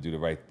be able to do the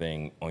right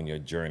thing on your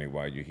journey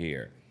while you're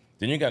here.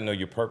 Then you got to know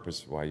your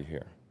purpose while you're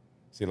here.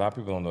 See, a lot of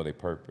people don't know their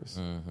purpose.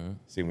 Mm-hmm.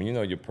 See, when you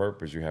know your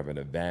purpose, you have an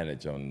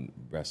advantage on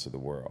the rest of the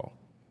world.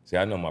 See,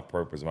 I know my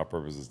purpose. My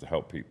purpose is to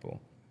help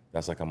people.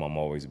 That's like I'm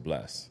always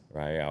blessed,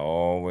 right? I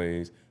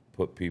always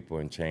put people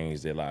and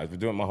change their lives. I've been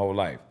doing it my whole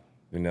life,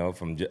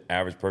 from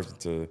average person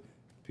to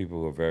people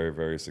who are very,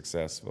 very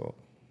successful.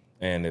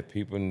 And if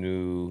people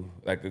knew,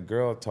 like a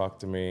girl talked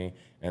to me,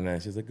 and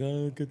then she's like,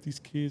 oh, get these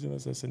kids. And I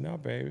said, no,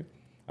 baby.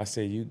 I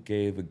said, you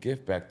gave a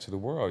gift back to the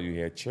world. You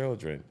had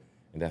children,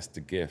 and that's the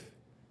gift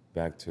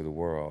back to the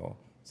world.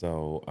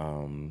 So,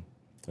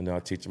 I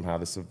teach them how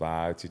to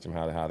survive, teach them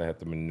how they have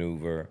to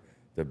maneuver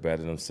to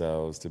better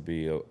themselves, to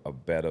be a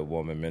better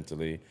woman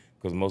mentally.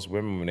 Because most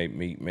women, when they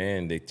meet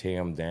men, they tear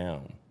them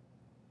down.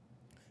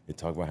 They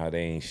talk about how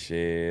they ain't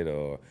shit,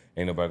 or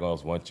ain't nobody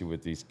else want you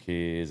with these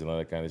kids and all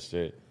that kind of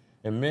shit.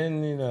 And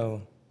men,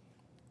 you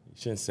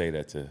shouldn't say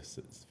that to a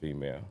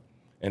female.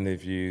 And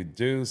if you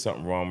do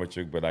something wrong with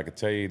you, but I can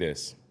tell you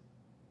this,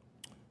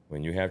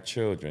 when you have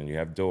children, you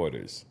have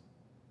daughters,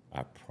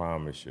 I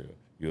promise you,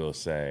 you'll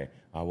say,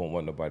 I won't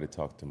want nobody to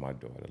talk to my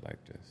daughter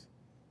like this.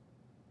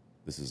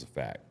 This is a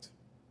fact.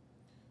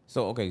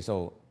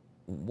 So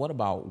what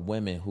about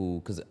women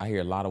who, because I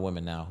hear a lot of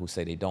women now who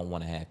say they don't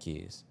want to have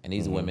kids, and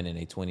these are women in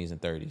their 20s and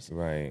 30s.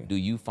 Right. Do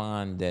you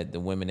find that the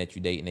women that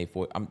you date in their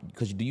 40s,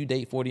 because do you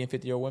date 40 and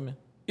 50-year-old women?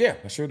 Yeah,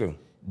 I sure do.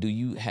 Do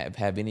you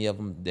have any of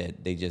them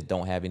that they just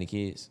don't have any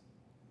kids?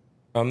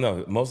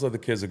 No, most of the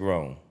kids are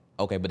grown.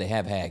 Okay, but they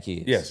have had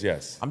kids.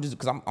 Yes.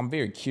 I'm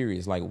very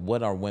curious. Like,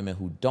 what are women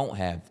who don't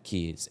have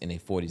kids in their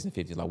 40s and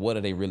 50s? Like, what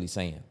are they really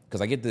saying?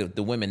 Because I get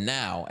the women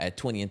now at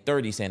 20 and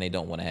 30 saying they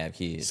don't want to have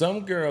kids.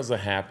 Some girls are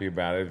happy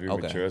about it if you're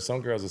Okay. mature.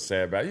 Some girls are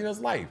sad about it. It's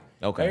life.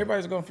 Okay.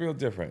 Everybody's going to feel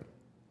different.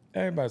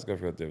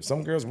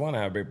 Some girls want to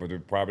have a baby,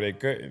 but probably they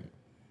couldn't.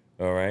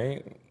 All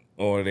right?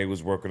 Or they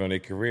was working on their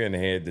career and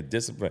they had the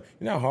discipline.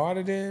 You know how hard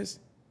it is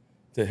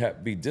to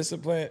be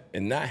disciplined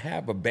and not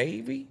have a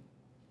baby?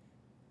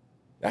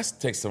 That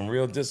takes some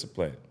real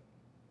discipline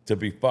to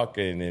be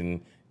fucking, and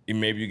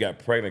maybe you got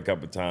pregnant a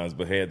couple of times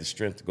but had the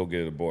strength to go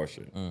get an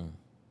abortion.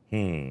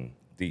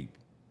 Deep.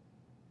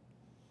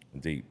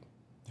 Damn.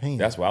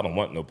 That's why I don't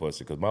want no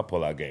pussy, because my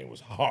pullout game was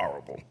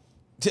horrible.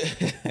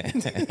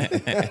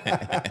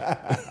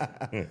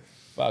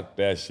 Fuck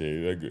that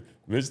shit.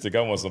 Bitch think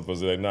I want some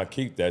pussy, they not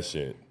keep that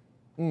shit.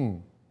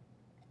 Man,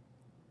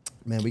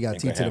 we got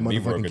Ain't T gonna to the have me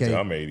motherfucking working till K.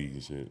 I'm 80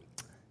 and shit.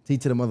 T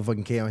to the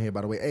motherfucking K on here,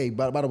 by the way. Hey,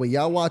 by the way,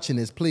 y'all watching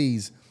this,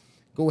 please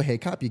go ahead,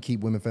 copy your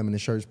Keep Women Feminine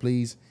shirts,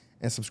 please,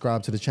 and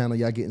subscribe to the channel.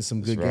 Y'all getting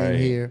some good That's right. game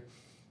here.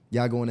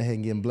 Y'all going ahead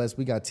and getting blessed.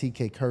 We got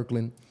TK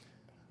Kirkland.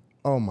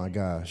 Oh my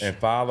gosh. And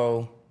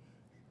follow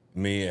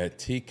me at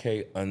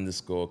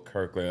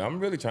TK_Kirkland. I'm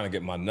really trying to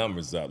get my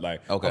numbers up.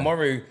 Like, Okay. I'm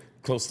already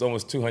close to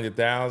almost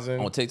 200,000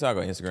 On TikTok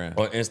or Instagram?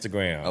 on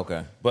Instagram.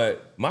 Okay.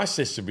 But my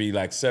shit should be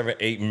like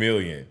 7-8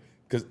 million,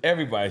 because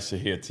everybody should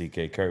hear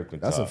TK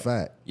Kirkland That's talk. a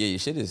fact. Yeah, your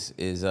shit is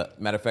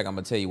matter of fact, I'm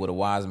gonna tell you what a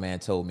wise man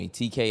told me.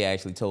 TK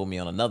actually told me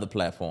on another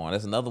platform.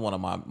 That's another one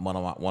of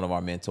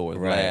our mentors,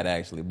 Right. Vlad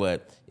actually.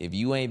 But if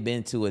you ain't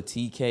been to a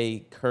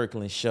TK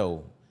Kirkland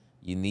show,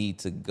 you need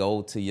to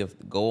go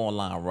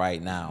online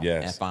right now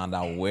Yes. and find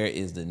out where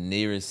is the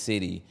nearest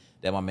city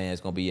that my man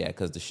is gonna be at,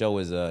 because the show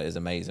is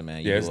amazing,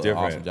 man. You Yeah, it's do an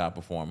different. awesome job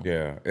performing.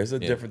 Yeah, it's a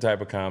different type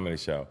of comedy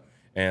show.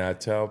 And I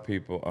tell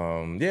people,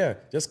 yeah,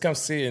 just come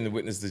see it and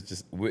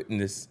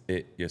witness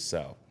it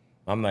yourself.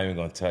 I'm not even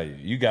gonna tell you.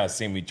 You guys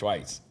seen me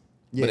twice.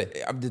 Yeah.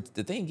 But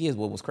the thing is,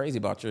 what was crazy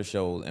about your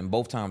show, and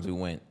both times we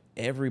went,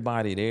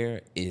 everybody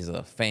there is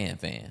a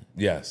fan.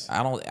 Yes.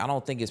 I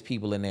don't think it's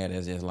people in there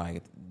that's just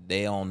like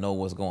they don't know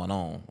what's going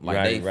on.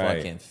 Like they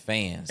fucking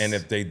fans. And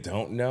if they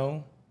don't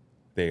know,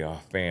 they are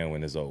a fan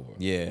when it's over.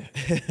 Yeah.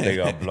 They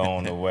got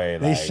blown away.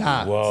 They Like,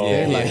 shocked. whoa.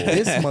 They're like,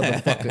 this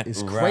motherfucker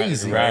is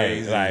crazy.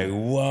 Right. Like,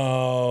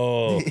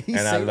 whoa. He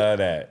And I said- love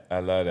that. I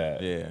love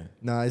that. Yeah.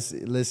 No,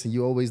 listen,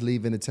 you always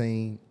leave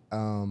entertained.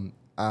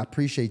 I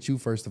appreciate you,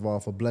 first of all,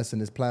 for blessing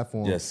this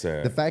platform. Yes,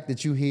 sir. The fact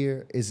that you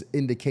here is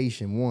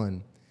indication.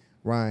 One,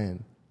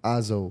 Ryan,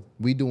 Azo,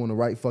 we doing the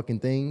right fucking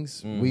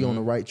things. We on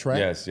the right track.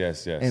 Yes.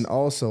 And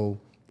also,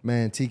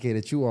 man, TK,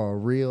 that you are a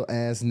real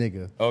ass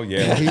nigga. Oh,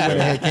 yeah. He went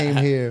ahead, came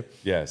here.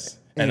 Yes.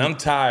 And I'm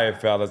tired,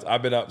 fellas.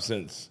 I've been up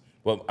since,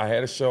 well, I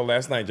had a show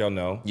last night, y'all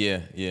know.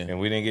 Yeah. And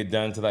we didn't get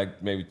done till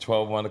like maybe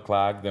 12, 1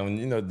 o'clock. Then,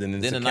 then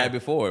Then the night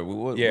before,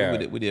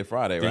 we did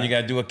Friday, right? Then you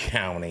got to do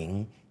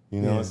accounting.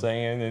 You know what I'm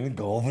saying? And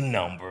go over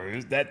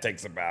numbers. That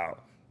takes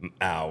about an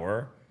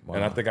hour. Wow.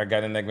 And I think I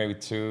got in like maybe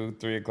 2,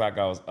 3 o'clock.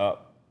 I was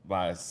up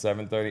by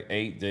 7:30,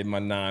 8. Did my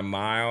 9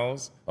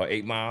 miles or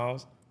 8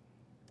 miles.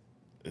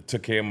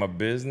 Took care of my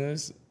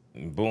business.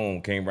 And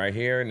boom, came right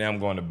here. Now I'm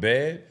going to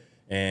bed.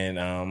 And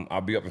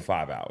I'll be up in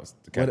 5 hours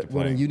to catch the plane.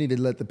 Well, then you need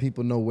to let the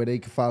people know where they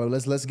can follow.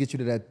 Let's get you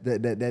to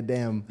that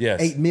damn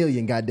 8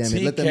 million, goddamn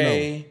it. Let them know.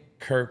 TK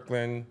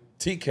Kirkland,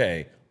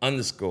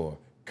 TK_Kirkland.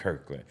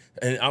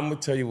 And I'm going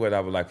to tell you what I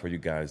would like for you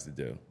guys to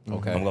do.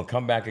 Okay. I'm going to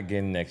come back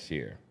again next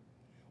year.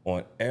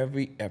 On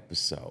every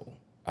episode,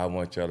 I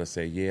want y'all to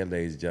say, yeah,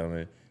 ladies and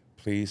gentlemen,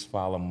 please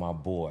follow my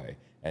boy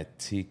at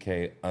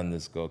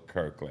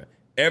TK_Kirkland.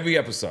 Every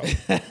episode.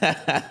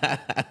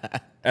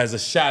 As a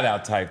shout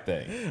out type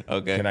thing.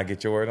 Okay. Can I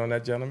get your word on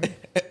that, gentlemen?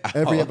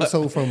 Every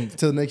episode from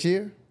till next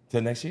year?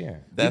 Till next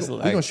year. That's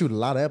We're going to shoot a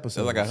lot of That's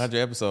episodes. like 100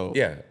 episodes.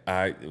 Yeah,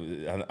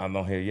 I'm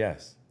on here,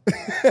 yes.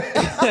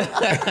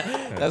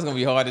 That's gonna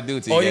be hard to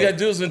do. TK. All you gotta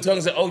do is when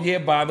talking say, oh yeah,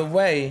 by the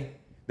way,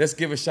 let's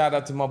give a shout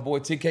out to my boy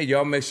TK.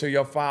 Y'all make sure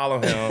y'all follow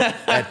him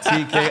at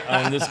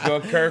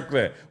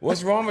TK_Kirkland.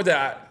 What's wrong with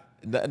that?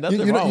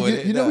 Nothing wrong with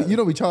it. You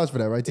know we charge for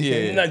that, right,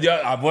 TK?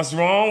 Yeah. What's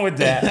wrong with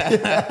that?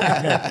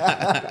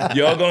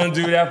 Y'all gonna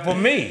do that for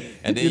me?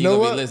 And then You you know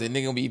gonna what? be listen.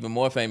 Nigga gonna be even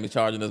more famous,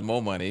 charging us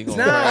more money. He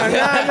gonna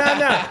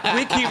No.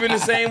 We keeping the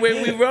same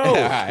way we roll.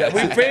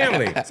 We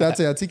family. So I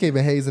tell you, TK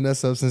been hazing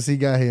us up since he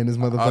got here in this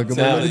motherfucker. telling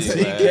Let me you,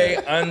 tell man.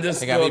 TK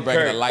They got me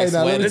breaking the _Kirk. light Hey,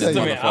 now, let sweat. me Listen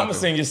tell to you. me. I'm a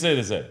senior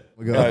citizen.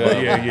 go.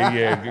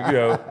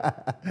 Yeah.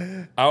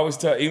 I always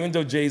tell, even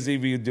though Jay-Z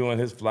be doing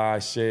his fly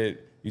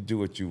shit, you do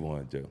what you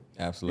want to do.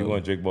 Absolutely. You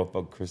want to drink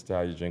motherfucking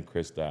Cristal, you drink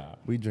Cristal.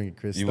 We drinking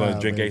Chris. You want to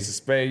drink Ace of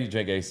Spade, you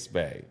drink Ace of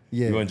Spade.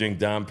 Yeah. You want to drink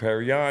Dom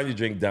Perignon, you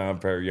drink Dom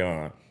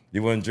Perignon.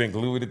 You want to drink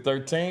Louis the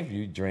 13th,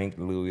 you drink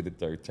Louis the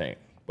 13th.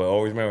 But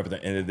always remember, at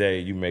the end of the day,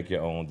 you make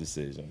your own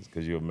decisions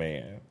because you're a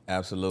man.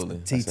 Absolutely.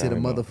 T to the how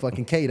we go.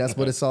 motherfucking K. That's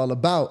what it's all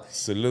about.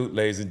 Salute,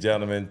 ladies and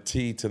gentlemen.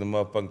 T to the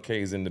motherfucking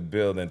K's in the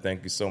building.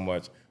 Thank you so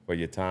much for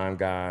your time,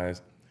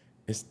 guys.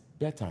 It's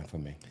bedtime for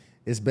me.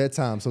 It's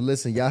bedtime. So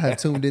listen, y'all have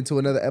tuned into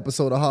another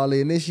episode of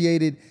Harley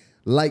Initiated.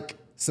 Like,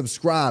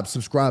 subscribe to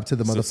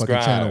the motherfucking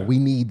Subscribe. channel. We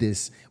need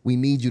this. We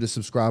need you to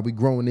subscribe. We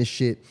growing this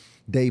shit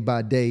day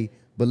by day.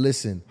 But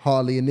listen,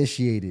 Harley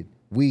Initiated.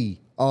 We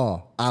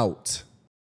are out.